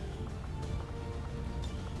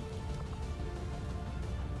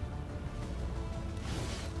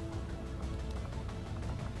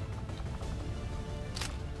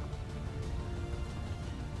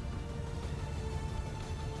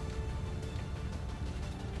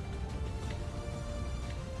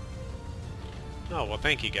 Oh, well,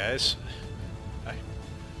 thank you, guys.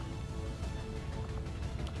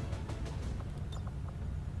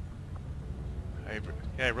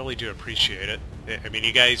 Yeah, I really do appreciate it. I mean,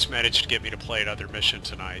 you guys managed to get me to play another mission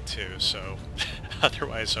tonight, too, so...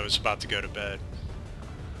 Otherwise, I was about to go to bed.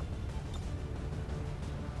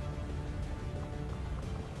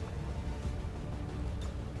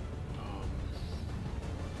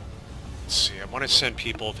 Let's see, I want to send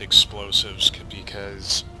people with explosives,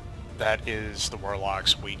 because that is the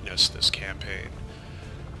Warlock's weakness this campaign.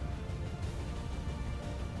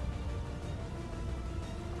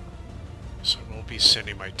 So we'll be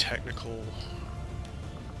sending my technical.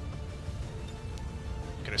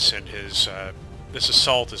 I'm gonna send his, this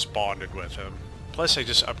assault is bonded with him. Plus I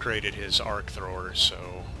just upgraded his arc thrower,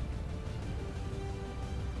 so...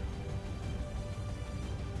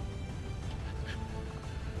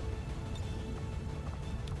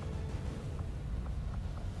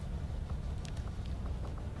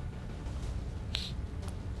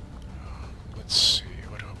 Let's see,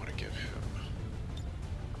 what do I want to give him?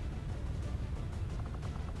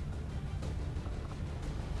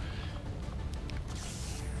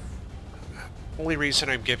 Only reason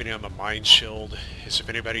I'm giving him a mind shield is if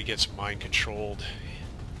anybody gets mind controlled,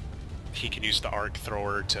 he can use the arc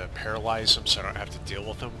thrower to paralyze him, so I don't have to deal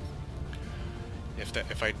with him.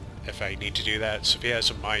 If I need to do that. So if he has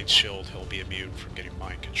a mind shield, he'll be immune from getting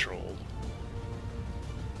mind controlled.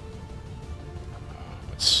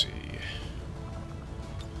 Let's see.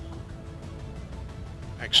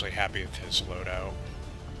 Actually happy with his loadout.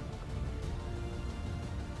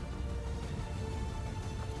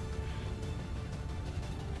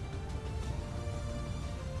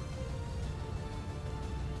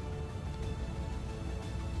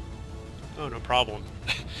 Oh, no problem.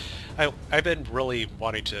 I've been really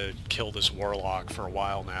wanting to kill this warlock for a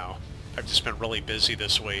while now. I've just been really busy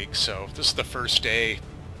this week, so this is the first day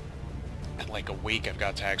in like a week I've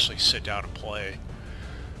got to actually sit down and play.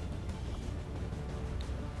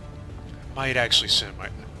 I might actually send my...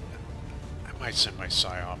 I might send my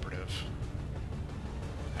Psi Operative.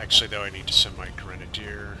 Actually, though, I need to send my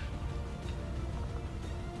Grenadier.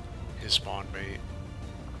 His bondmate.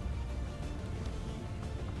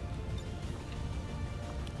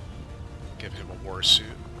 Give him a war suit.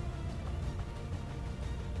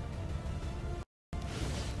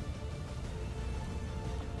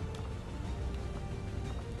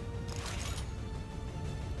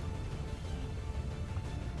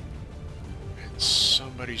 And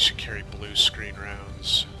somebody should carry blue screen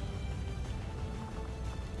rounds.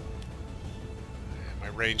 And my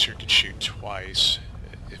ranger can shoot twice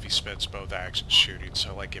if he spends both actions shooting, so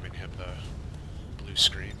I like giving him the blue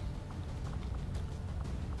screen.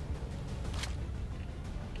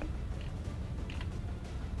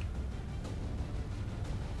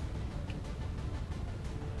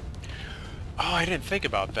 Oh, I didn't think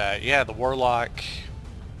about that. Yeah, the Warlock...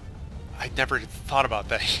 I never thought about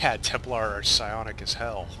that. Yeah, Templar are psionic as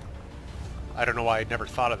hell. I don't know why I never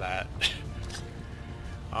thought of that.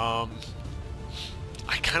 I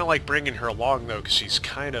kind of like bringing her along, though, because she's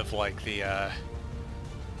kind of like the...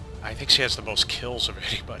 I think she has the most kills of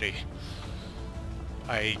anybody.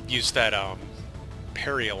 I used that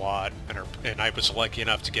parry a lot, and I was lucky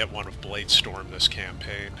enough to get one of Bladestorm this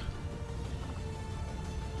campaign.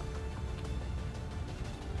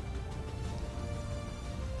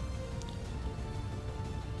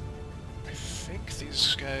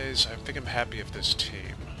 These guys, I think I'm happy with this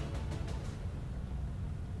team.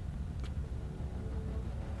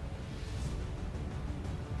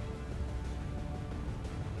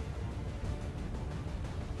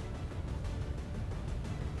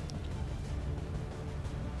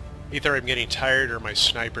 Either I'm getting tired or my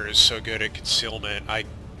sniper is so good at concealment, I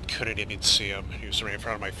couldn't even see him. He was right in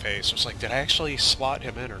front of my face. I was like, did I actually slot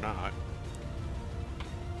him in or not?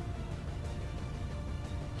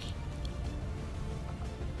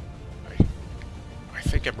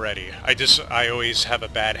 I think I'm ready. I always have a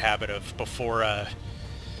bad habit of, before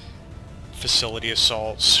facility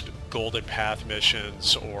assaults, Golden Path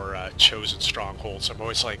missions, or Chosen Strongholds, I'm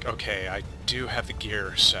always like, okay, I do have the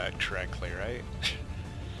gear set correctly, right?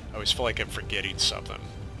 I always feel like I'm forgetting something.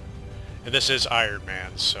 And this is Iron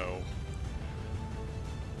Man, so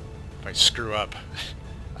if I screw up,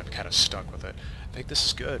 I'm kind of stuck with it. I think this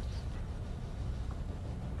is good.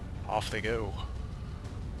 Off they go.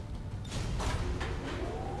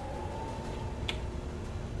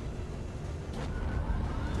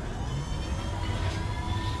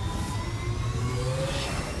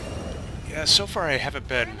 Yeah, so far I haven't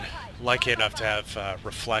been lucky enough to have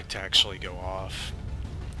Reflect actually go off.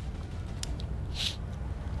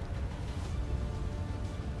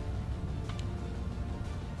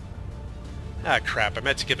 Ah, crap, I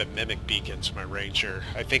meant to give a Mimic Beacon to my Ranger.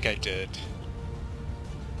 I think I did.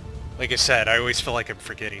 Like I said, I always feel like I'm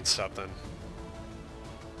forgetting something.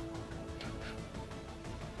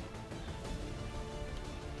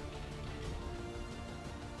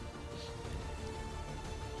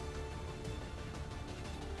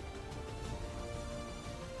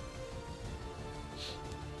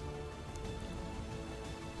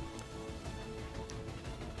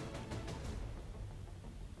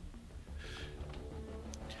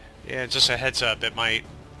 Yeah, just a heads up, it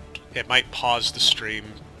might pause the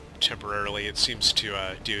stream temporarily. It seems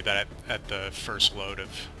to do that at the first load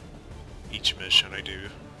of each mission I do.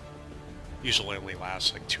 Usually only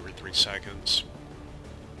lasts like 2 or 3 seconds.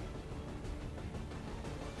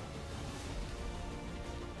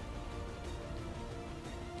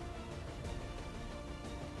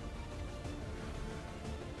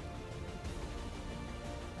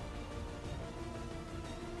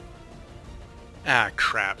 Ah,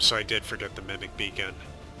 crap, so I did forget the Mimic Beacon.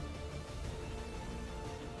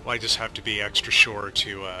 Well, I just have to be extra sure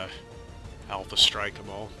to Alpha Strike them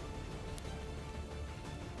all.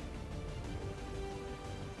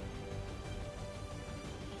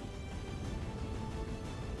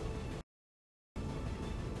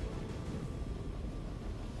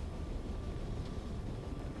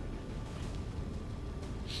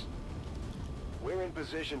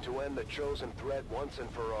 position to end the Chosen threat once and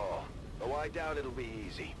for all. Though I doubt it'll be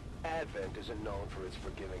easy. Advent isn't known for its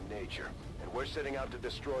forgiving nature, and we're setting out to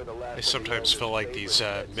destroy the last. I sometimes feel like these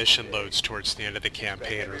mission loads towards the end of the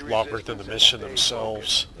campaign are longer than the mission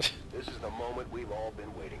themselves. This is the moment we've all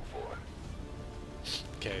been waiting for.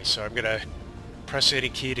 Okay, so I'm gonna press any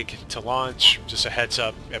key to launch. Just a heads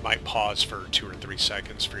up, it might pause for 2 or 3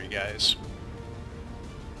 seconds for you guys.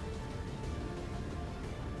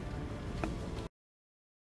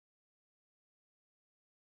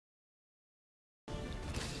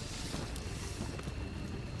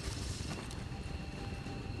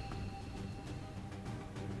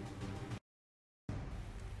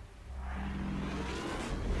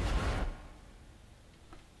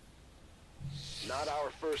 Not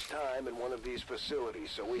our first time in one of these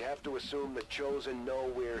facilities, so we have to assume the Chosen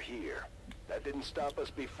know we're here. That didn't stop us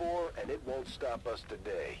before, and it won't stop us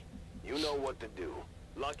today. You know what to do.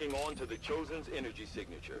 Locking on to the Chosen's energy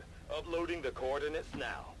signature. Uploading the coordinates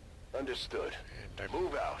now. Understood. And I'm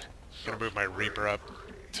Move out. gonna move my Reaper up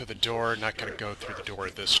to the door. Not gonna go through the door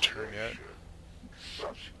this turn yet.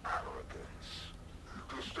 Such arrogance.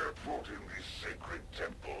 To step foot in this sacred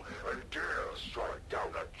temple and dare strike down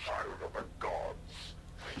a child of the gods.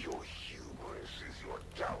 Your hubris is your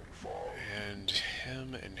downfall. And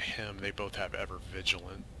him, they both have Ever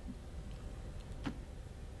Vigilant.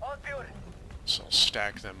 On field. So I'll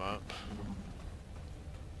stack them up.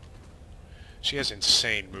 She has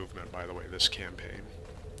insane movement, by the way, this campaign.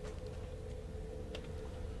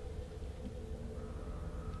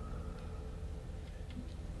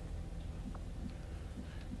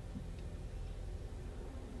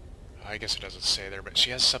 I guess it doesn't say there, but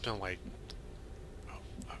she has something like...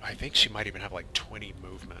 I think she might even have like 20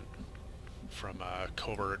 movement from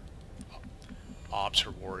covert ops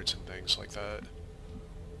rewards and things like that.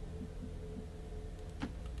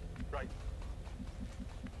 Right.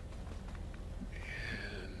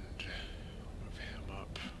 And move him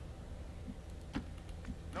up.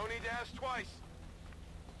 No need to ask twice.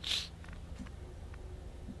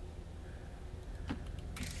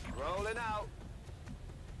 Rolling out.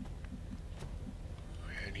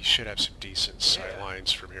 And he should have some decent sight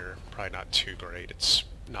lines from here. Probably not too great. It's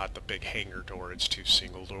not the big hangar door, it's 2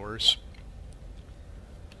 single doors.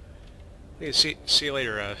 Okay, see you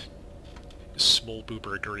later, Small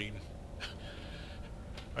Boober Green.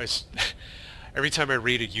 Every time I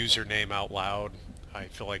read a username out loud, I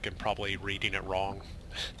feel like I'm probably reading it wrong.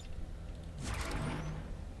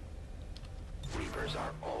 Reapers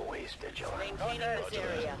are always vigilant. Maintaining this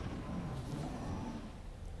area.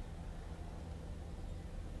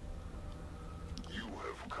 You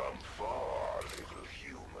have come far, little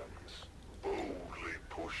humans. Boldly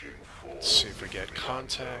pushing forward. Let's see if we get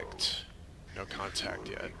contact. No contact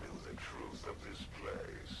yet. If you knew the truth of this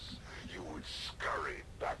place, you would scurry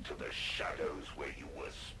back to the shadows where you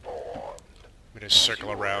were spawned. I'm going to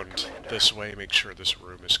circle around this way, make sure this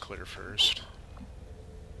room is clear first.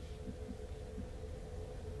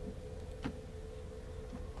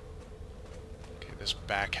 Okay, this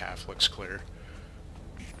back half looks clear.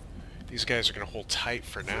 These guys are going to hold tight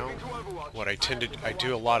for now. What I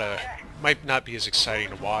do a lot of, might not be as exciting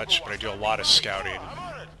to watch, but I do a lot of scouting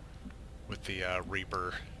with the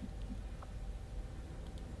Reaper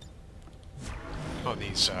on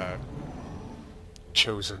these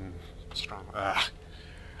Chosen strong. I'm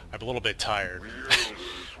a little bit tired.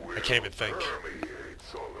 I can't even think.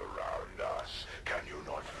 Permeates all around us. Can you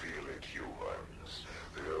not feel it, humans?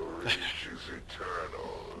 Their reach is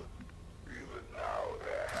eternal. Even now,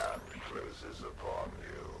 their hand closes upon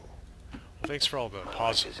you. Well, thanks for all the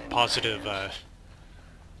positive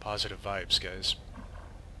vibes, guys.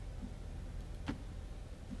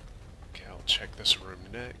 Okay, I'll check this room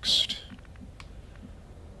next.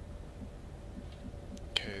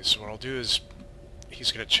 Okay, so what I'll do is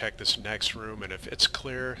he's going to check this next room, and if it's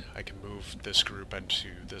clear, I can move this group into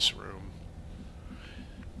this room.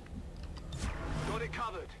 Got it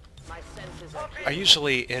covered. My senses are I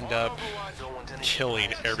usually end up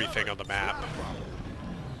killing everything on the map.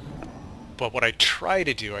 But what I try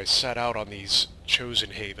to do, I set out on these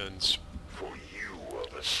Chosen Havens.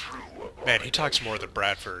 Man, he talks more than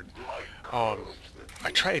Bradford.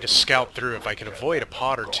 I try to scout through if I can avoid a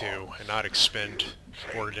pod or two and not expend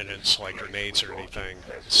ordnance like grenades or anything.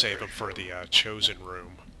 Save them for the Chosen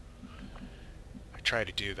room. I try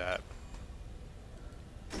to do that.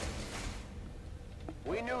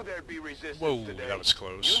 We knew there'd be resistance today. That was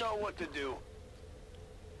close. You know what to do.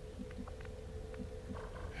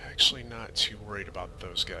 Actually not too worried about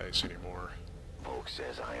those guys anymore. Volk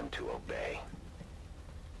says I am to obey.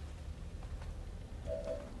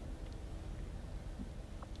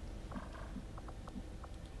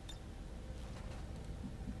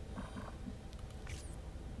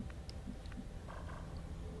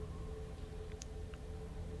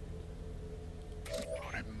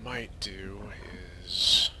 might do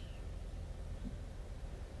is...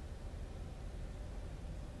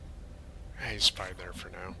 He's probably there for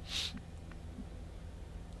now.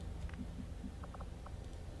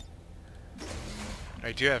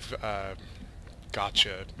 I do have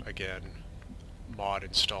Gotcha again mod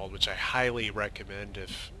installed, which I highly recommend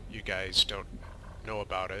if you guys don't know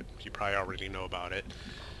about it. You probably already know about it.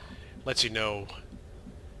 Lets you know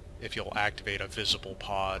if you'll activate a visible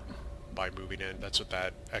pod by moving in. That's what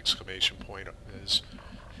that exclamation point is.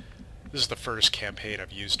 This is the first campaign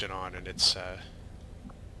I've used it on, and it's a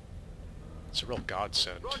real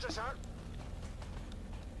godsend. Roger, sir.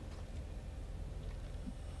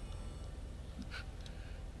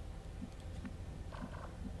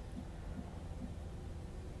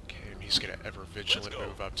 Okay, and he's gonna ever vigilant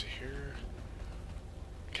move up to here.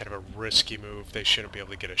 Kind of a risky move. They shouldn't be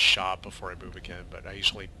able to get a shot before I move again, but I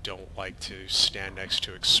usually don't like to stand next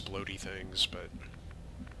to explodey things, but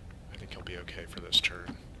I think he'll be okay for this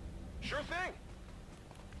turn. Sure thing.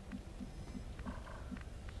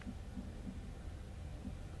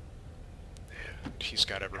 And he's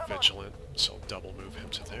got ever vigilant, so I'll double move him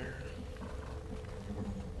to there.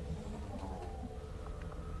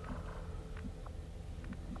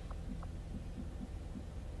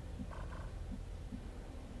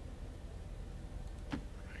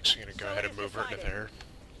 Actually gonna go ahead and move her to there.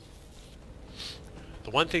 The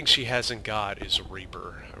one thing she hasn't got is a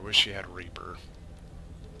Reaper. I wish she had a Reaper.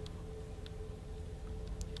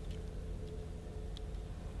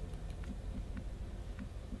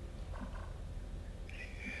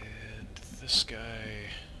 And this guy,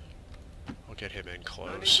 I'll get him in close.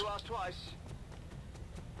 No need to ask twice.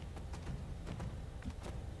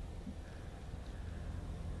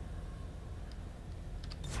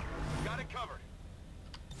 Got it covered.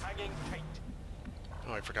 Hanging tight.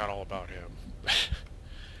 Oh, I forgot all about him.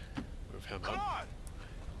 Move him Come up.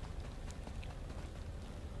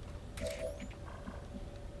 on.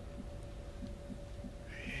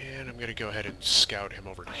 And I'm gonna go ahead and scout him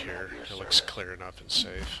over to here. It looks clear enough and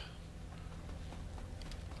safe.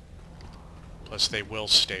 Plus they will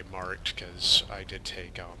stay marked because I did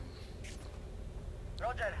take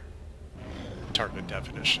Roger. target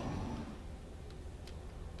definition.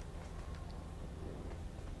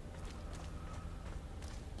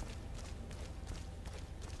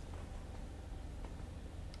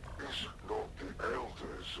 Is it not the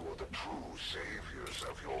elders who are the true saviors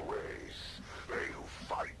of your race? They who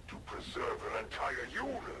fight to preserve an entire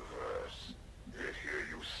universe. Yet here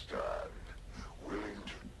you stand, willing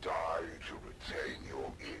to die to retain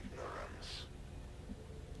your ignorance.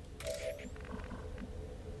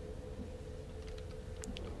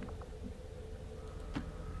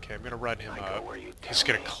 Okay, I'm gonna run him up. He's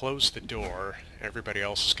gonna close the door. Everybody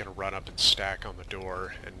else is gonna run up and stack on the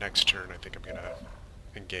door. And next turn, I think I'm gonna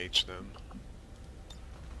engage them.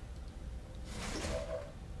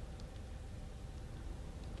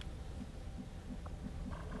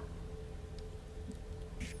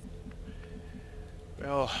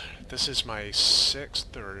 Well, this is my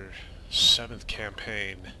 6th or 7th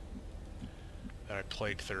campaign that I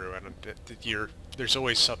played through, and there's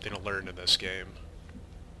always something to learn in this game.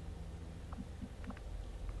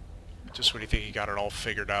 Just when you think you got it all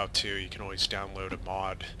figured out too, you can always download a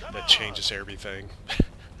mod that changes everything.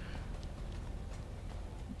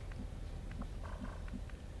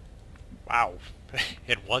 Wow,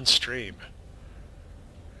 in one stream.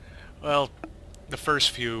 Well, the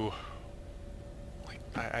first few,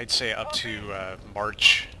 I'd say up to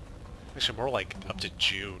March, actually more like up to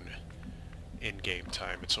June in game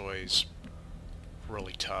time. It's always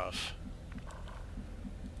really tough.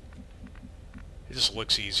 It just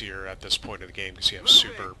looks easier at this point of the game because you have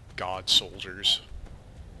super god soldiers.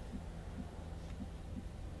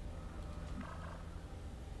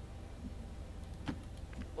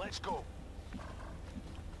 Let's go.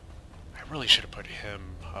 I really should have put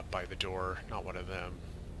him up by the door, not one of them.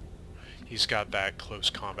 He's got that close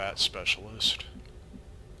combat specialist.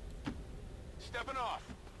 Stepping off.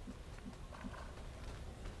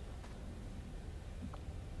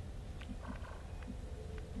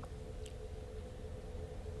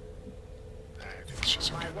 I think it's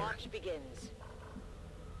just My okay there. watch begins.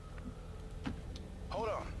 Hold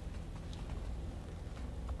on.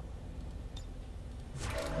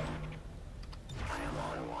 I am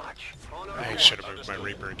on watch. I should have moved my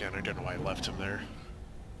Reaper again. I don't know why I left him there.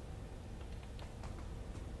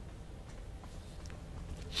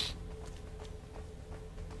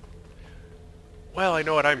 Well, I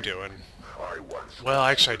know what I'm doing. Well,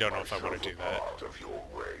 actually, I don't know if I want to do that. You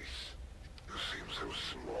seem so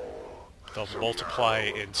small. They'll multiply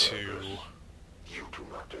into You do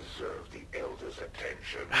not deserve the Elder's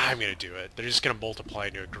attention. I'm gonna do it. They're just gonna multiply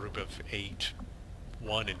into a group of 8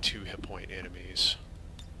 1 and 2 hit point enemies.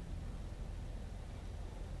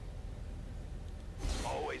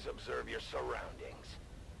 Always observe your surroundings.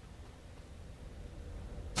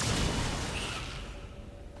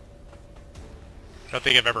 I don't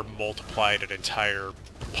think I've ever multiplied an entire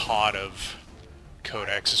pod of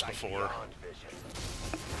codexes before.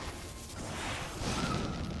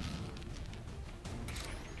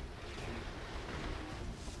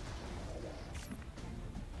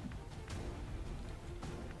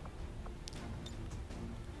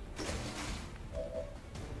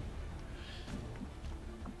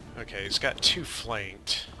 Okay, he's got 2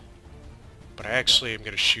 flanked, but I actually am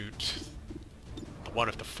going to shoot the one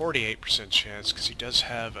with the 48% chance because he does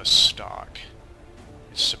have a stock.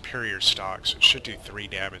 It's superior stock, so it should do 3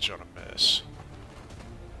 damage on a miss.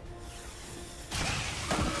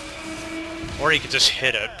 Or he could just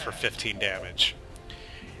hit it for 15 damage.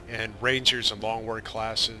 And Rangers and Long War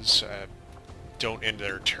classes don't end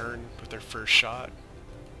their turn with their first shot.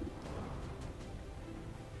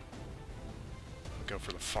 Go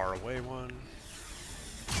for the far away one.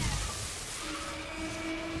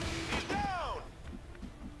 He's down!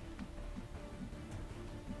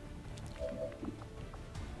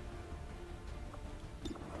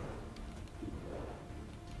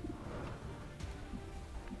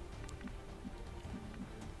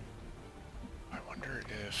 I wonder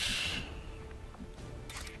if...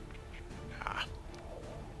 Nah.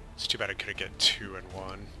 It's too bad I couldn't get 2 in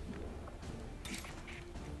 1.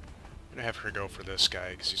 I'm gonna have her go for this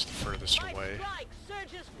guy because he's the furthest away.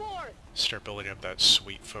 Start building up that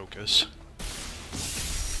sweet focus.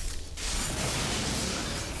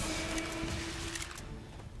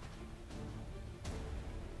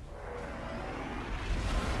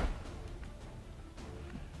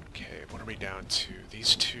 Okay, what are we down to?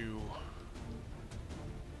 These 2...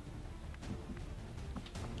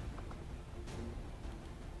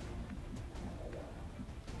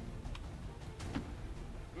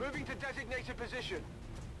 Moving to designated position.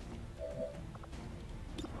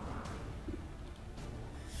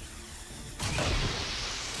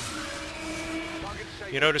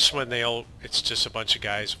 You notice when it's just a bunch of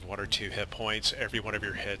guys with 1 or 2 hit points, every one of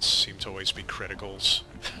your hits seem to always be criticals.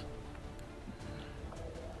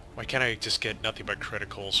 Why can't I just get nothing but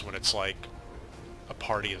criticals when it's like a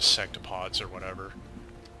party of sectopods or whatever?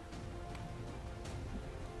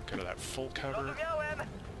 Go to that full cover.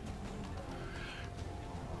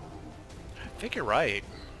 I think you're right.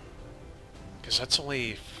 Because that's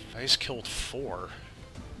only... I just killed 4.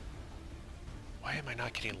 Why am I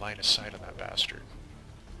not getting line of sight on that bastard?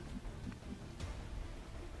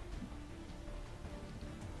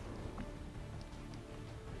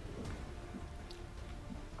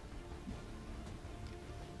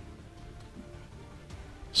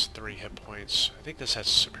 It's 3 hit points. I think this has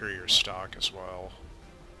superior stock as well.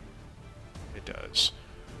 It does.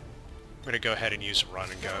 I'm going to go ahead and use a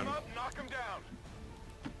run and gun. Up, knock him down.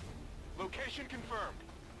 Location confirmed.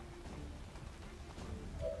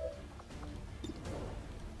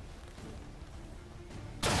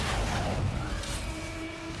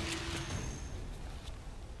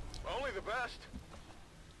 Only the best.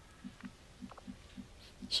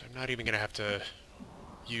 So I'm not even going to have to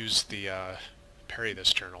use the parry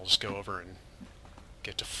this turn. I'll just go over and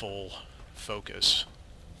get to full focus.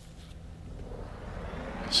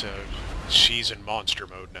 So she's in monster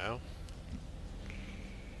mode now.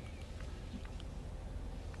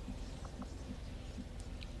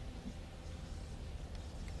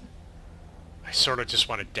 I sort of just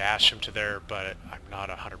want to dash him to there, but I'm not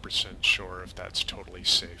 100% sure if that's totally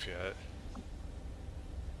safe yet.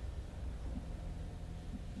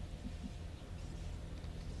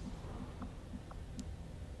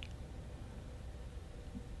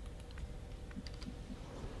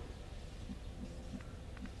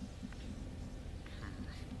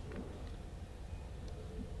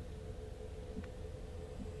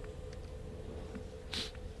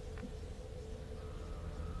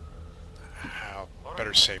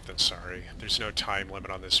 Better safe than sorry. There's no time limit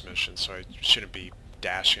on this mission, so I shouldn't be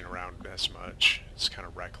dashing around as much. It's kind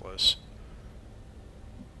of reckless.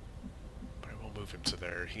 But I will move him to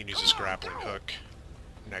there. He can use his grappling hook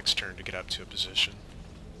next turn to get up to a position.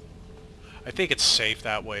 I think it's safe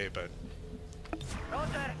that way, but...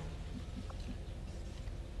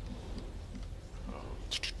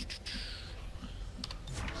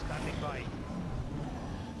 Standing by.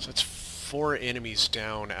 So it's 4 enemies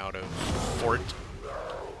down out of 14.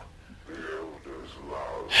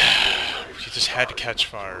 You just had to catch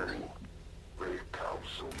fire. When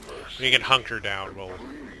you get hunker down, we'll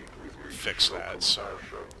fix that, so...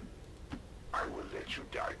 I will let you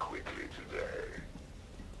die quickly today.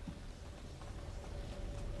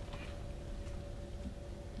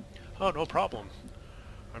 Oh, no problem.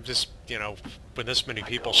 I'm just, you know, when this many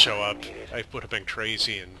people show up, I would have been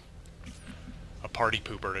crazy and a party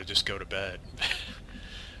pooper to just go to bed.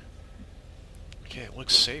 Okay, it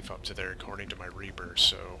looks safe up to there according to my Reaper,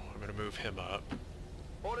 so I'm going to move him up.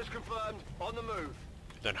 Orders confirmed. On the move.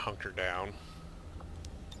 Then hunker down.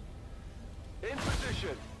 In position.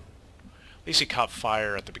 At least he caught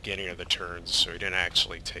fire at the beginning of the turn, so he didn't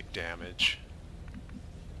actually take damage.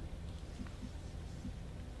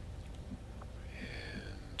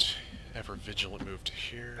 And ever vigilant move to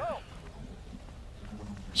here.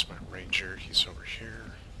 There's my ranger, he's over here.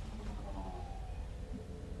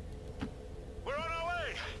 We're on our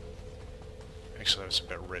way. Actually, that was a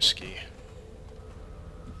bit risky.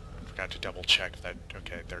 Forgot to double check that.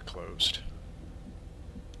 Okay, they're closed.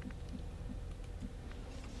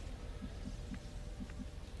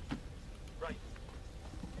 Right.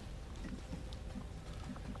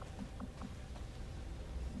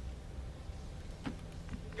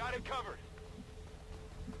 Got it covered.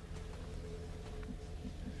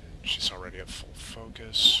 She's already at full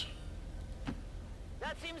focus.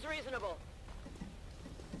 That seems reasonable.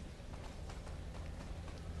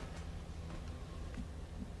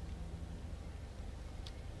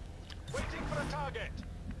 Waiting for the target.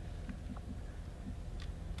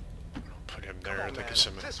 I'll put him there. That gives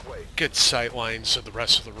him This way. good sight lines of the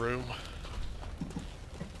rest of the room.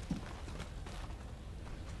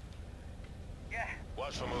 Yeah.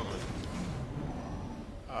 Watch for movement.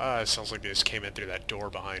 It sounds like they just came in through that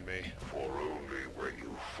door behind me. For only when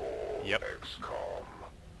you fall, Yep. XCOM,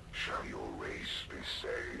 shall your race be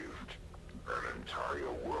saved. An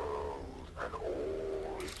entire world and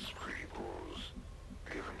all its peoples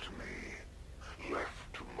given to me,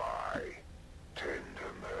 left to my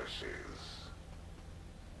tender mercies.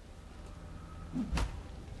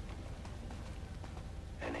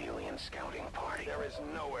 An alien scouting party. There is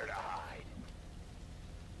nowhere to hide.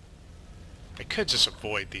 I could just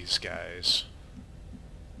avoid these guys.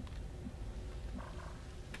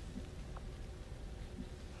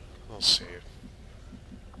 We'll see.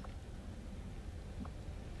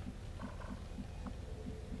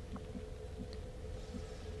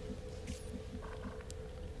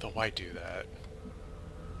 Though why do that?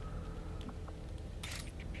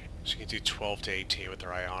 So you can do 12 to 18 with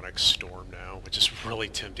their Ionic Storm now, which is really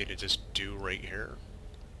tempting to just do right here.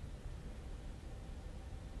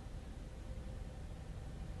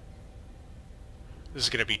 This is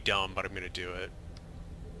going to be dumb, but I'm going to do it.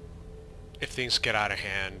 If things get out of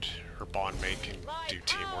hand, her bondmate can do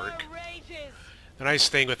teamwork. The nice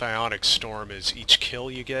thing with Ionic Storm is each kill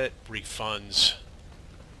you get refunds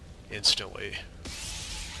instantly.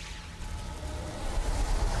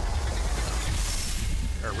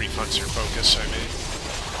 Or refunds your focus, I mean.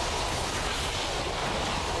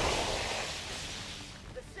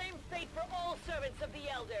 The same fate for all servants of the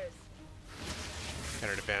Elders.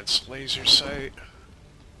 Got an advanced laser sight.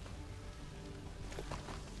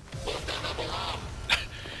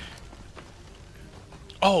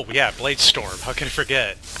 Oh yeah, Blade Storm. How can I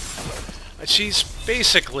forget? She's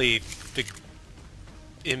basically the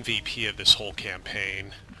MVP of this whole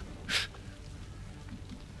campaign.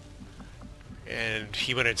 And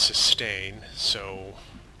he went in sustain, so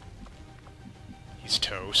he's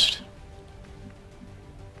toast.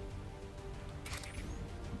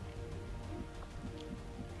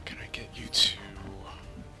 Can I get you to...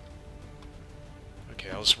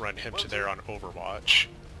 Okay, I'll just run him to there on Overwatch.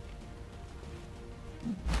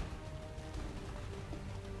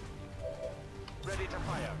 Ready to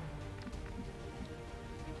fire.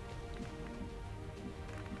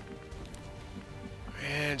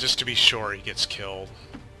 And just to be sure he gets killed.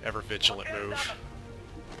 Ever vigilant move.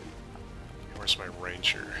 Where's my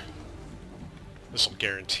ranger? This will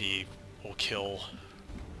guarantee we'll kill.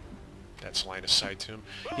 That's line of sight to him.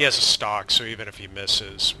 He has a stock, so even if he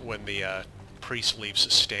misses, when the priest leaves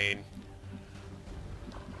sustain,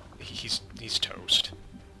 he's toast.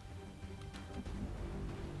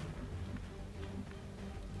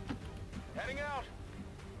 Heading out.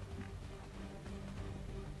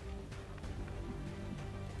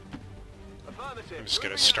 Affirmative. I'm just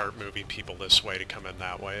gonna start moving people this way to come in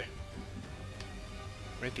that way.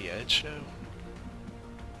 We're at the edge now.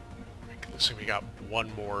 Looks like we got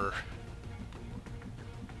one more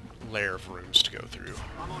layer of rooms to go through.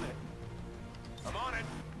 I'm on it. I'm on it.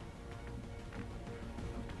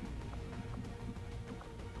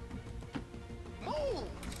 Move!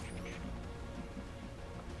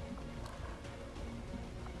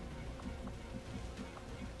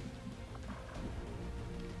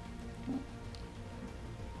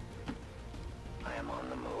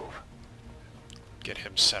 get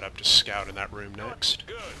him set up to scout in that room next.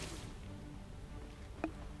 Good.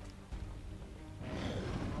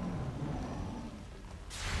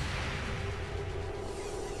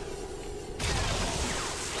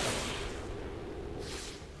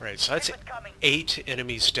 Right, so that's 8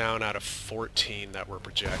 enemies down out of 14 that were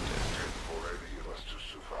projected.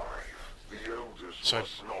 So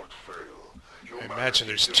I imagine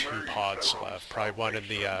there's 2 pods left. Probably one in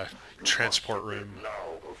the transport room.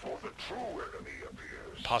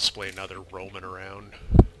 Possibly another roaming around.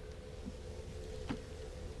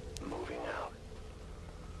 Moving out.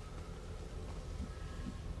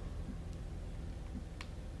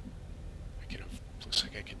 Looks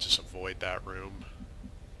like I can just avoid that room.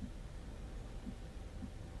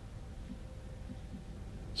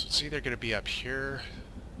 So it's either going to be up here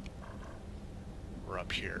or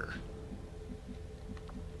up here.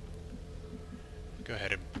 Go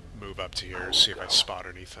ahead and move up to here, see if I spot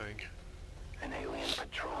anything. An alien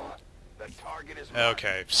patrol. The target is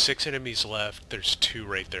Okay, 6 enemies left. There's 2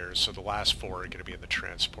 right there, so the last 4 are going to be in the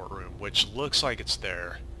transport room, which looks like it's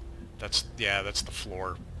there. That's the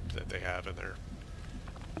floor that they have in there.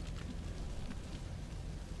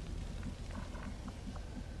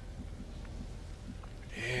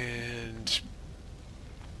 And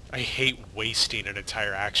I hate wasting an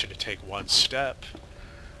entire action to take one step,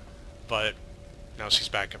 but now she's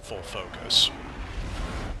back in full focus.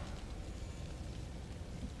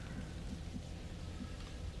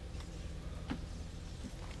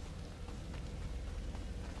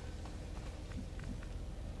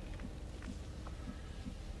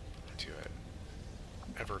 Do it.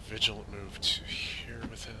 Ever vigilant move to here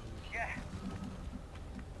with him.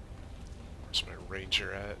 Where's my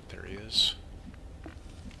ranger at? There he is.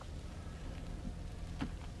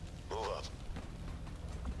 move up.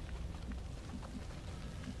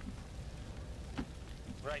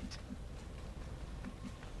 Right.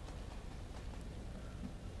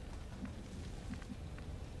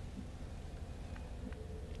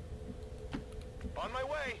 On my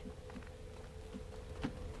way.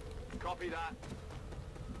 Copy that.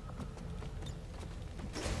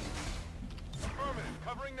 Affirmative.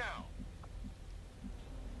 Covering now.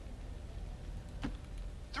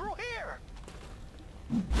 Through here.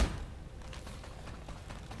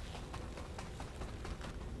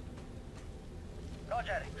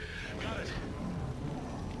 Roger. Got it.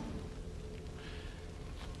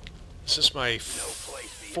 This is my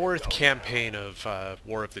 4th campaign of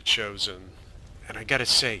War of the Chosen, and I gotta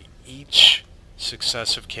say, each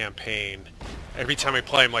successive campaign, every time I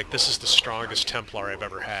play, I'm like, this is the strongest Templar I've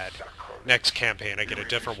ever had. Next campaign, I get a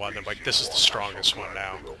different one, I'm like, this is the strongest one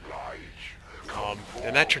now.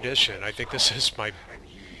 In that tradition, I think this is my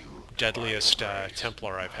deadliest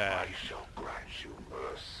Templar I've had.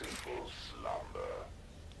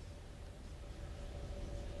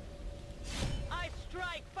 I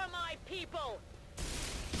strike for my people!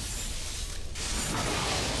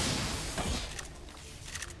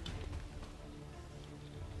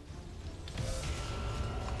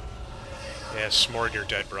 Yeah, Smord your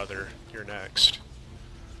dead brother. You're next.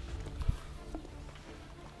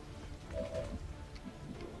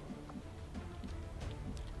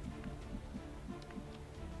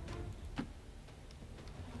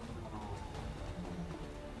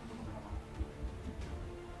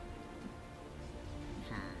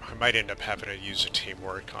 I might end up having to use a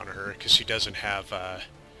teamwork on her, because she doesn't have,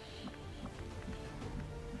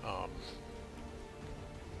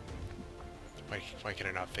 why can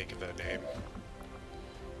I not think of the name?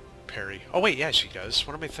 Parry. Oh wait, yeah, she does.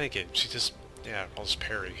 What am I thinking? She just, yeah, I'll just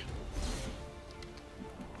parry.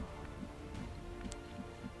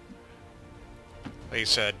 Like I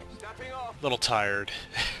said, a little tired.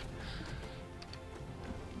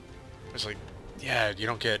 I was like, yeah, you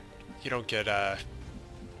don't get,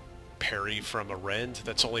 parry from a rend.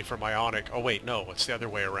 That's only from Ionic. Oh wait, no, it's the other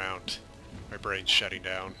way around. My brain's shutting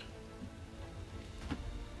down.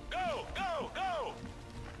 Go! Go! Go!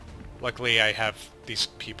 Luckily, I have, these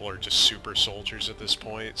people are just super soldiers at this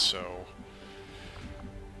point, so...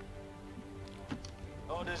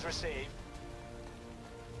 Orders received.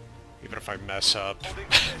 Even if I mess up,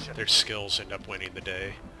 their skills end up winning the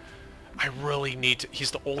day. I really need to... He's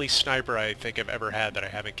the only sniper I think I've ever had that I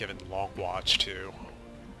haven't given Long Watch to.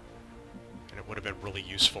 And it would have been really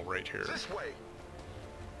useful right here. This way.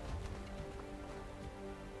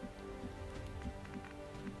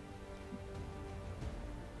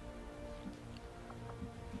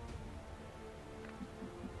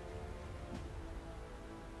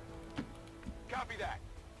 Copy that.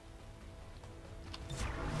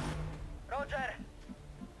 Roger.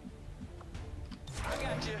 I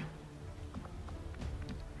got you.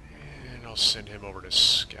 And I'll send him over to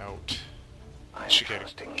scout. Should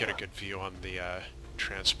get a good view on the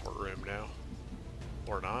transport room now.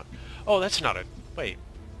 Or not. Oh, that's not a... Wait.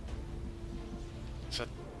 Is that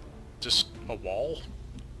just a wall?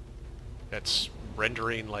 That's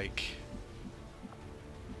rendering like...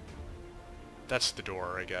 That's the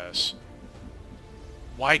door, I guess.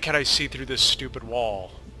 Why can't I see through this stupid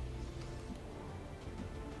wall?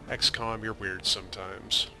 XCOM, you're weird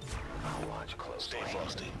sometimes. I'll watch closely. Stay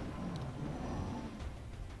frosty.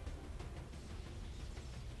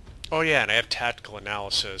 Oh yeah, and I have tactical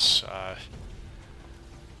analysis,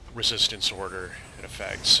 resistance order in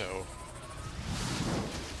effect, so...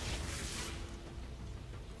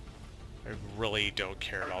 I really don't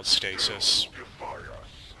care about stasis.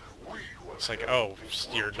 It's like, oh,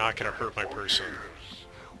 you're not gonna hurt my person.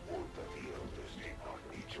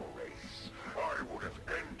 I would have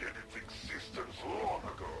ended its existence long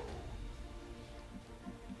ago.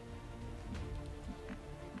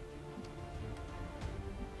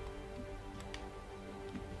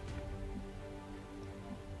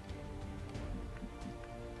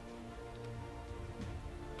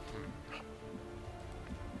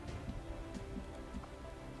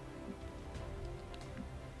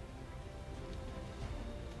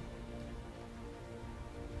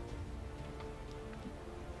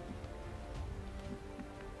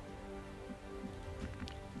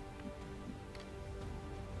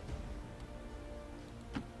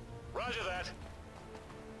 Roger that.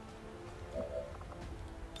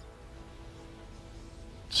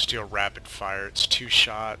 Steel rapid fire. It's 2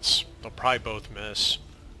 shots. They'll probably both miss,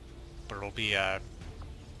 but it'll be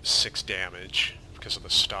 6 damage because of the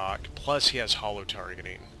stock. Plus he has hollow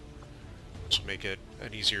targeting, which will make it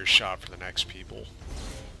an easier shot for the next people.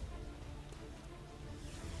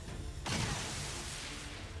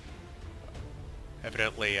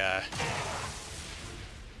 Evidently,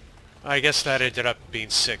 I guess that ended up being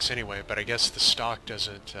 6 anyway, but I guess the stock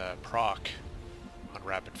doesn't proc on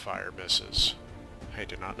rapid fire misses. I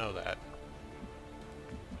did not know that.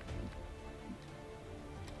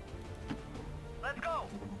 Let's go.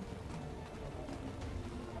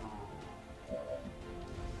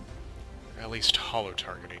 At least hollow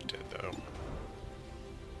targeting did, though.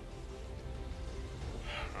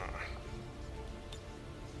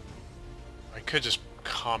 I could just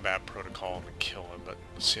combat protocol him and kill him, but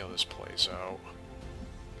let's see how this plays out.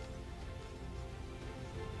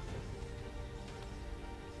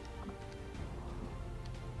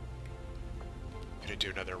 Gonna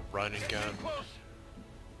do another run and gun.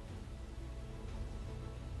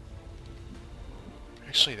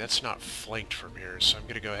 Actually, that's not flanked from here, so I'm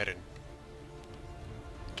gonna go ahead and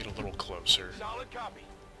get a little closer. Solid copy.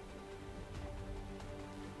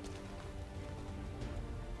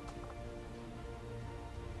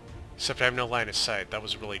 Except I have no line of sight. That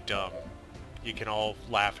was really dumb. You can all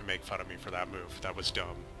laugh and make fun of me for that move. That was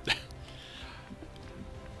dumb.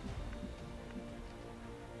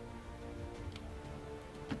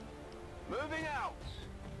 Moving out.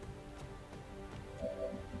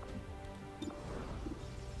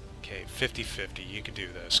 Okay, 50-50. You can do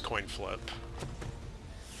this. Coin flip.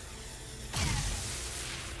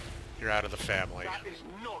 You're out of the family. That is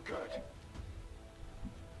not good.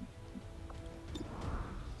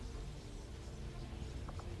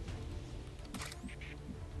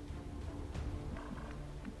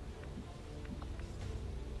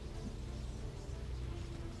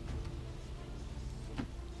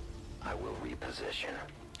 I will reposition.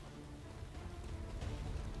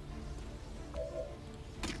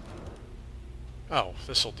 Oh,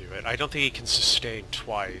 this'll do it. I don't think he can sustain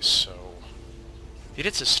twice, so... He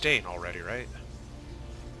did sustain already, right?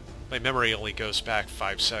 My memory only goes back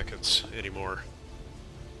 5 seconds anymore.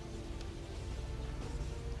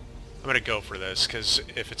 I'm gonna go for this, because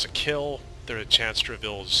if it's a kill, there's a chance to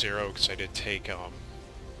reveal 0, because I did take,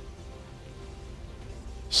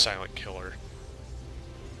 Silent Killer.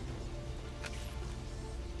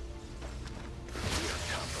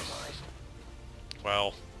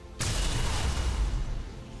 Well...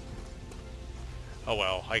 Oh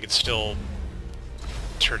well, I can still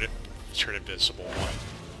turn invisible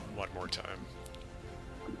one more time.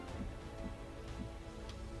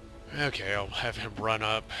 Okay, I'll have him run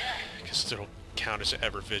up, because it'll count as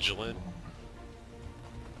ever vigilant.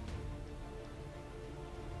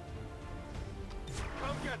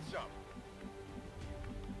 Come get some.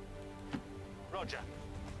 Roger.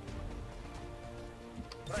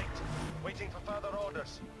 Right. Waiting for further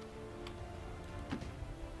orders.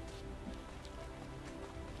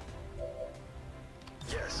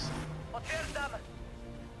 Yes.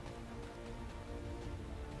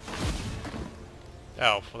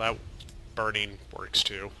 Oh, well that burning works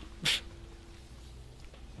too.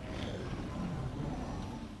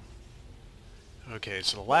 Okay,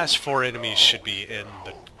 so the last 4 enemies should be in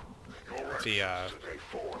the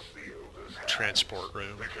transport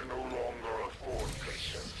room. They can no longer afford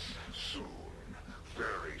patience. Soon,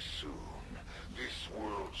 very soon, this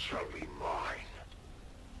world shall be mine.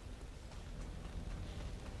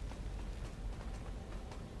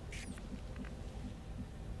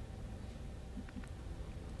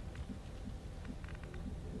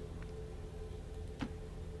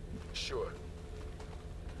 Sure.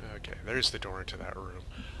 Okay, there's the door into that room.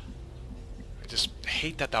 I just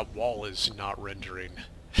hate that that wall is not rendering.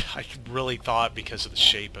 I really thought because of the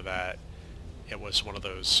shape of that, it was one of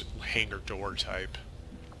those hangar door type.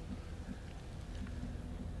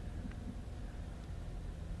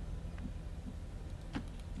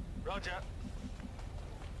 Roger.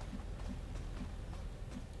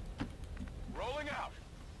 Rolling out.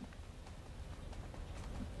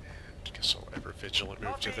 And guess I'll ever vigilant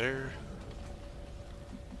move to there.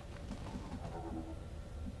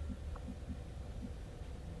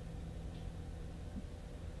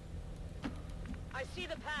 I see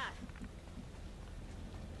the path.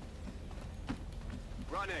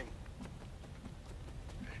 Running.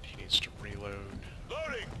 And he needs to reload.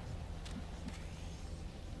 Loading.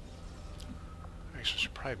 Actually, I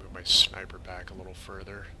should probably move my sniper back a little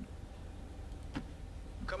further.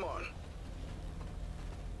 Come on.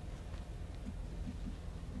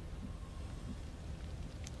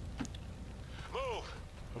 Move.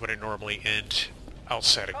 I wouldn't normally end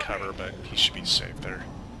outside of cover, but he should be safe there.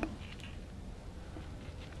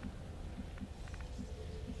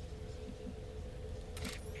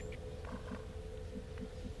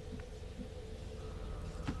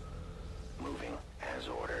 Moving as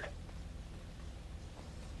ordered.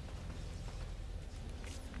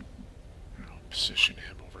 I'll position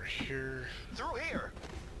him over here. Through here.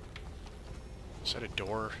 Is that a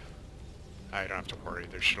door? I don't have to worry,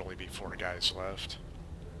 there should only be 4 guys left.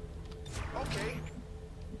 Okay.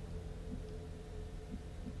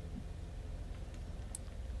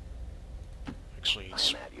 Actually,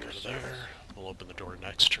 let's go to there. We'll open the door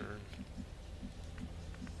next turn.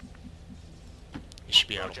 He should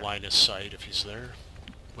be out of line of sight if he's there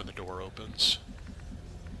when the door opens.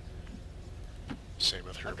 Same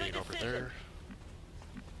with her being over there.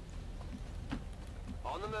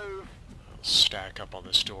 On the move. I'll stack up on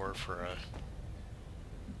this door for a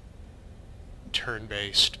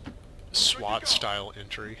turn-based SWAT-style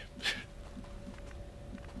entry.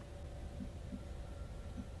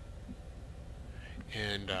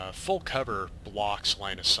 And full cover blocks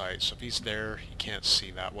line of sight, so if he's there, he can't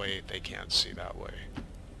see that way, they can't see that way.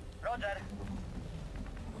 Roger.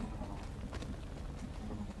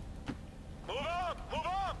 Move up! Move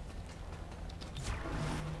up!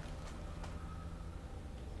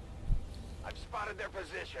 I've spotted their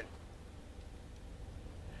position.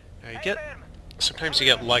 Now sometimes you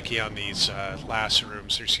get lucky on these last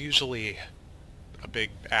rooms. There's usually a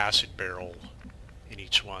big acid barrel in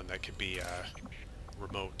each one that could be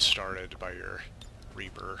remote started by your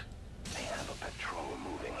Reaper. They have a patrol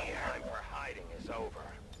moving here. Time for hiding is over.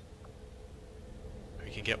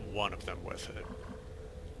 You can get one of them with it.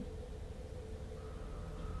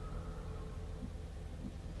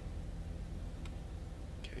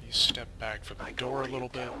 Okay, you step back from the door a little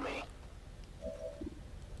bit.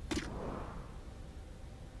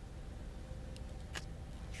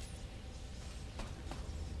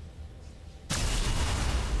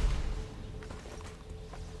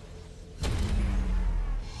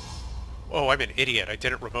 Oh, I'm an idiot. I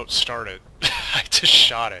didn't remote start it. I just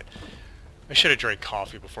shot it. I should have drank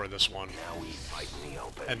coffee before this one.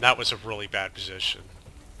 And that was a really bad position.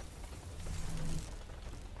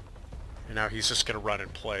 And now he's just going to run in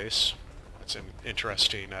place. That's an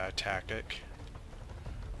interesting tactic.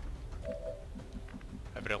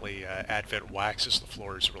 Evidently, Advent waxes the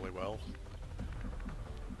floors really well.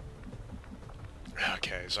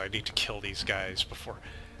 Okay, so I need to kill these guys before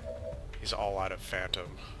he's all out of Phantom.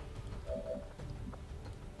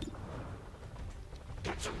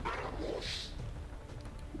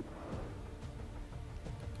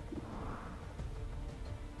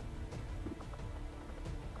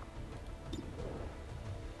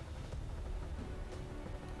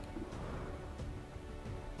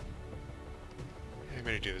 I'm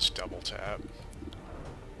going to do this double tap.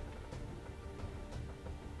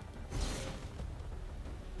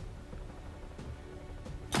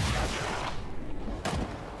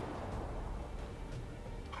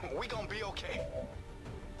 We gonna be okay.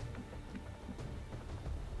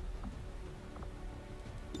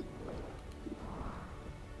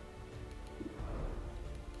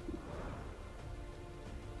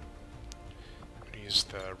 I'm going to use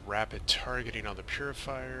the rapid targeting on the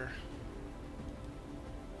Purifier.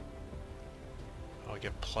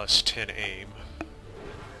 get plus 10 aim.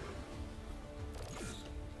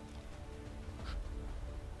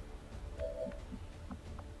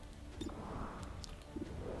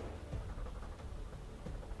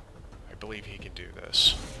 I believe he can do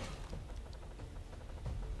this.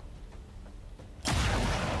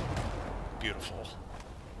 Beautiful.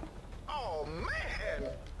 Oh, man!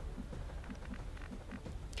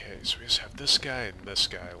 Okay, so we just have this guy and this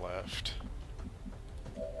guy left.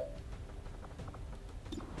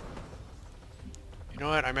 You know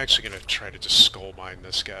what? I'm actually going to try to just skull mine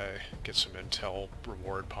this guy. Get some intel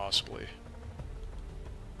reward, possibly.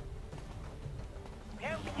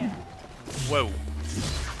 Whoa!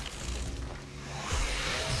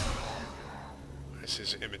 This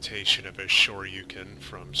is an imitation of a Shoryuken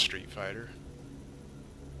from Street Fighter.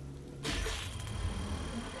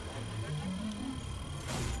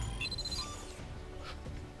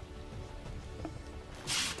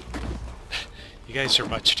 You guys are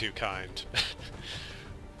much too kind.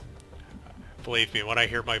 Believe me, when I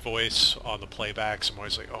hear my voice on the playbacks, I'm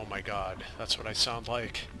always like, oh my god, that's what I sound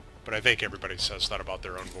like. But I think everybody says that about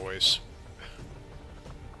their own voice.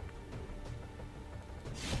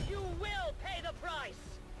 You will pay the price!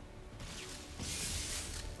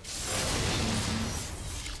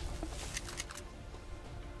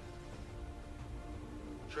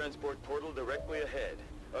 Transport portal directly ahead.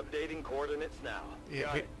 Updating coordinates now.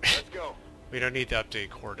 Yeah, Let's go. we don't need to update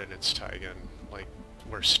coordinates, Tigan. Like,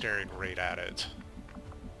 we're staring right at it.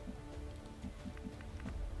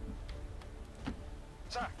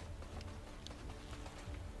 Sir.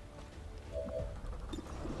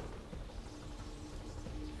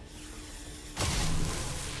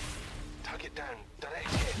 Target down. Direct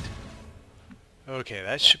hit. Okay,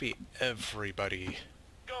 that should be everybody.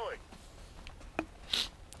 Going.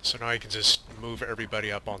 So now I can just move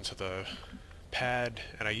everybody up onto the pad,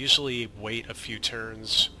 and I usually wait a few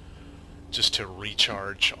turns just to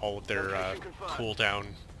recharge all of their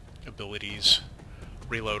cooldown abilities,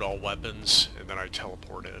 reload all weapons, and then I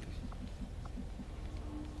teleport in.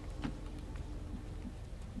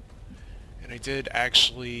 And I did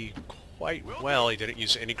actually quite well. I didn't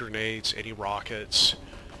use any grenades, any rockets,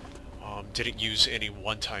 didn't use any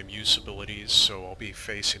one-time use abilities, so I'll be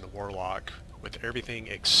facing the Warlock with everything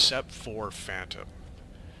except for Phantom.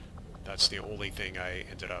 That's the only thing I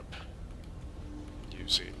ended up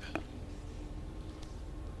using.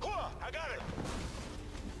 I got it.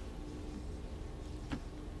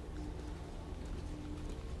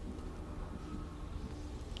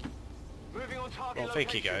 Moving on target Well,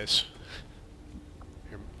 thank you location. guys.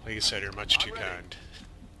 Like I said, you're much too kind.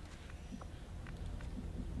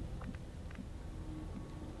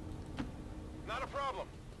 Not a problem.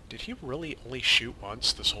 Did he really only shoot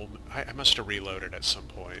once this whole... I must have reloaded at some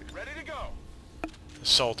point. Ready to go. The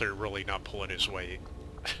Salter really not pulling his weight.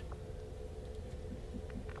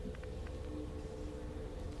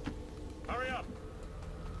 Hurry up.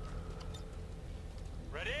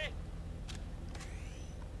 Ready?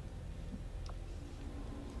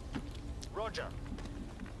 Roger.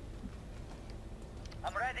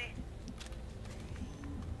 I'm ready.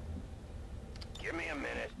 Give me a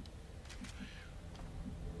minute.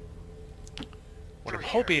 What I'm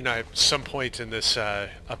hoping at some point in this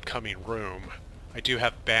upcoming room, I do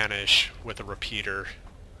have Banish with a repeater.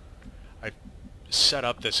 I set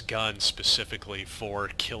up this gun specifically for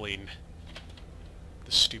killing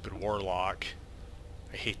the stupid Warlock.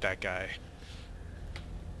 I hate that guy.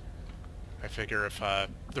 I figure if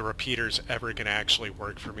the repeater's ever going to actually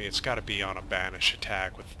work for me, it's got to be on a Banish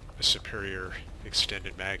attack with a superior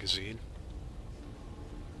extended magazine.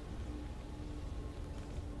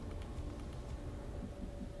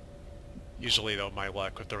 Usually, though, my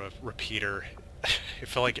luck with the repeater, I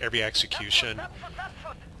feel like every execution,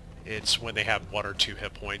 it's when they have 1 or 2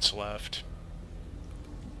 hit points left.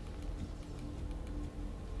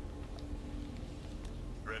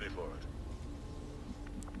 Ready for it.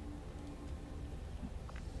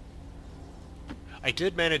 I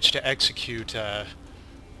did manage to execute the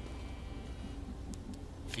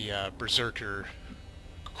Berserker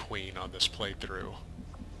Queen on this playthrough.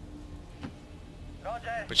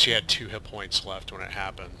 But she had 2 hit points left when it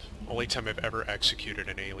happened. Only time I've ever executed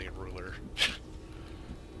an alien ruler.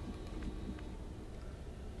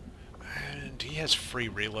 And he has free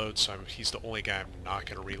reload, so he's the only guy I'm not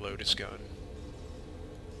going to reload his gun.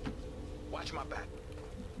 Watch my back.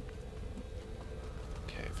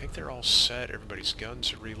 Okay, I think they're all set. Everybody's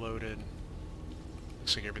guns are reloaded.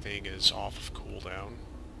 Looks like everything is off of cooldown.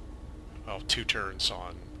 Well, 2 turns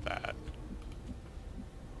on that.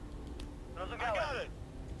 I got it.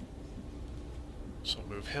 So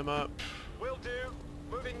move him up. Will do.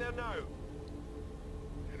 Moving there now.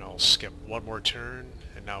 And I'll skip one more turn,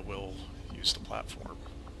 and now we'll use the platform.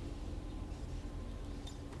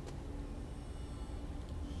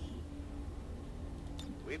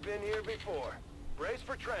 We've been here before. Brace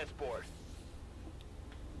for transport.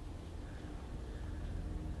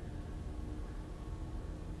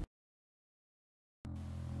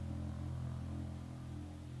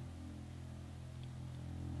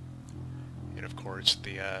 And of course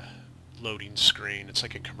the loading screen, it's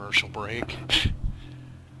like a commercial break.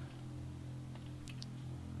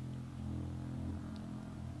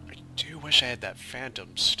 I do wish I had that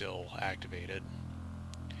phantom still activated,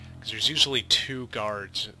 because there's usually 2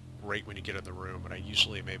 guards right when you get in the room, and I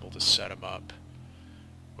usually am able to set them up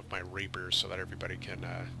with my Reapers so that everybody can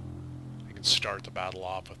I can start the battle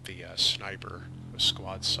off with the sniper with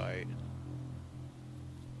squad sight.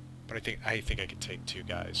 But I think I could take 2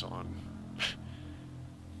 guys on,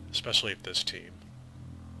 especially if this team.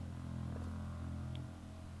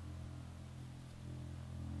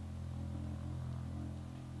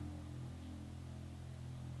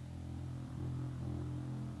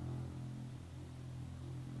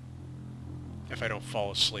 If I don't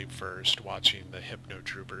fall asleep first watching the Hypno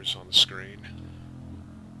Troopers on the screen.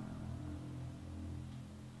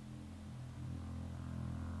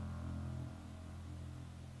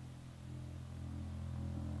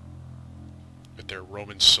 With their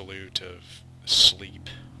Roman salute of sleep.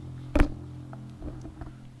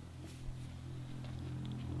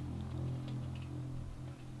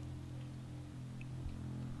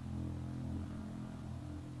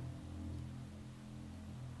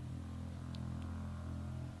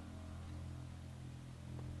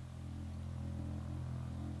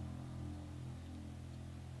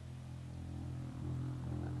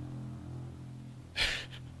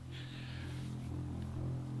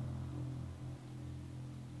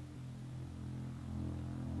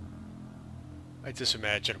 I just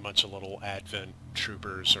imagine a bunch of little Advent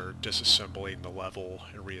troopers are disassembling the level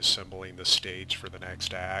and reassembling the stage for the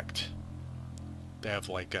next act. They have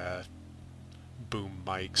like boom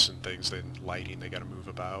mics and things and lighting they gotta move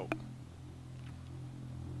about.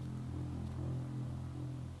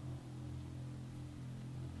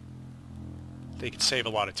 They could save a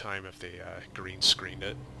lot of time if they green screened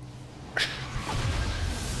it.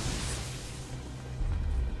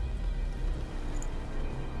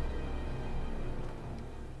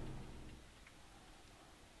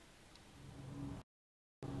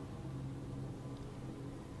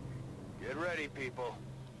 Get ready, people.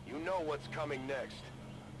 You know what's coming next.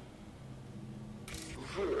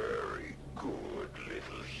 Very good,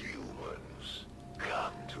 little humans.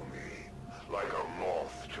 Come to me. Like a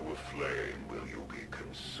moth to a flame will you be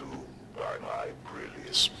consumed by my brilliance.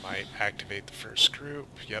 This might activate the first group.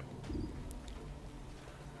 Yep.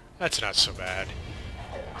 That's not so bad.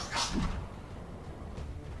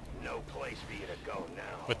 No place for you to go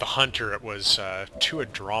now. With the Hunter, it was 2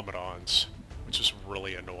 Andromedons, which is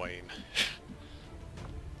really annoying.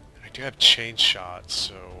 I do have chain shots,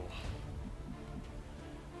 so...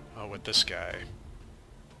 Oh, with this guy.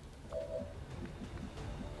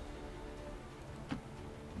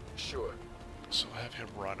 Sure. So I'll have him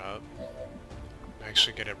run up. I'm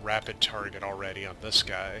actually get a rapid target already on this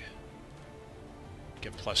guy.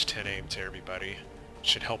 Get plus 10 aim to everybody.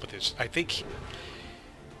 Should help with his... I think...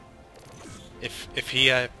 If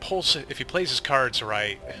he plays his cards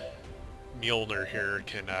right, Mjolnir here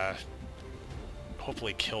can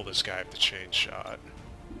hopefully kill this guy with the chain shot.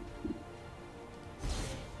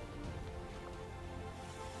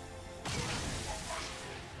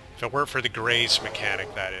 If it weren't for the graze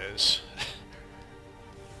mechanic, that is.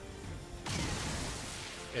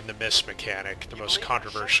 And the miss mechanic, the most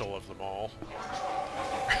controversial of them all.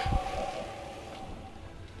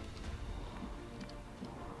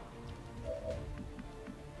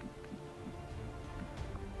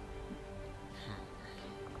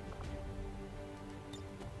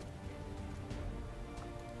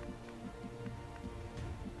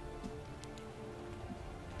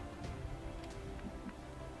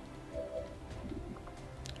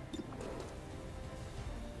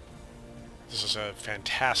 This is a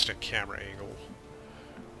fantastic camera angle.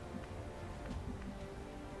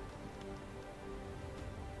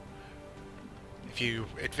 If you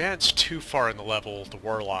advance too far in the level, the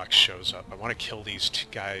Warlock shows up. I want to kill these 2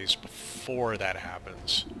 guys before that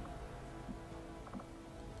happens.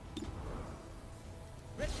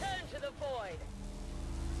 Return to the void.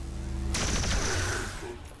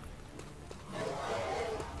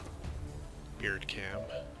 Beard cam.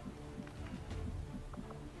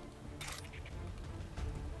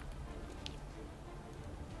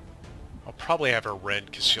 I'll probably have her rend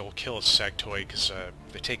because she'll kill a sectoid because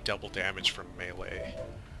they take double damage from melee.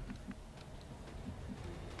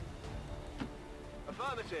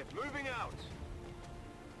 Affirmative, moving out.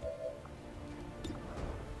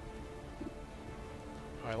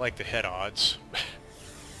 I like the hit odds.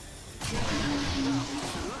 Look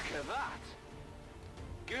at that.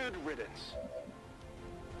 Good riddance.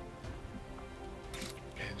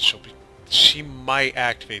 And she might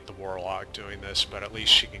activate the Warlock doing this, but at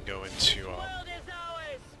least she can go into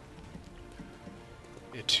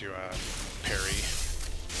parry.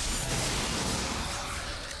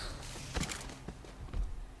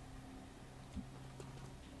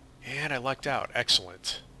 And I lucked out.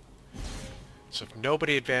 Excellent. So if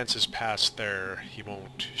nobody advances past there, he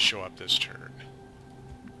won't show up this turn.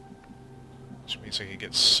 Which means I can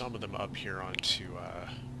get some of them up here onto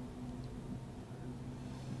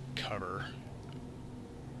cover.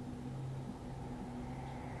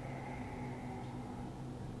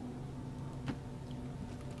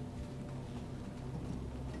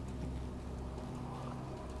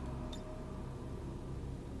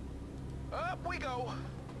 Up we go.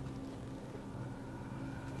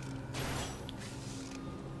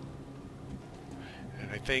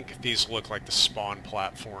 And I think these look like the spawn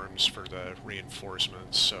platforms for the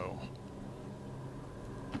reinforcements, so...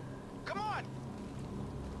 Come on!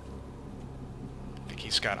 I think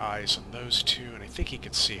he's got eyes on those two, and I think he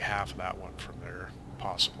can see half of that one from there,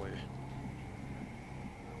 possibly.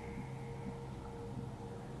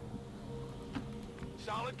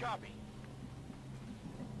 Solid copy.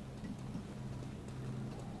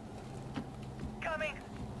 Coming.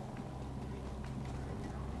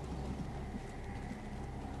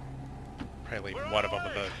 Probably leave one of them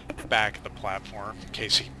in the back of the platform, in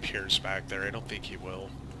case he appears back there. I don't think he will.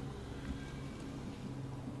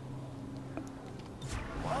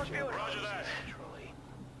 Roger that.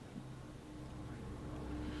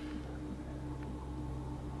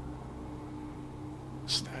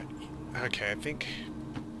 Is that... Okay, I think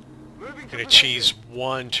Moving I'm to gonna position. cheese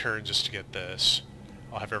one turn just to get this.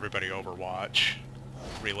 I'll have everybody overwatch,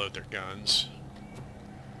 reload their guns.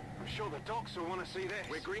 I'm sure the docs will want to see this.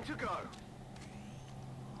 We're green to go.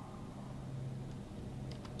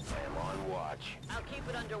 I am on watch. I'll keep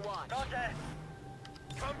it under watch. Roger.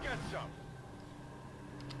 Come get some.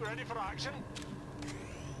 Ready for action?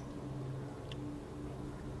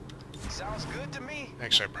 Sounds good to me.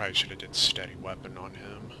 Actually, I probably should have did steady weapon on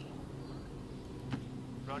him.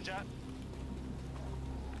 Roger.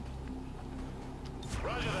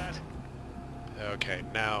 Roger that. Okay,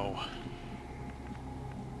 now...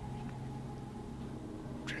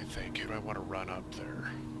 I'm trying to think, who do I want to run up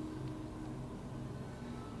there?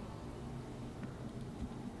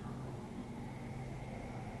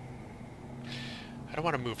 I don't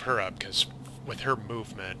want to move her up, because with her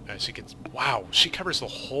movement, as you can... Wow, she covers the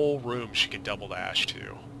whole room she can double dash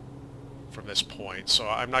to from this point, so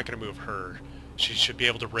I'm not going to move her. She should be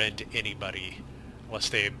able to rend anybody, unless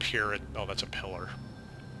they appear at... Oh, that's a pillar.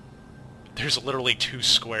 There's literally 2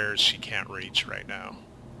 squares she can't reach right now.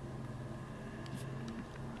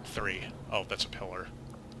 3. Oh, that's a pillar.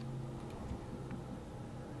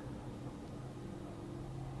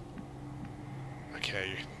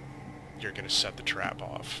 Okay, you're gonna set the trap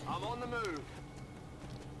off. I'm on the move.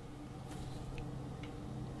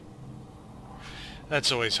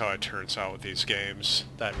 That's always how it turns out with these games.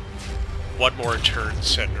 That one more turn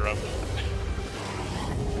syndrome.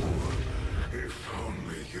 If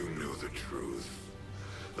only you knew the truth.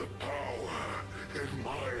 The power in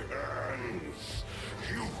my hands.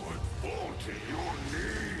 You would fall to your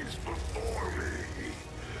knees before me.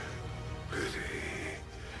 Pity.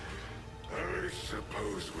 I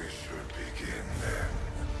suppose we should begin then.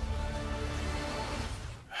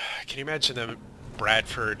 Can you imagine them,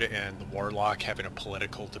 Bradford and the Warlock, having a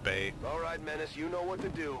political debate? All right, Menace, you know what to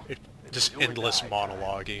do. Just endless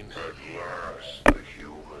monologuing. At last, the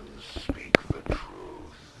humans speak the truth.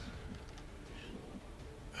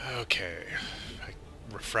 Okay,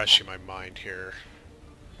 refreshing my mind here.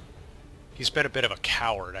 He's been a bit of a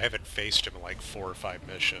coward. I haven't faced him in like 4 or 5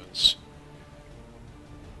 missions.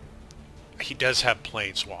 He does have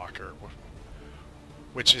Planeswalker,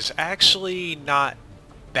 which is actually not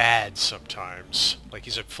bad sometimes. Like,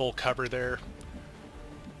 he's at full cover there.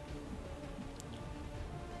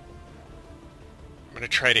 I'm going to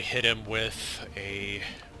try to hit him with a...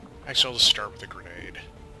 Actually, I'll just start with a grenade.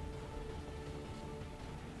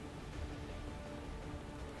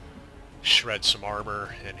 Shred some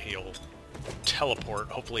armor, and he'll teleport,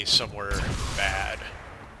 hopefully somewhere bad.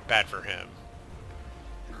 Bad for him.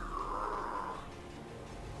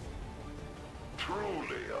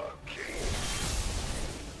 Truly a king.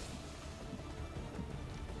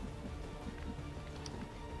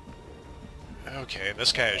 Okay,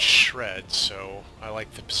 this guy has shred, so I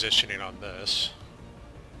like the positioning on this.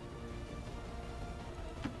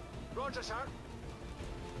 Roger, sir.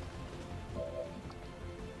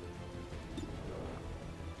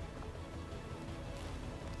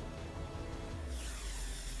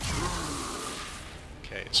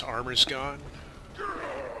 Okay, his armor's gone. These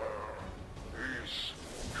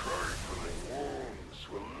trifling wounds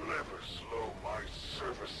will never slow my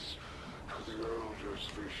service to the Elder's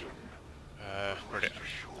vision. Where did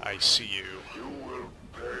I see you? You will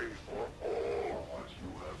pay for all what you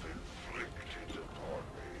have inflicted upon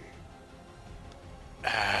me.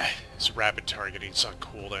 His rapid targeting's on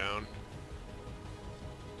cooldown.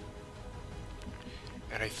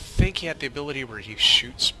 And I think he had the ability where he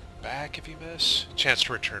shoots back if you miss. Chance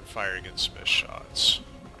to return fire against missed shots.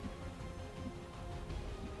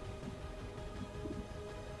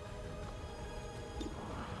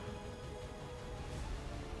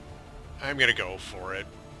 I'm gonna go for it.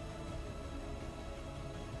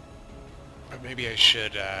 Or maybe I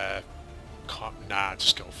should, nah,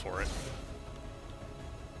 just go for it.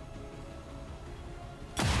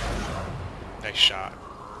 Nice shot.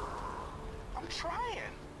 I'm trying.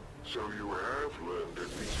 So you have learned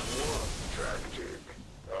at least one tactic.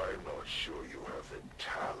 I'm not sure you have the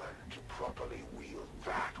talent to properly wield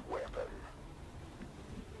that weapon.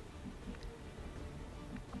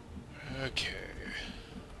 Okay.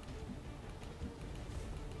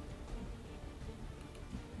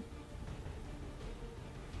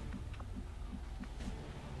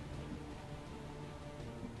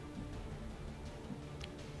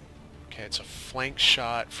 Okay, it's a flank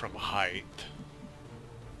shot from height.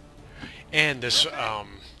 And this,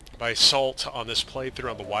 by assault on this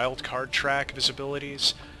playthrough on the wild card track of his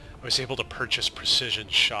abilities, I was able to purchase precision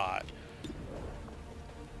shot,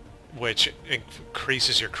 which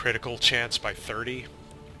increases your critical chance by 30.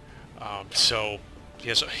 So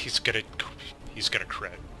he's gonna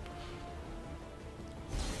crit.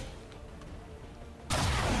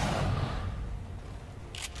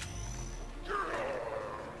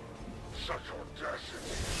 Such audacity.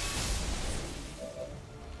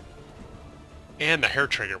 And the hair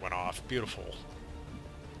trigger went off. Beautiful.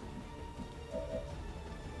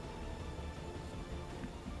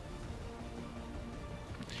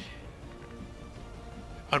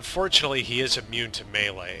 Unfortunately, he is immune to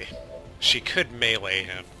melee. She could melee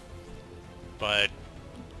him, but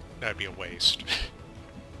that'd be a waste.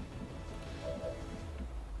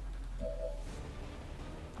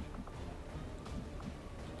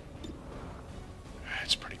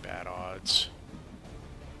 That's pretty bad odds.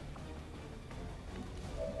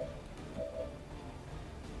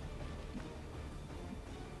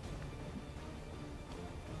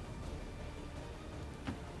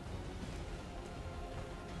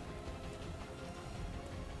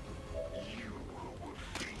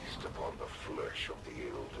 Flesh of the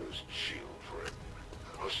Elder's children.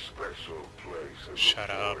 A special place as Shut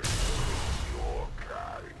up. Your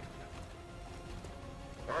kind.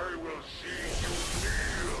 I will see you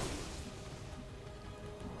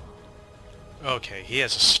kneel. Okay, he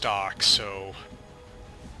has a stock, so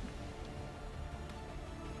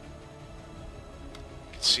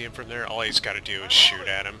you can see him from there. All he's got to do is shoot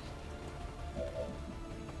at him.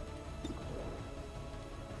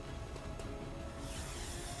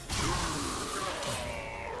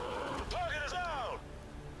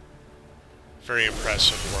 Very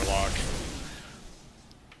impressive, Warlock.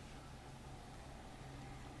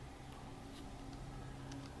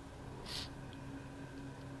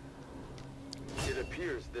 It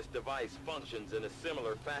appears this device functions in a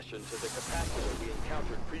similar fashion to the capacitor we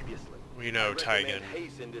encountered previously. We know, Tigan.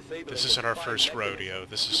 This isn't our first rodeo.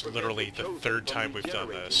 This is literally the third time we've done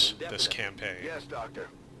this campaign. Yes, Doctor.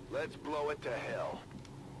 Let's blow it to hell.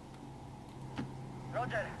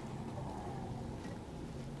 Roger.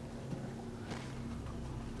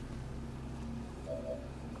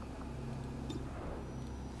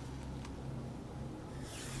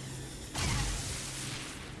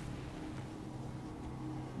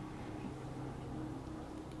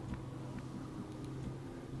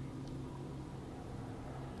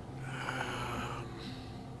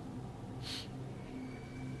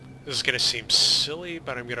 This is gonna seem silly,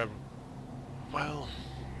 but I'm gonna... well...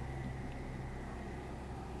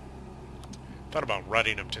 thought about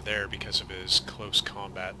running him to there because of his close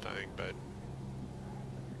combat thing, but...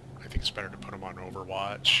 I think it's better to put him on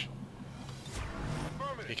Overwatch.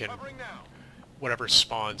 He can... whatever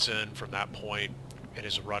spawns in from that point in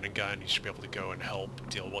his run and gun, he should be able to go and help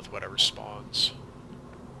deal with whatever spawns.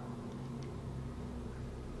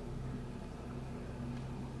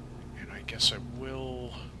 And I guess I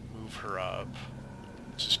will move her up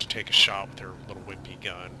just to take a shot with her little wimpy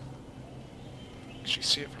gun. Can she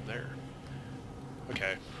see it from there?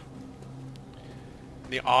 Okay.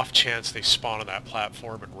 the off chance they spawn on that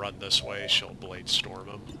platform and run this way, she'll blade storm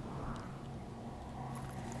them.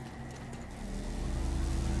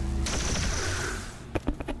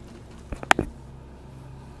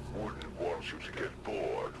 Wouldn't want you to get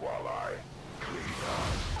bored while I clean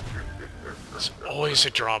up. It's always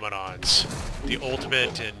the Dromonons. The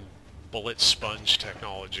ultimate in bullet sponge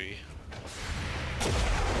technology.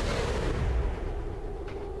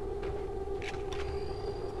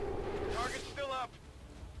 Target's still up.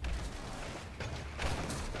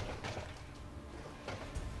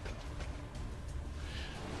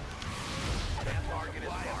 Target is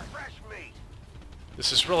marked. Fresh meat.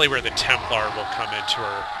 This is really where the Templar will come into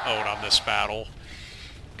her own on this battle,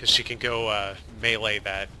 because she can go melee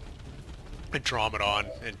that Andromedon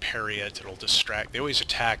and parry it. It'll distract. They always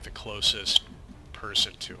attack the closest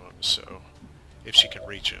person to him, so if she can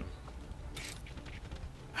reach him.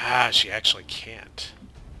 Ah, she actually can't.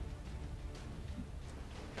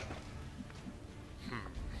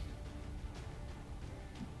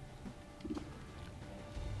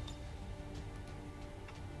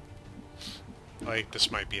 Like,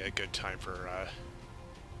 this might be a good time for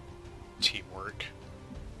teamwork.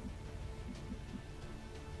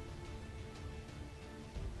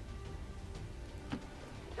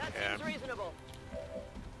 That seems reasonable.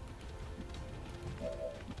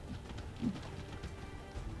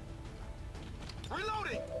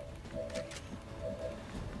 Reloading.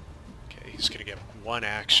 Okay, he's gonna get one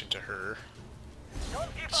action to her,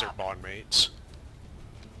 because they're bond mates.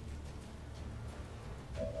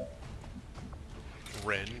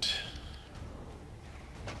 Rend.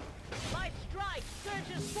 My strike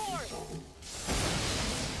surges forth.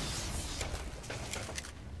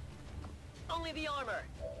 Only the armor.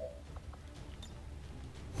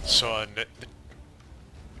 So on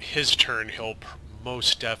his turn, he'll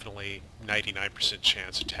most definitely 99%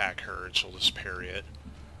 chance attack her, and she'll just parry it.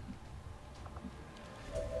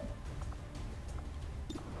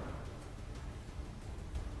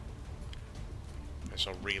 I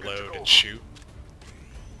shall reload and shoot.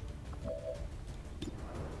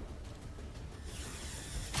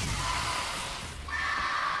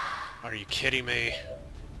 Are you kidding me?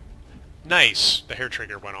 Nice! The hair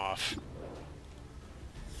trigger went off.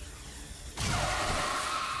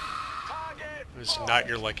 It was not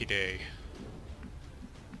your lucky day.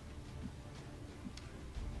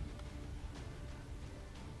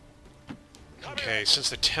 Okay, since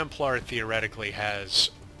the Templar theoretically has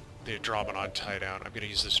the Andromedon tie down, I'm going to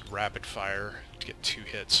use this rapid fire to get 2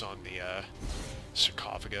 hits on the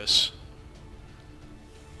sarcophagus.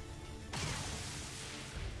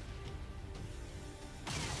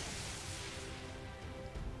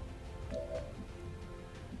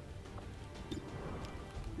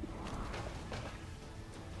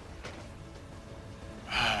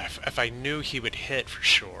 If I knew he would hit for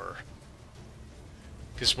sure.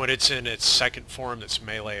 Because when it's in its second form that's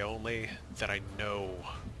melee only, then I know...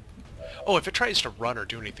 Oh, if it tries to run or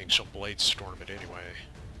do anything, she'll blade storm it anyway.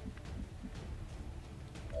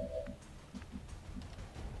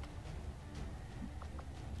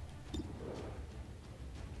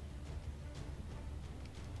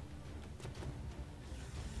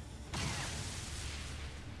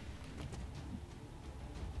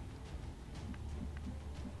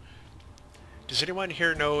 Does anyone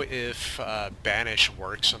here know if Banish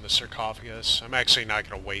works on the sarcophagus? I'm actually not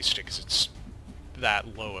going to waste it because it's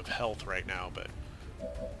that low of health right now, but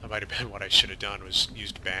that might have been what I should have done, was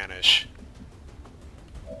used Banish.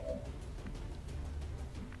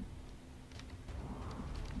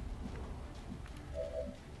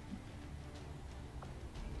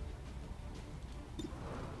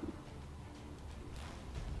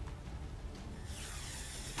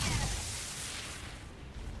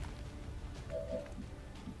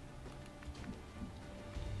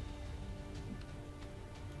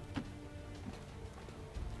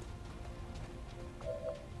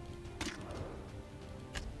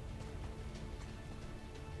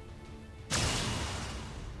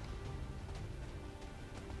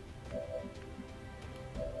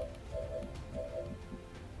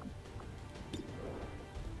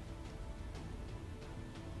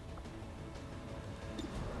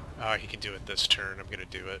 He can do it this turn. I'm going to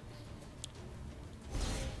do it.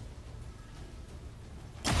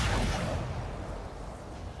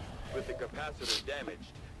 With the capacitor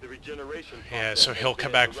damaged, the regeneration Yeah, so he'll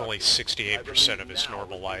come back with only 68% of his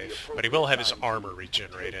normal life, but he will have his armor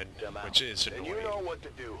regenerated, which is And annoying. you know what to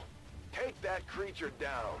do. Take that creature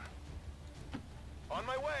down. On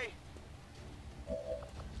my way.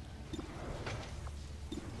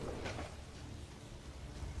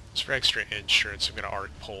 So for extra insurance, I'm going to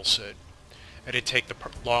Arc Pulse it. I did take the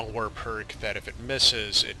long war perk that if it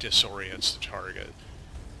misses, it disorients the target.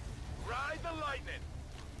 Ride the lightning!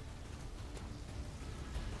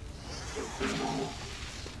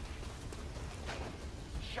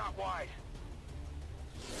 Shot wide.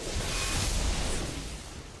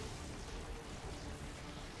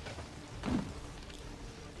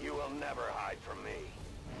 You will never hide from me.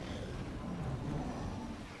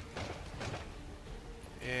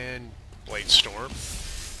 And Blade Storm.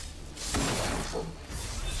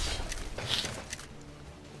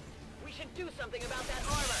 We should do something about that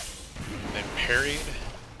armor. And then parried.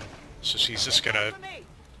 So she's just gonna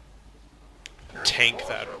tank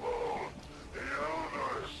that. The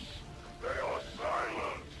elders, they are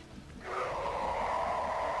silent.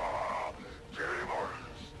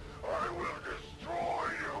 Demons, I will destroy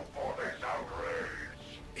you for this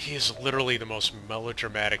outrage. He is literally the most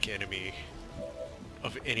melodramatic enemy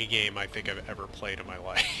of any game I think I've ever played in my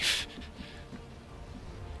life.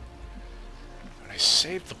 I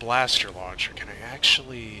saved the blaster launcher. Can I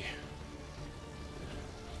actually...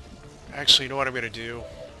 Actually, you know what I'm going to do?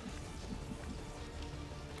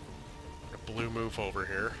 A blue move over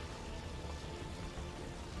here.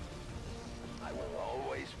 I will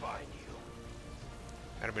always find you.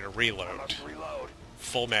 And I'm going to reload.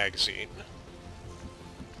 Full magazine.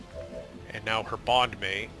 And now her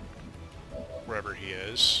bondmate, wherever he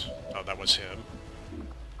is, oh, that was him,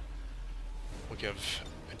 will give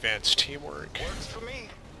advanced teamwork. Works for me.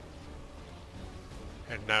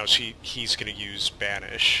 And now he's going to use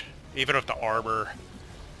Banish. Even with the armor,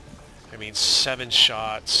 I mean, 7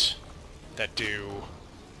 shots that do,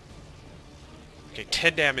 okay,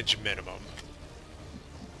 10 damage minimum.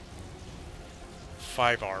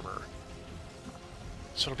 5 armor.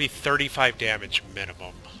 So it'll be 35 damage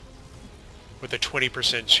minimum, with a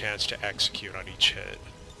 20% chance to execute on each hit.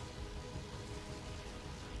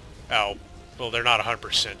 Oh, well, they're not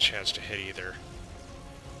 100% chance to hit either.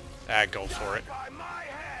 Ah, go for it.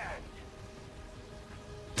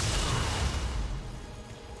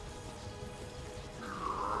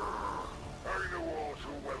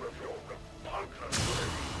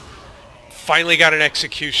 Finally got an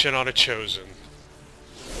execution on a Chosen.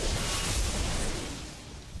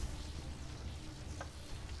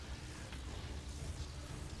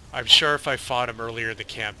 I'm sure if I fought him earlier in the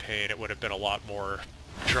campaign, it would have been a lot more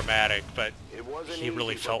dramatic, but he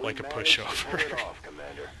really felt like a pushover. Pull it off,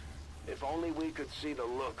 Commander. If only we could see the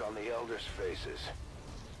look on the elders' faces.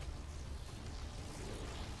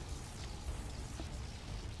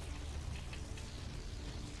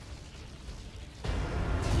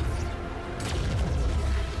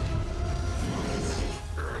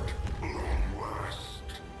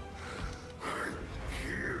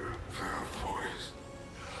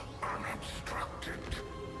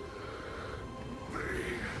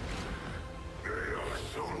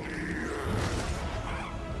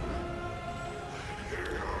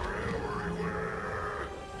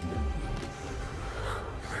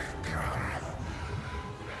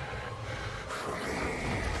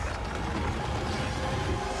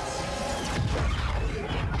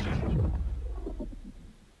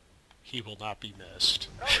 He will not be missed.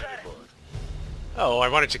 Oh, I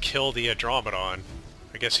wanted to kill the Andromedon.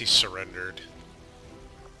 I guess he surrendered.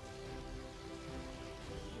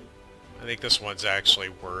 I think this one's actually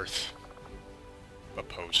worth a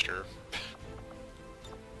poster.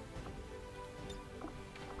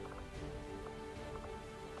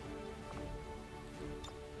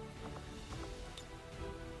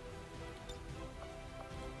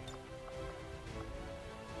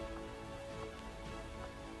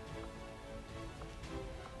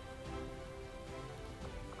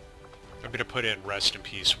 I'm gonna put in rest in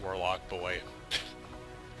peace, Warlock Boy.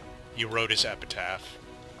 You wrote his epitaph.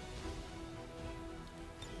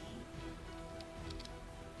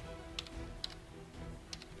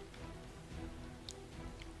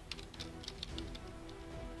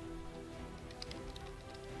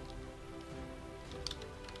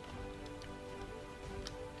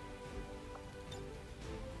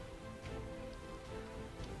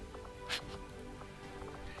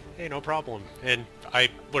 Hey, no problem. And I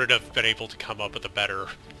wouldn't have been able to come up with a better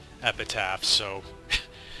epitaph, so...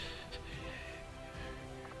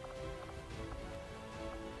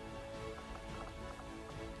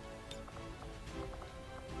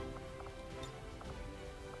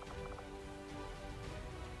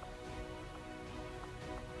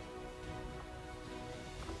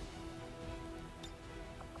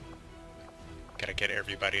 Gotta get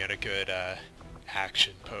everybody in a good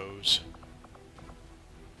action pose.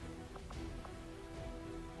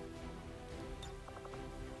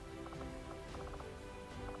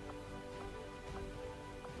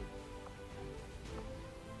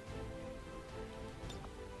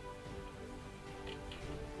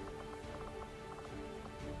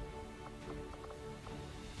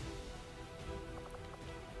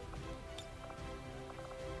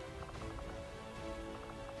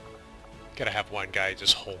 Gotta have one guy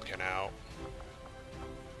just hulking out.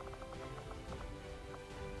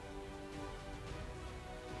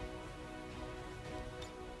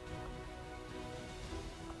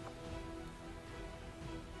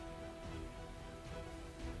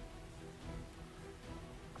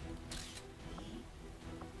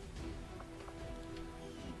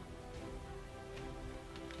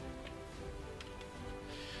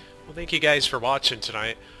 Well, thank you guys for watching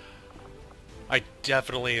tonight. I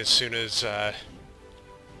definitely, as soon as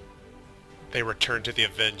they return to the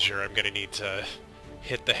Avenger, I'm going to need to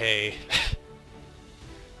hit the hay.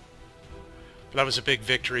 That was a big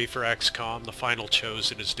victory for XCOM. The final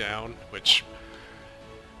Chosen is down, which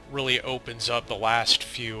really opens up the last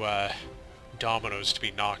few dominoes to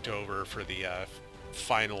be knocked over for the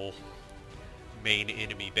final main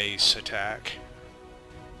enemy base attack.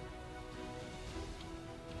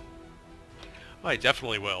 I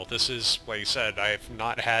definitely will. This is, like I said, I have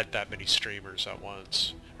not had that many streamers at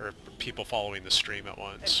once, or people following the stream at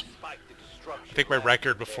once. I think my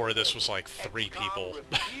record before this was like 3 people.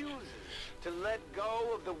 Refuses to let go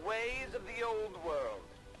of the ways of the old world.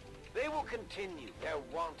 They will continue their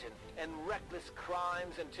wanton and reckless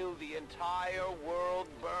crimes until the entire world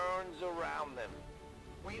burns around them.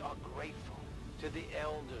 We are grateful to the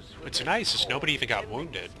elders. What's nice is nobody even got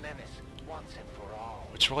wounded. Once and for all.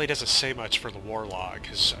 Which really doesn't say much for the Warlock,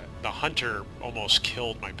 because the Hunter almost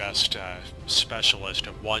killed my best specialist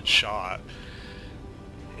in one shot.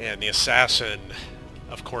 And the Assassin,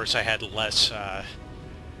 of course, I had less, I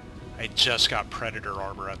just got Predator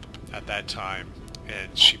armor at that time,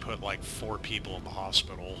 and she put like 4 people in the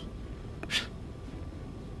hospital.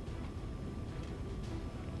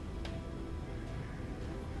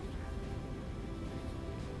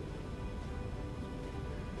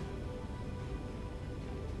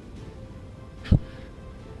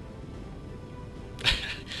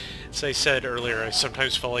 As I said earlier, I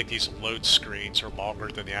sometimes feel like these load screens are longer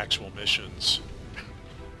than the actual missions.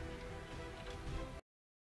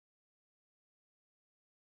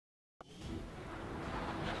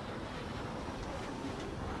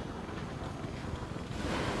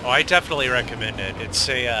 Oh, I definitely recommend it. It's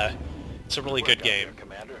a really good game.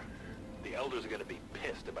 Commander, the elders are going to be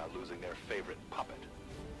pissed about losing their favorite puppet.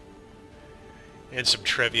 And some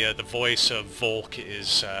trivia: the voice of Volk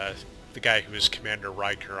is the guy who is Commander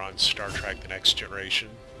Riker on Star Trek: The Next Generation.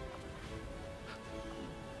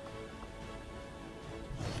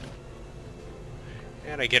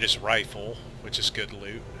 And I get his rifle, which is good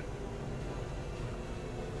loot.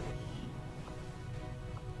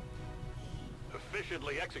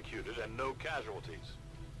 Efficiently executed and no casualties.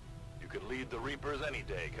 You can lead the Reapers any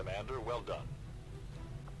day, Commander. Well done.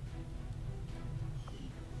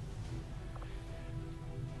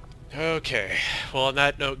 Okay, well, on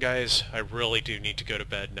that note, guys, I really do need to go to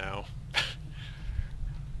bed now.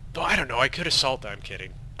 Though, I don't know, I could assault them, I'm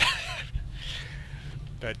kidding.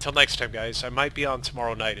 But till next time, guys, I might be on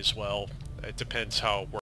tomorrow night as well. It depends how